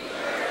healed.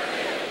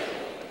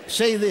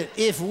 Say that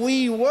if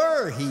we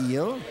were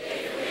healed,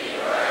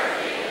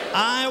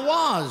 I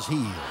was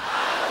healed.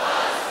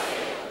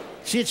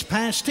 See, it's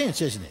past tense,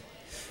 isn't it?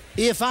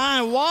 If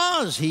I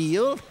was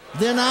healed,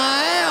 then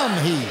I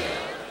am healed.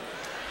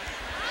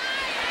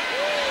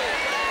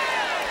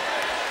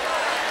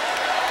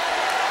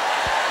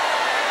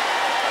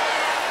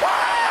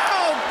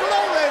 Wow,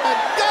 glory to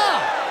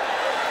God.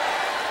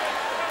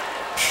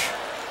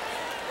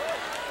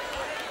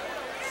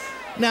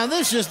 Now,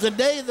 this is the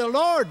day the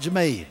Lord's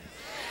made.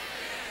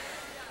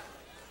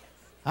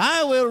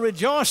 I will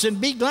rejoice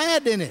and be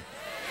glad in it.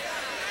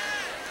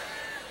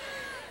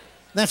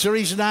 That's the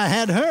reason I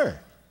had her,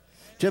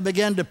 to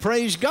begin to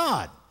praise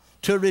God,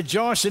 to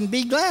rejoice and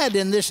be glad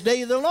in this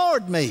day the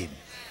Lord made.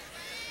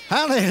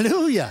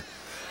 Hallelujah.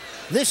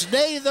 This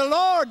day the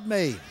Lord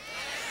made.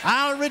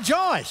 I'll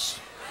rejoice.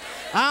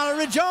 I'll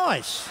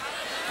rejoice.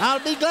 I'll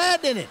be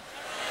glad in it.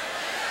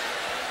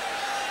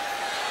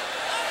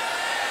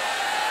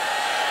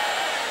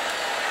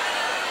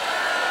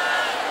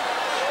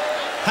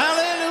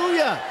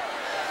 Hallelujah.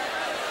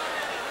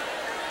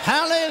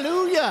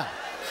 Hallelujah.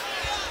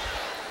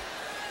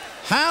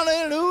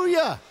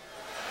 Hallelujah.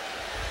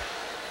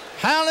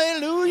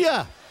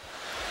 Hallelujah.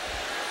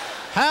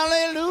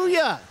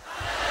 Hallelujah.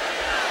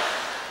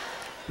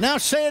 Now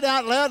say it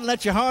out loud and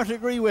let your heart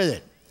agree with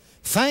it.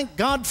 Thank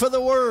God for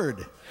the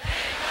Word.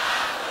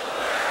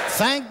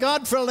 Thank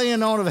God for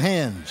laying on of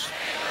hands.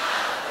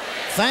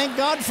 Thank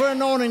God for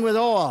anointing with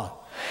oil.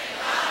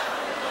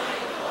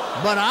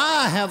 But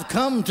I have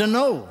come to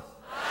know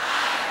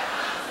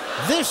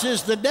this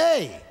is the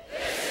day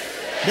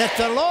that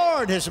the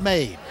Lord has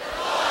made.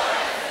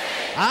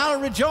 I'll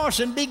rejoice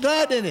and be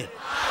glad in it.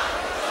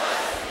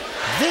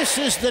 This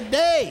is the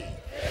day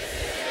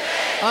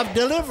of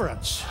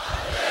deliverance.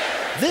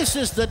 This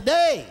is the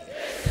day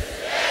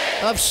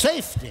of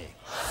safety.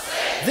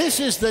 This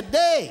is the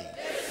day,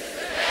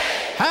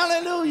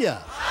 hallelujah,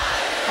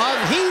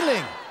 of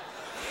healing.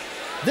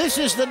 This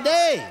is the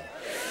day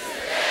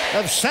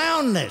of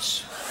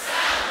soundness.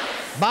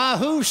 By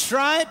whose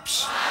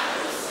stripes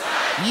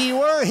ye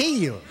were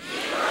healed.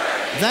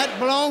 that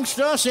belongs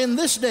to us in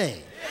this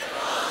day.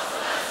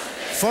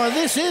 For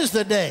this is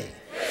the day.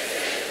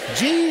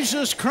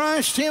 Jesus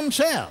Christ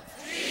himself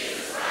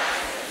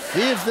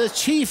is the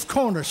chief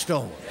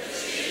cornerstone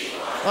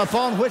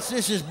upon which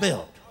this is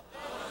built.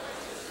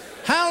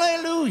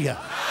 Hallelujah.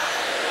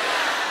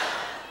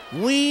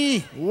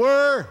 We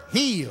were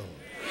healed.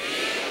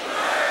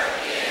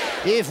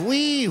 If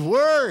we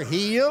were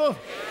healed,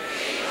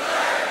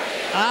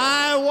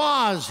 I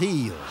was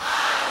healed.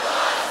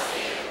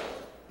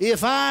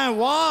 If I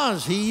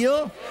was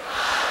healed,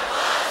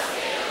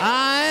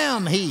 I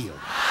am healed.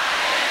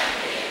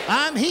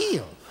 I'm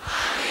healed.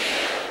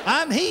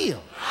 I'm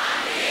healed.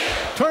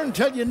 Turn and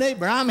tell your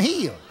neighbor, I'm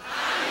healed.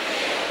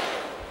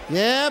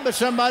 Yeah, but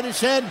somebody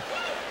said,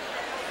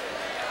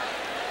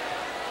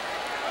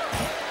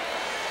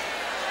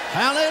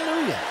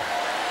 hallelujah.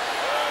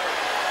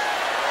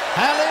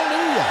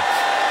 Hallelujah.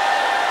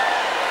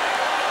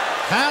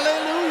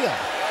 Hallelujah.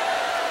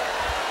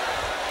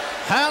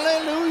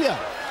 Hallelujah.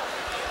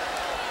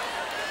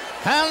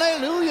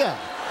 Hallelujah.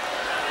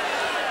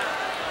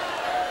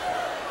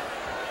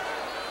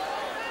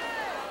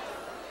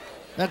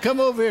 Now come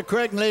over here,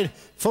 Craig and lady.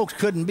 Folks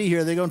couldn't be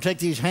here. They're going to take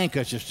these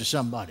handkerchiefs to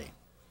somebody.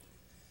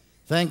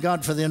 Thank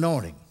God for the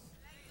anointing.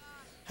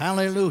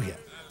 Hallelujah.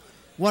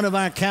 One of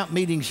our camp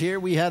meetings here,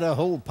 we had a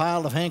whole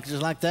pile of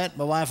handkerchiefs like that.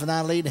 My wife and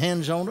I laid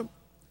hands on them.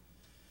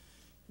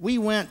 We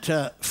went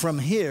from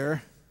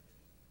here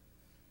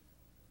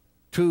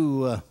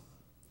to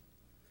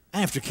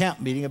after camp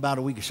meeting, about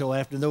a week or so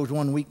after, those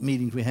 1 week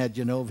meetings we had,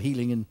 you know, of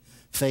healing and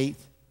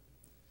faith.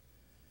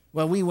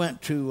 Well, we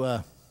went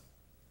to,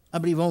 I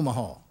believe,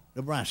 Omaha,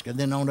 Nebraska,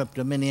 then on up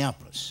to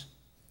Minneapolis.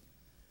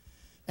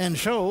 And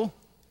so,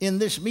 in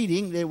this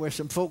meeting, there were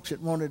some folks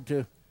that wanted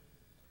to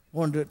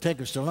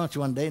take us to lunch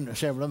one day, and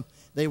several of them,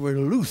 they were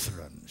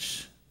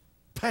Lutherans,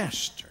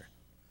 pastor.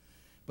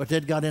 But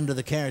they'd got into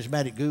the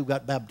charismatic group,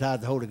 got baptized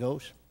with the Holy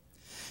Ghost.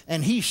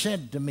 And he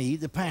said to me,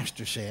 the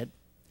pastor said,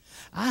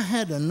 I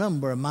had a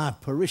number of my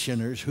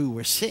parishioners who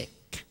were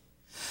sick.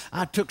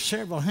 I took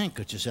several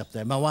handkerchiefs up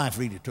there. My wife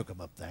really took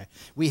them up there.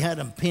 We had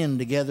them pinned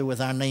together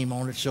with our name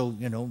on it so,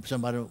 you know,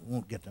 somebody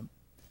won't get them.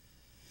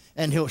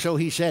 And so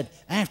he said,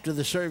 after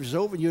the service is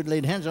over, you'd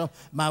laid hands on.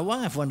 My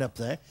wife went up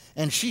there,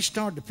 and she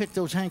started to pick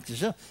those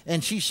handkerchiefs up.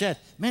 And she said,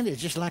 man,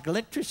 it's just like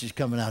electricity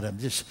coming out of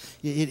them.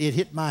 It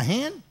hit my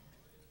hand,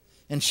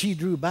 and she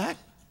drew back.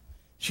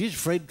 She's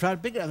afraid to try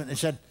to pick it up. And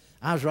said,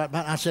 I was right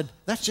behind. I said,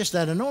 that's just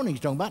that anointing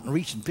he's talking about, and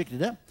reached and picked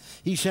it up.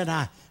 He said,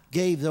 I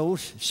gave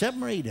those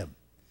 7 or 8 of them.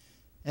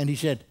 And he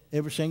said,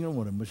 every single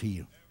one of them was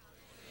healed.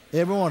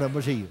 Every one of them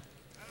was healed.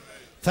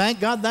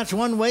 Thank God that's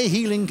one way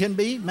healing can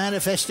be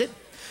manifested.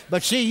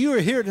 But see, you are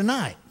here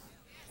tonight.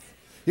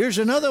 Here's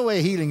another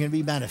way healing can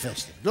be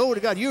manifested. Glory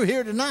to God, you're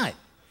here tonight.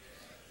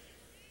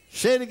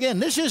 Say it again.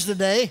 This is the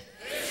day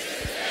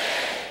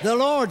the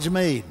Lord's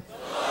made.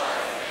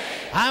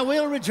 I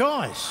will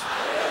rejoice.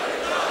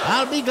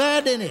 I'll be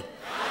glad in it.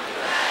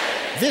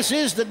 This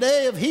is the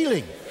day of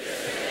healing.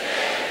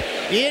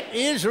 It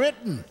is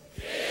written,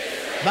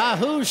 by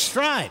whose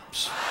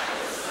stripes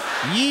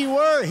ye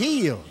were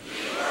healed.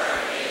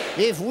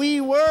 If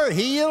we were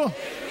healed,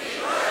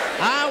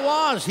 I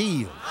was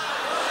healed.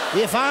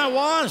 If I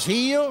was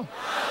healed,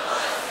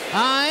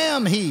 I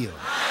am healed.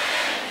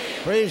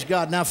 Praise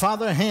God. Now,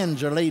 Father,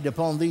 hands are laid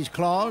upon these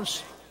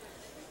claws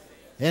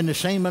and the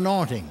same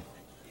anointing.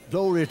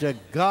 Glory to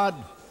God.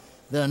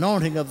 The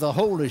anointing of the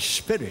Holy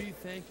Spirit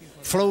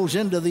flows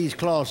into these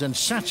claws and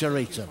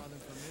saturates them.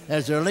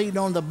 As they're laid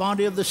on the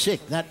body of the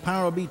sick, that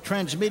power will be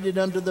transmitted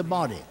unto the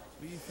body.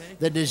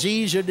 The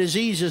disease or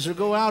diseases will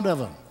go out of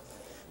them.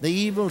 The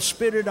evil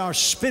spirit or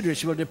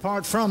spirits will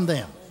depart from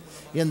them.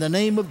 In the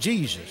name of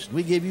Jesus,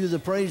 we give you the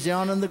praise, the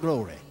honor, and the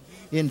glory.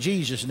 In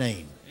Jesus'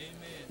 name.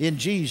 In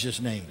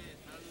Jesus' name.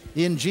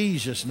 In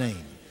Jesus'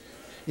 name.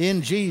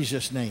 In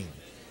Jesus' name.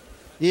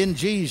 In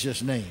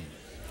Jesus' name.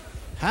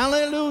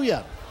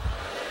 Hallelujah.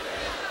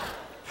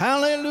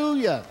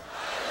 Hallelujah.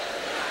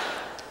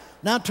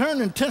 Now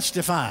turn and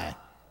testify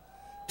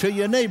to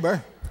your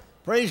neighbor.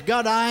 Praise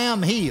God, I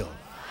am healed.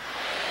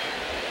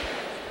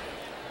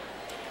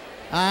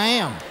 I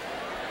am.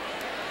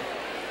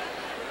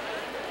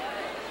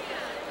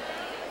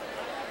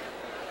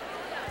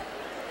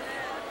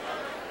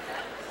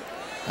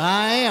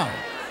 I am.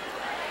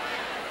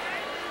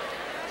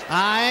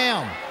 I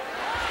am.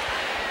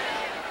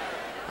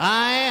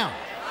 I am.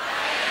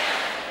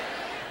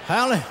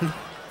 Hallelujah.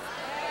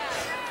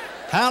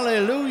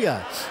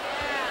 Hallelujah.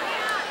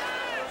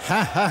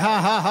 Ha ha ha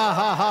ha ha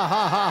ha ha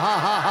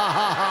ha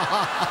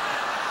ha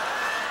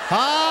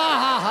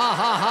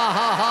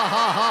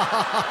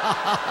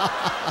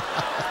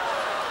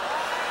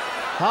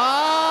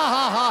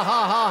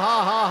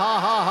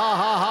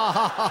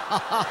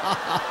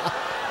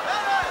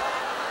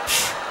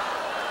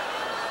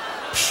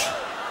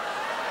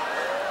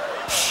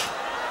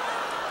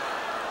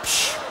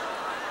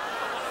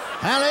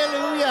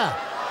Hallelujah.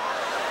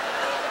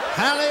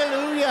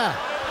 Hallelujah.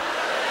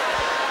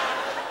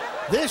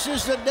 This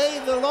is the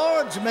day the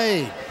Lord's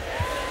made.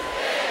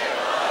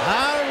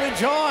 I'll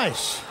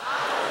rejoice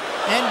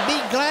and be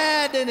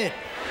glad in it.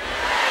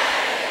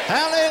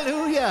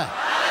 Hallelujah.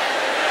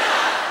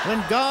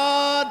 When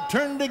God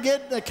turned to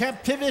get the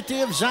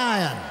captivity of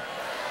Zion,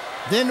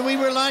 then we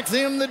were like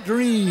them that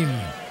dream.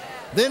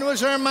 Then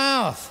was our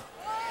mouth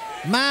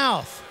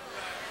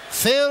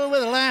filled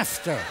with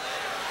laughter.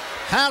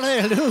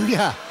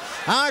 Hallelujah.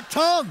 Our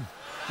tongue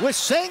was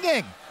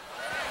singing.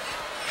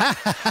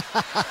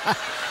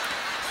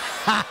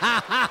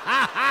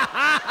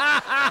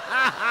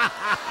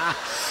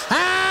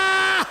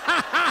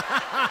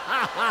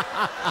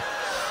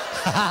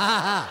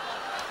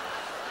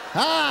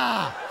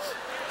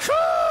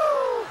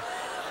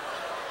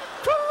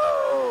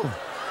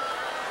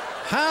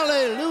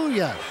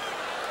 Hallelujah.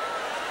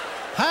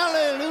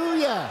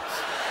 Hallelujah.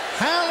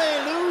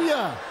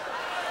 Hallelujah.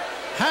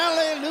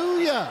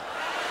 Hallelujah.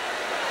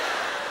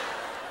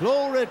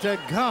 Glory to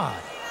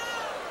God.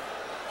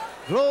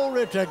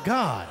 Glory to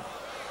God.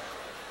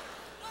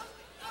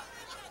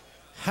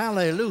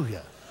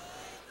 Hallelujah.